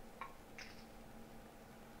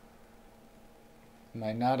 Am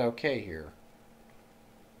I not okay here?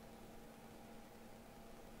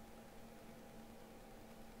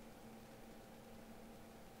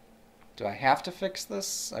 Do I have to fix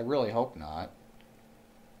this? I really hope not.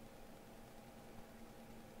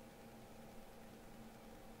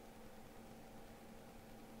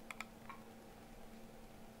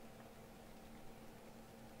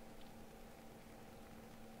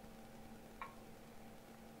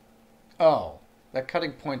 Oh, that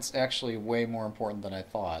cutting point's actually way more important than I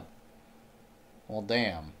thought. Well,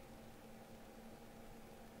 damn.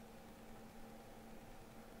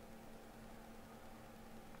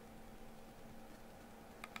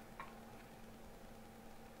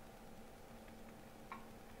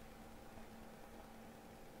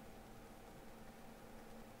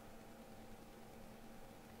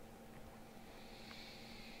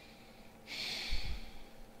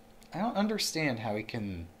 I don't understand how he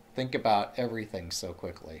can think about everything so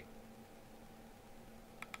quickly.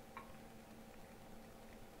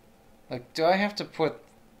 Like, do I have to put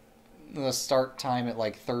the start time at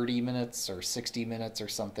like 30 minutes or 60 minutes or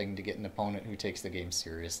something to get an opponent who takes the game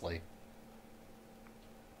seriously?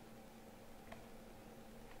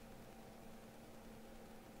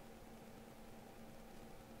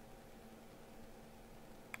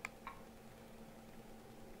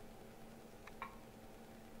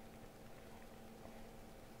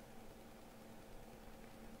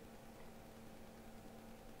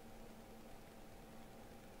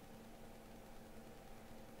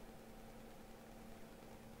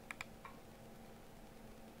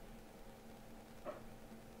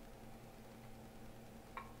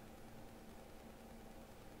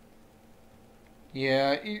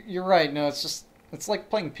 Yeah, you're right. No, it's like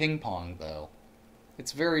playing ping pong though.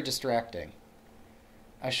 It's very distracting.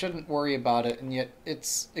 I shouldn't worry about it, and yet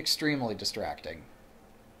it's extremely distracting.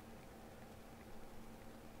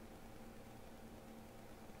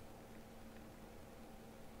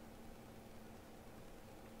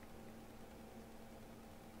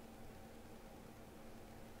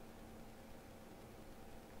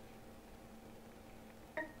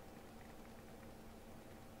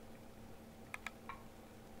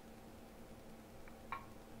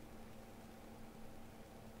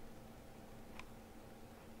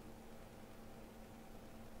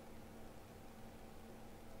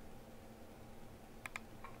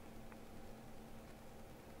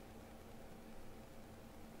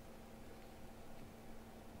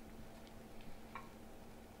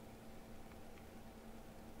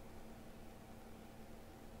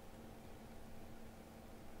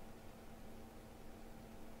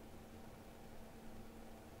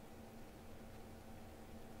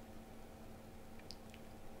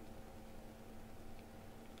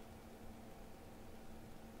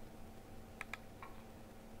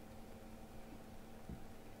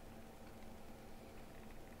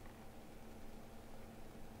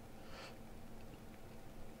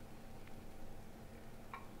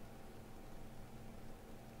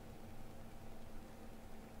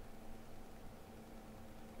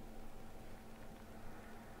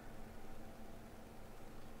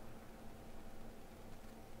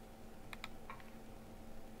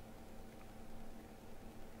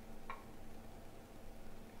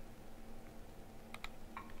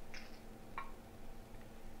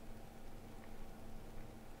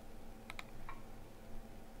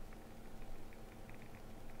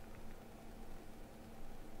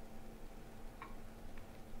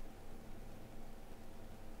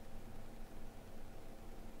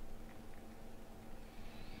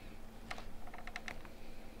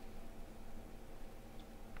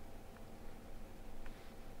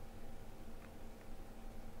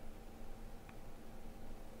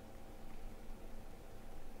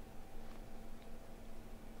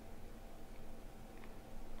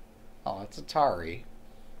 Oh, it's Atari.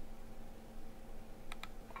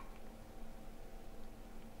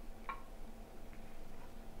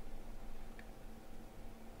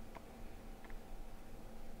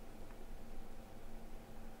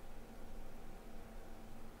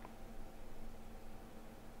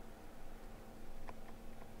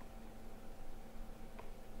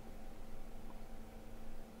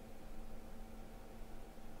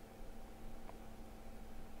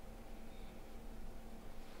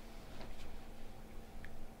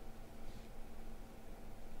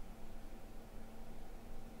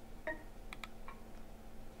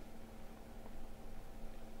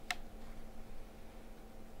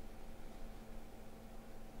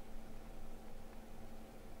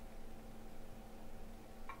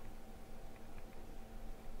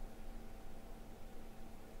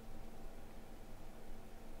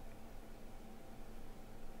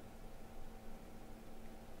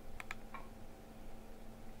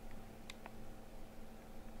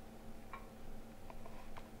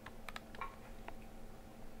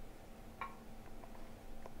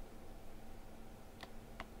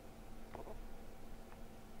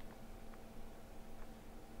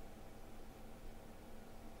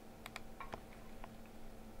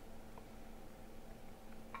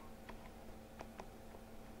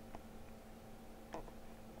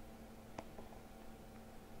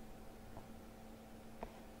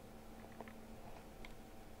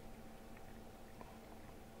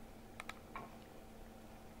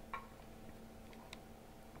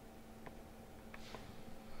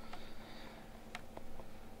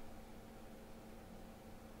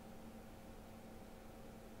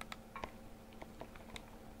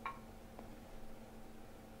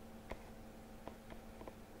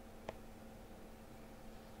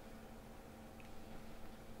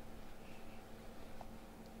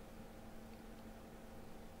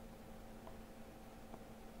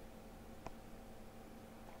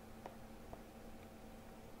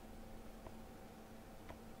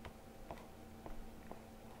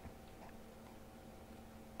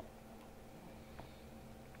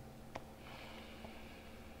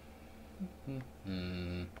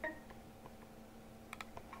 Hmm.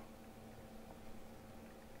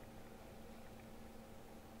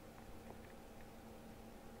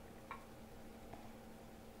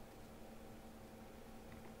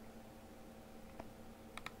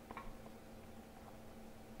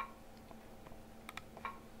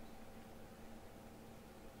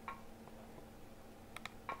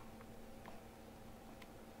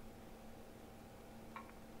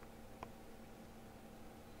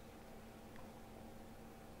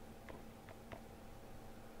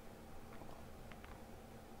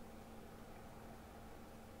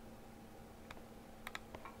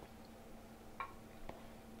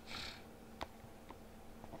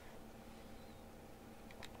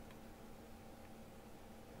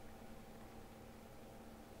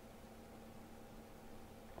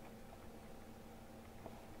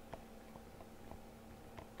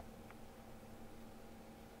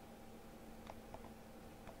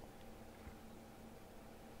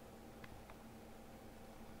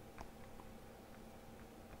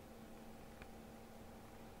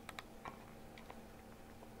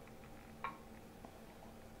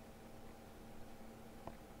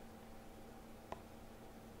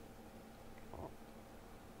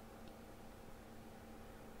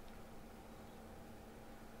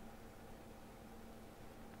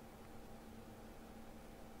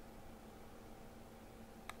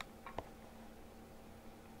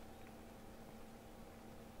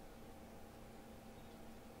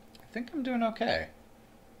 I think I'm doing okay.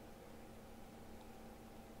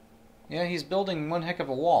 Yeah, he's building one heck of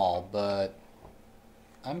a wall, but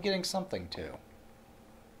I'm getting something too.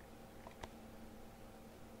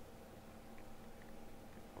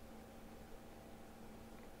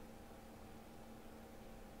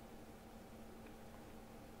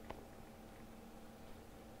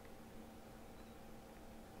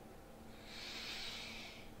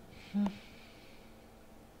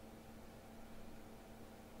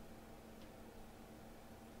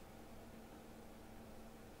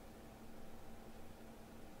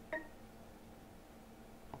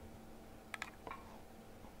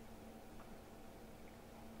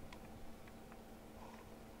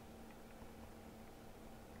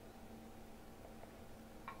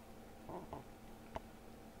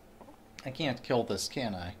 I can't kill this,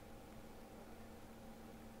 can I?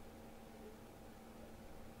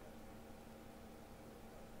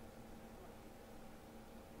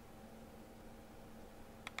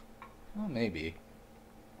 Well, maybe.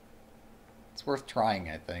 It's worth trying,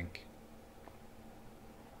 I think.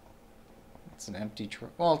 It's an empty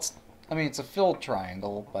well, I mean, it's a filled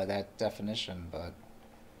triangle by that definition, but...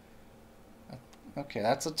 Okay,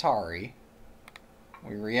 that's Atari.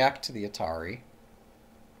 We react to the Atari.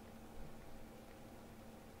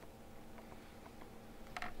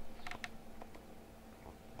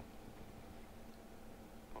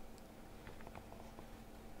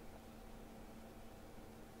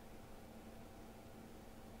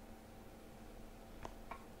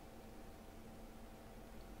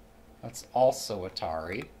 That's also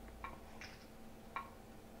Atari.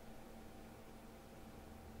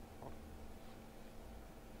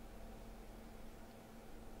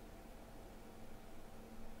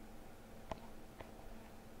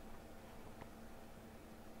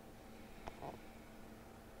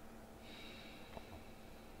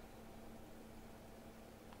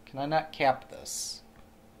 Can I not cap this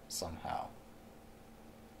somehow?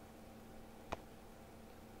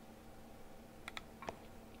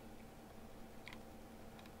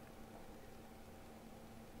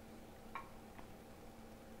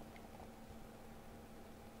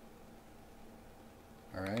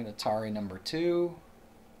 Alright, Atari number 2.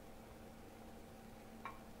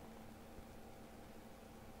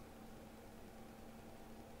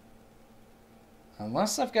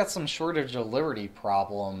 Unless I've got some shortage of liberty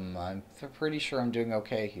problem, I'm pretty sure I'm doing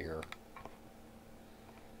okay here.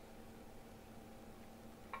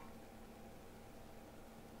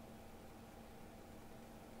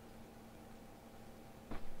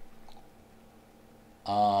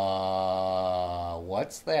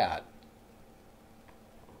 What's that?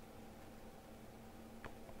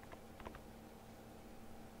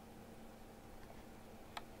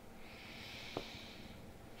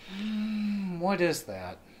 What is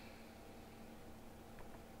that?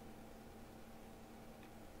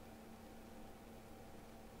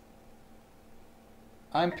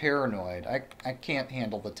 I'm paranoid. I can't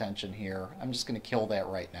handle the tension here. I'm just going to kill that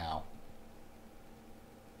right now.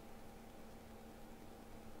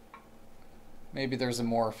 Maybe there's a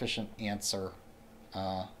more efficient answer.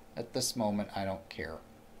 At this moment, I don't care.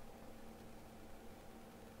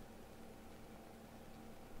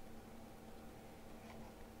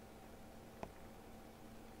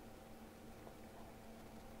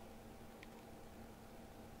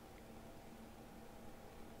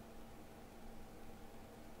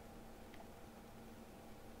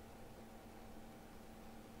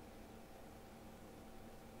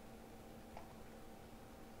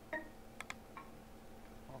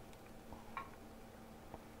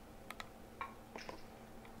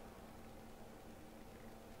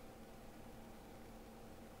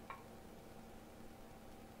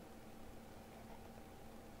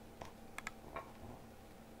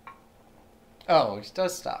 Oh, it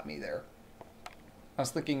does stop me there. I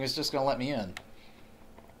was thinking it was just going to let me in.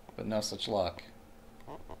 But no such luck.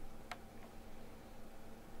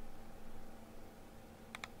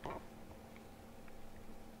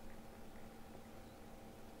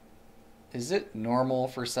 Is it normal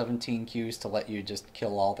for 17 queues to let you just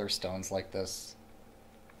kill all their stones like this?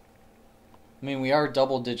 I mean, we are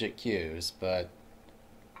double-digit queues, but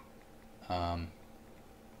to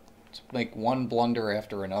make one blunder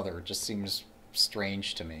after another just seems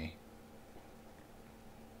strange to me.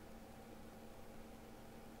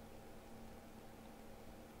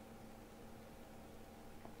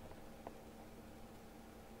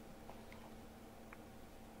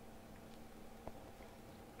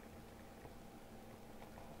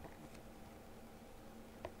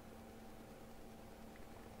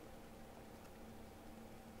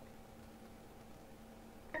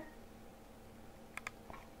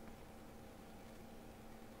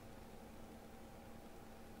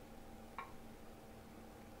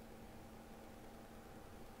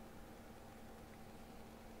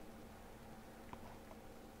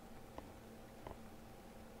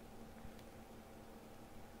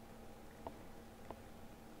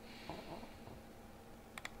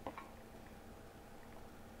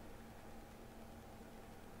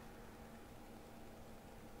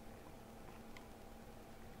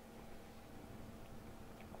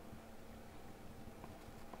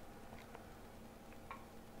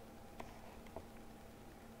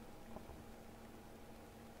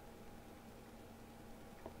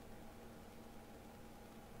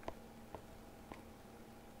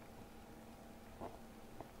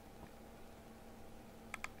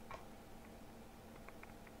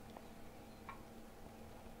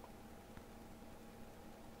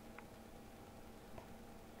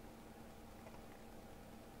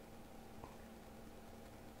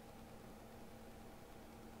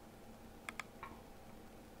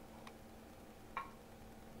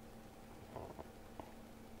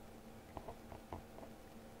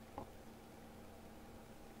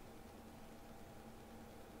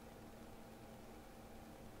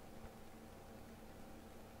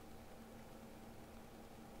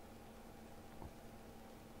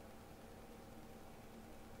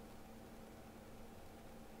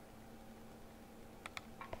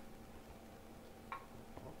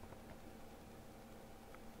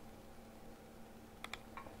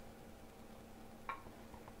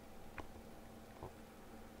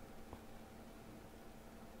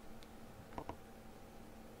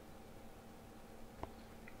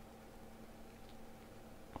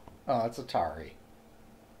 Oh, it's Atari.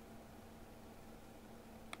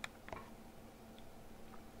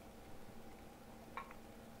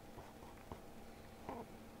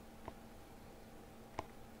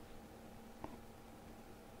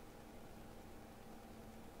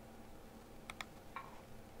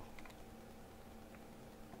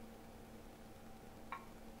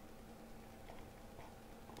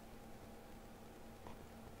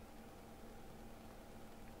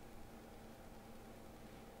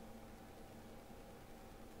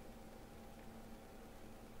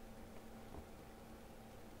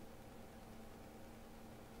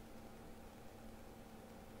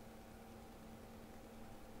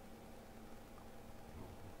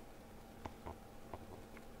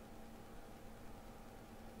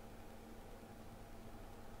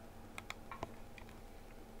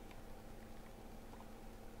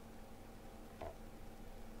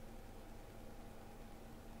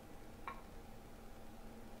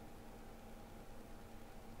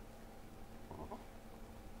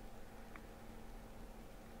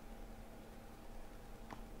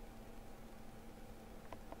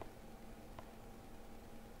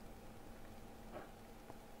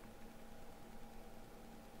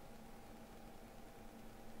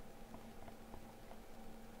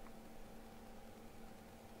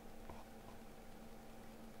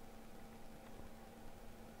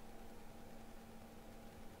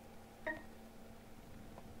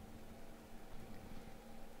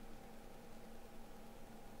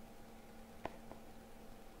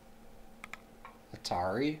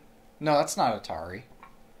 Atari? No, that's not Atari.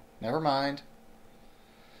 Never mind.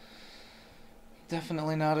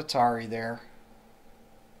 Definitely not Atari there.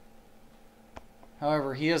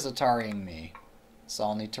 However, he is Atariing me, so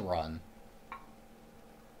I'll need to run.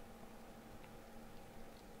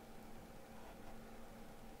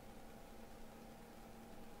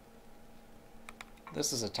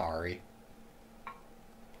 This is Atari.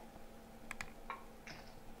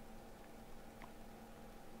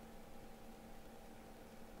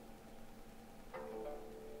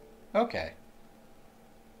 Okay.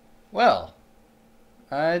 Well,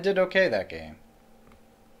 I did okay that game.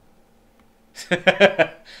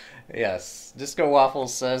 Yes, Disco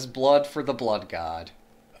Waffles says blood for the blood god.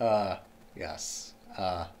 Yes.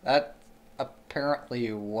 That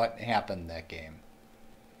apparently what happened that game.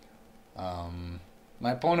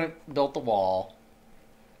 My opponent built the wall,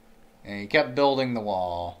 and he kept building the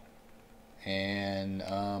wall, and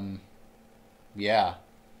yeah,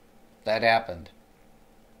 that happened.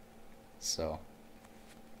 So,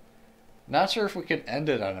 not sure if we could end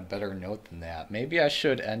it on a better note than that. Maybe I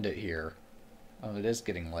should end it here. Oh, it is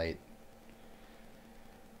getting late.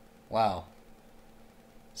 Wow.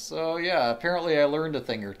 So yeah, apparently I learned a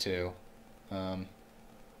thing or two. Um,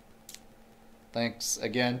 Thanks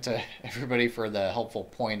again to everybody for the helpful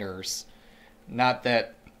pointers. Not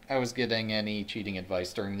that I was getting any cheating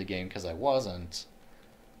advice during the game because I wasn't,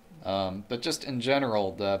 but just in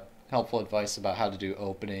general, the helpful advice about how to do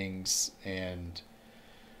openings and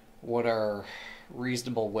what are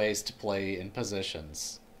reasonable ways to play in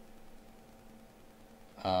positions.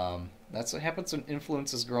 That's what happens when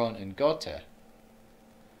influence is grown in Gote.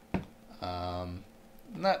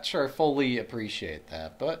 Not sure I fully appreciate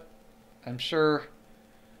that, but I'm sure.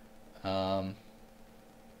 I'm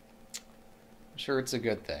sure it's a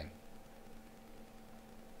good thing.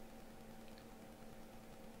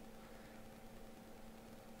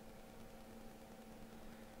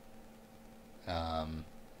 Um,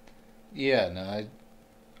 yeah, no.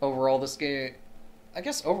 Overall, this game. I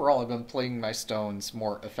guess overall, I've been playing my stones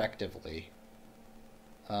more effectively.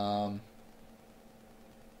 Um,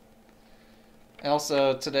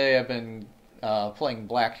 Also, today I've been playing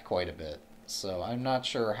black quite a bit, so I'm not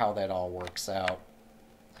sure how that all works out.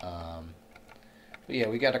 Um, but yeah,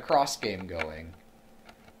 we got a cross game going.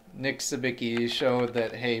 Nick Sabicki showed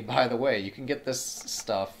that, hey, by the way, you can get this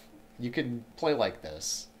stuff, you can play like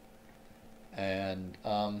this. And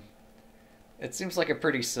it seems like a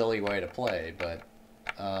pretty silly way to play, but.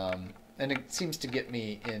 And it seems to get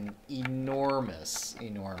me in enormous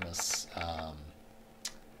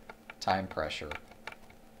time pressure.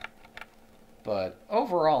 But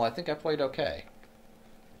overall, I think I played okay.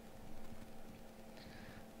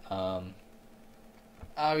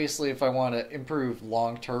 Obviously, if I want to improve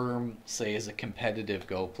long term, say as a competitive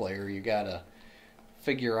Go player, you gotta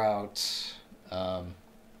figure out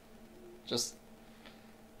just.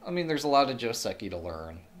 I mean, there's a lot of Joseki to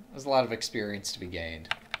learn. There's a lot of experience to be gained.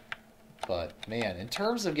 But, man, in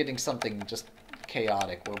terms of getting something just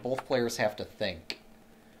chaotic where both players have to think,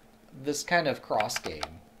 this kind of cross game,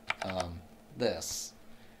 this,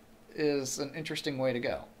 is an interesting way to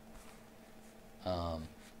go.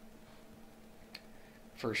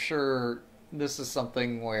 For sure, this is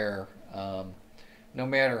something where no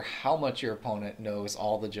matter how much your opponent knows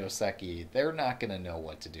all the Joseki, they're not going to know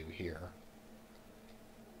what to do here.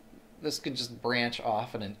 This can just branch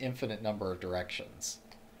off in an infinite number of directions.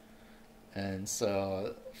 And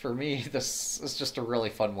so, for me, this is just a really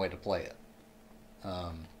fun way to play it.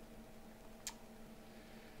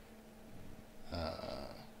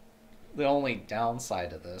 The only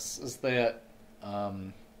downside of this is that,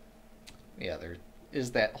 yeah, there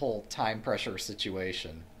is that whole time pressure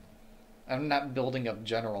situation. I'm not building up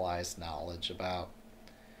generalized knowledge about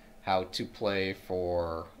how to play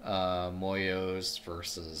for Moyos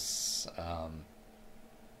versus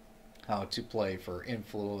how to play for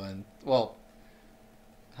influence. Well,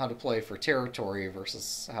 how to play for territory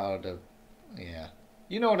versus how to, yeah,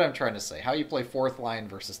 you know what I'm trying to say. How you play fourth line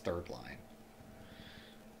versus third line.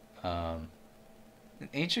 In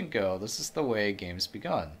Ancient Go, this is the way games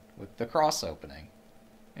begun with the cross opening.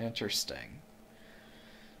 Interesting.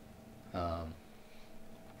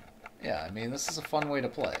 Yeah, I mean, this is a fun way to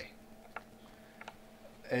play.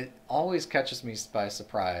 It always catches me by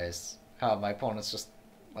surprise how my opponents just,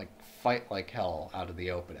 like, fight like hell out of the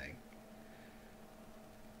opening.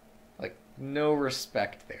 Like, no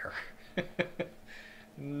respect there.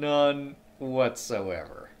 None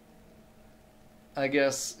whatsoever. I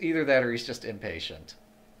guess either that or he's just impatient.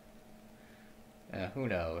 Who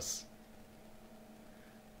knows?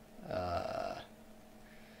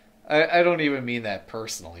 I don't even mean that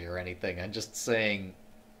personally or anything. I'm just saying,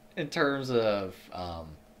 in terms of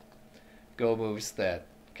Go moves that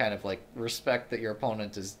kind of like respect that your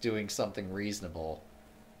opponent is doing something reasonable,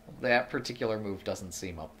 that particular move doesn't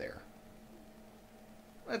seem up there.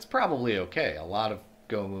 That's probably okay. A lot of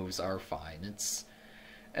Go moves are fine. It's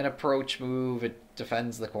an approach move. It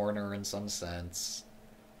defends the corner in some sense.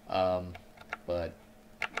 But,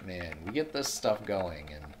 man, we get this stuff going,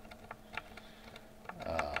 and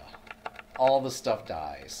all the stuff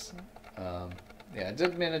dies. Yeah, I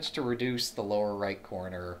did manage to reduce the lower right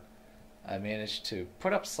corner. I managed to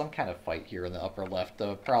put up some kind of fight here in the upper left,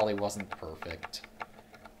 though it probably wasn't perfect.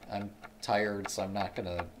 I'm tired, so I'm not going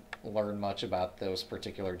to learn much about those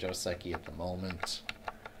particular Joseki at the moment.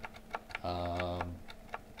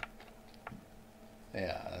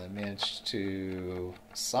 Yeah, I managed to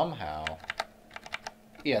somehow...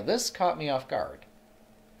 Yeah, this caught me off guard.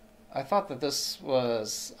 I thought that this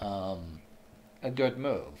was a good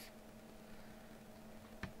move.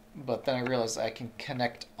 But then I realized I can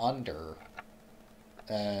connect under,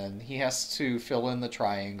 and he has to fill in the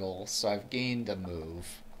triangle, so I've gained a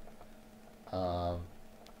move.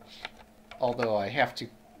 Although I have to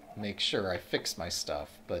make sure I fix my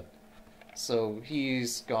stuff, but... So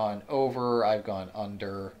he's gone over, I've gone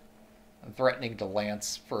under. I'm threatening to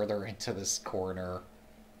lance further into this corner.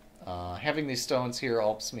 Having these stones here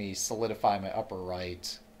helps me solidify my upper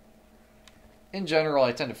right. In general,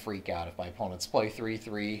 I tend to freak out if my opponents play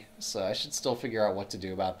 3-3, so I should still figure out what to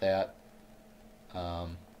do about that.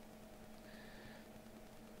 The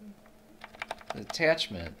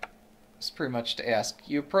attachment is pretty much to ask,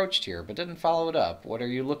 you approached here but didn't follow it up. What are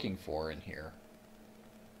you looking for in here?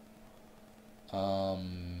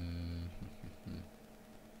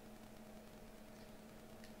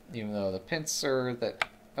 Even though the pincer that...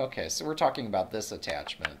 Okay, so we're talking about this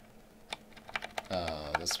attachment.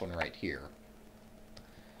 This one right here.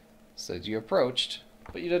 Said you approached,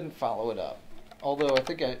 but you didn't follow it up. Although I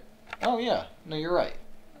think I... Oh yeah, no, you're right.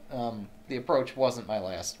 The approach wasn't my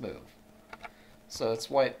last move. So it's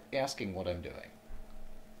asking what I'm doing.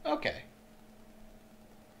 Okay.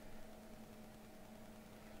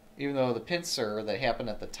 Even though the pincer that happened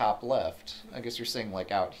at the top left, I guess you're saying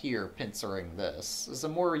like out here, pincering this, is a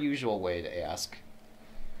more usual way to ask.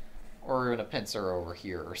 Or in a pincer over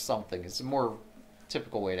here or something. It's a more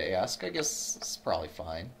typical way to ask. I guess it's probably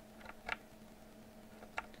fine.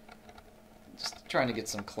 Just trying to get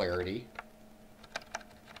some clarity.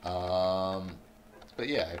 But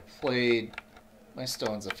yeah, I played my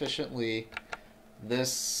stones efficiently.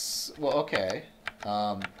 This... Well, okay.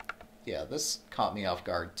 Yeah, this caught me off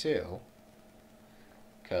guard too,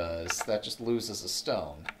 because that just loses a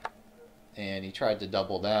stone. And he tried to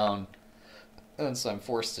double down, and so I'm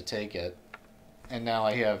forced to take it. And now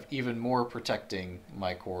I have even more protecting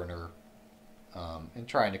my corner, and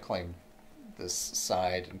trying to claim this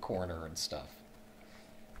side and corner and stuff.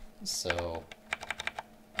 So,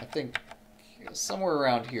 I think somewhere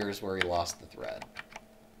around here is where he lost the thread.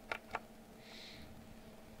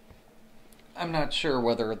 I'm not sure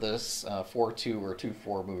whether this 4-2 or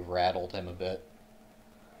 2-4 move rattled him a bit.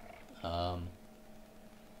 I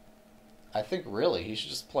think really he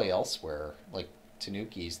should just play elsewhere. Like,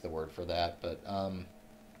 Tanuki's the word for that, but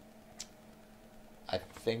I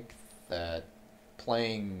think that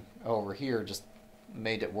playing over here just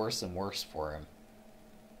made it worse and worse for him.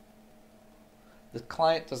 The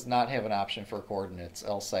client does not have an option for coordinates,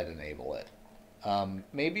 else I'd enable it.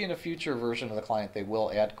 Maybe in a future version of the client they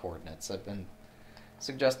will add coordinates. I've been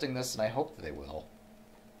suggesting this, and I hope that they will.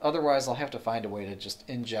 Otherwise, I'll have to find a way to just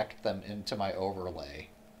inject them into my overlay.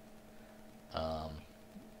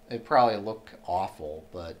 It'd probably look awful,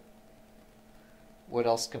 but what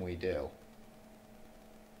else can we do?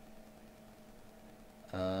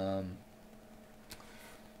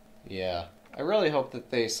 Yeah, I really hope that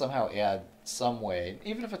they somehow add some way,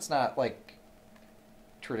 even if it's not like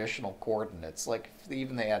traditional coordinates, like if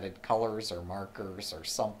even they added colors or markers or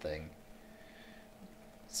something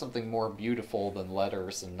more beautiful than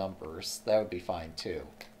letters and numbers, that would be fine too.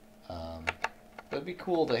 It'd be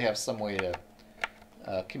cool to have some way to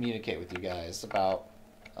communicate with you guys about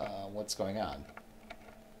what's going on.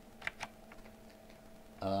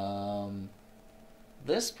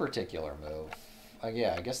 This particular move,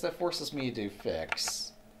 yeah, I guess that forces me to fix.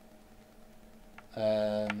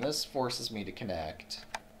 And this forces me to connect.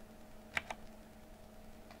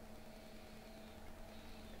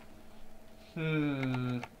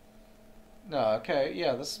 No, okay,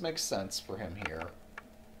 yeah, this makes sense for him here.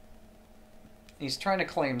 He's trying to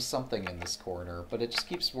claim something in this corner, but it just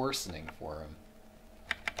keeps worsening for him.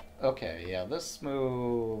 Okay, yeah, this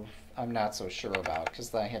move I'm not so sure about,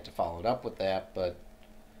 because I had to follow it up with that, but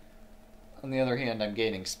on the other hand, I'm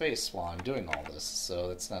gaining space while I'm doing all this, so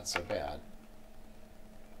it's not so bad.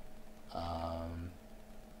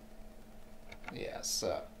 Yeah,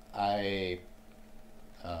 so I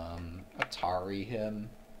Atari him.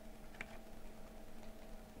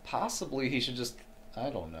 Possibly he should just, I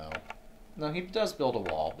don't know. No, he does build a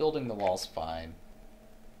wall. Building the wall's fine.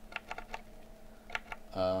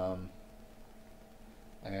 I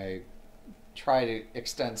try to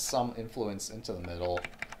extend some influence into the middle.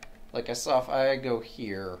 Like I saw, if I go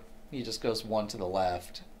here, he just goes one to the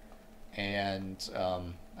left, and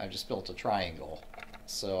I've just built a triangle.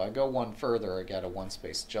 So I go one further, I get a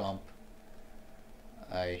one-space jump,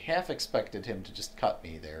 I half expected him to just cut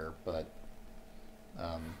me there, but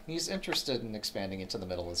he's interested in expanding into the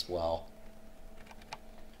middle as well.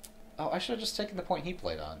 Oh, I should have just taken the point he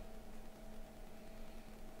played on.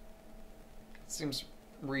 Seems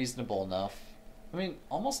reasonable enough. I mean,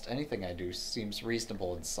 almost anything I do seems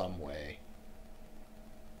reasonable in some way.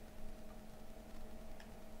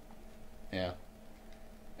 Yeah.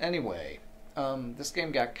 Anyway, this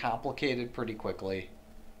game got complicated pretty quickly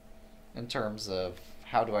in terms of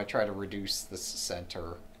how do I try to reduce this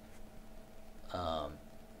center.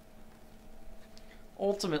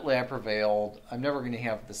 Ultimately, I prevailed. I'm never going to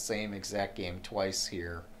have the same exact game twice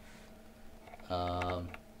here.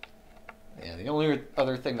 Yeah, the only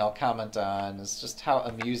other thing I'll comment on is just how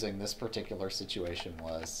amusing this particular situation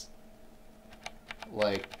was.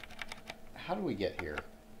 Like, how do we get here?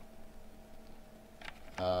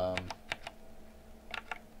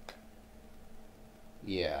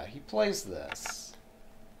 Yeah, he plays this.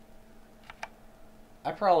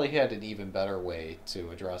 I probably had an even better way to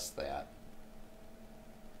address that.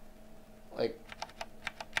 Like,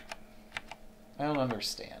 I don't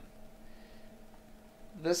understand.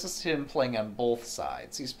 This is him playing on both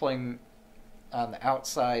sides. He's playing on the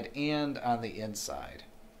outside and on the inside,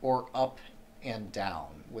 or up and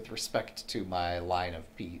down with respect to my line of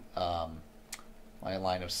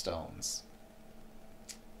stones.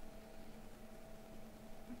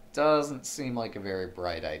 Doesn't seem like a very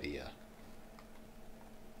bright idea.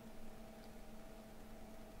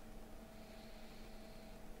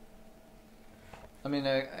 I mean,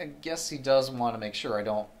 I guess he does want to make sure I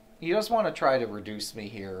don't... He does want to try to reduce me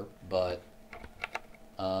here, but...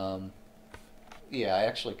 yeah, I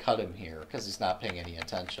actually cut him here because he's not paying any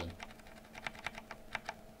attention.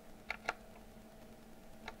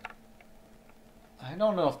 I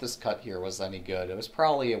don't know if this cut here was any good. It was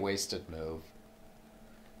probably a wasted move.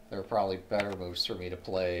 There were probably better moves for me to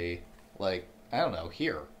play, like, I don't know,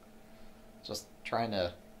 here. Just trying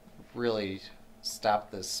to really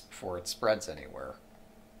stop this before it spreads anywhere.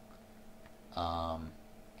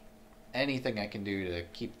 Anything I can do to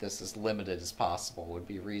keep this as limited as possible would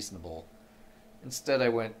be reasonable. Instead, I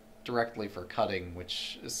went directly for cutting,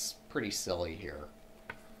 which is pretty silly here.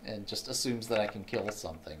 And just assumes that I can kill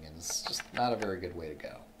something, and it's just not a very good way to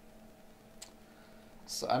go.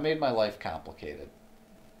 So I made my life complicated.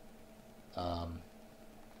 It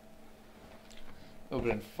would have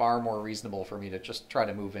been far more reasonable for me to just try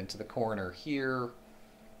to move into the corner here,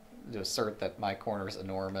 to assert that my corner is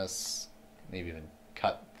enormous, maybe even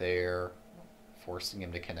cut there, forcing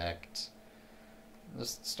him to connect.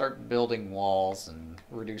 Just start building walls and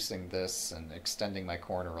reducing this and extending my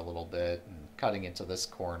corner a little bit and cutting into this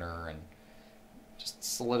corner and just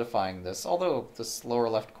solidifying this, although this lower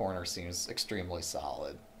left corner seems extremely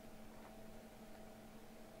solid.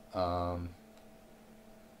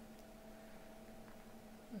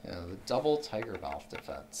 Yeah, the double tiger mouth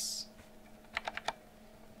defense.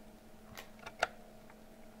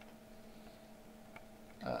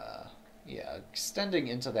 Yeah, extending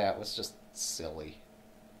into that was just silly.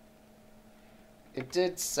 It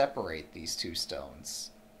did separate these two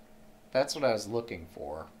stones. That's what I was looking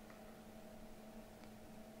for.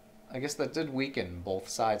 I guess that did weaken both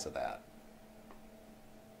sides of that.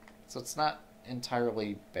 So it's not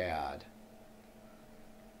entirely bad.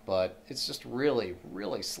 But it's just really,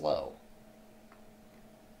 really slow.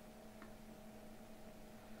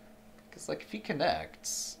 Because, like, if he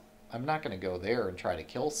connects, I'm not going to go there and try to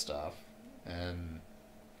kill stuff. And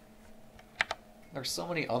there's so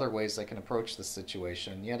many other ways I can approach this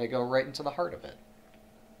situation, yet I go right into the heart of it.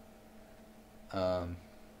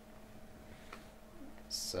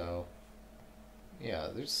 So, yeah,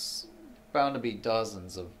 there's bound to be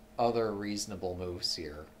dozens of other reasonable moves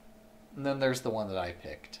here. And then there's the one that I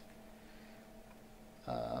picked.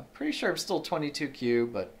 Pretty sure I'm still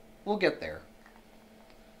 22Q, but we'll get there.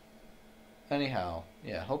 Anyhow,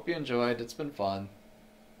 yeah, hope you enjoyed. It's been fun.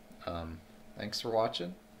 Thanks for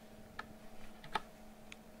watching.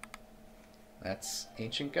 That's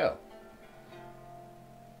Ancient Go.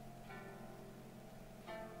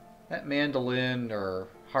 That mandolin or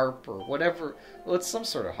harp or whatever, well, it's some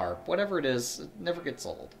sort of harp. Whatever it is, it never gets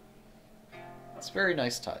old. It's a very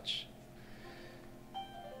nice touch.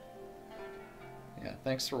 Yeah,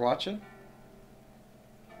 thanks for watching.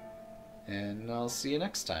 And I'll see you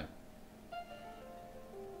next time.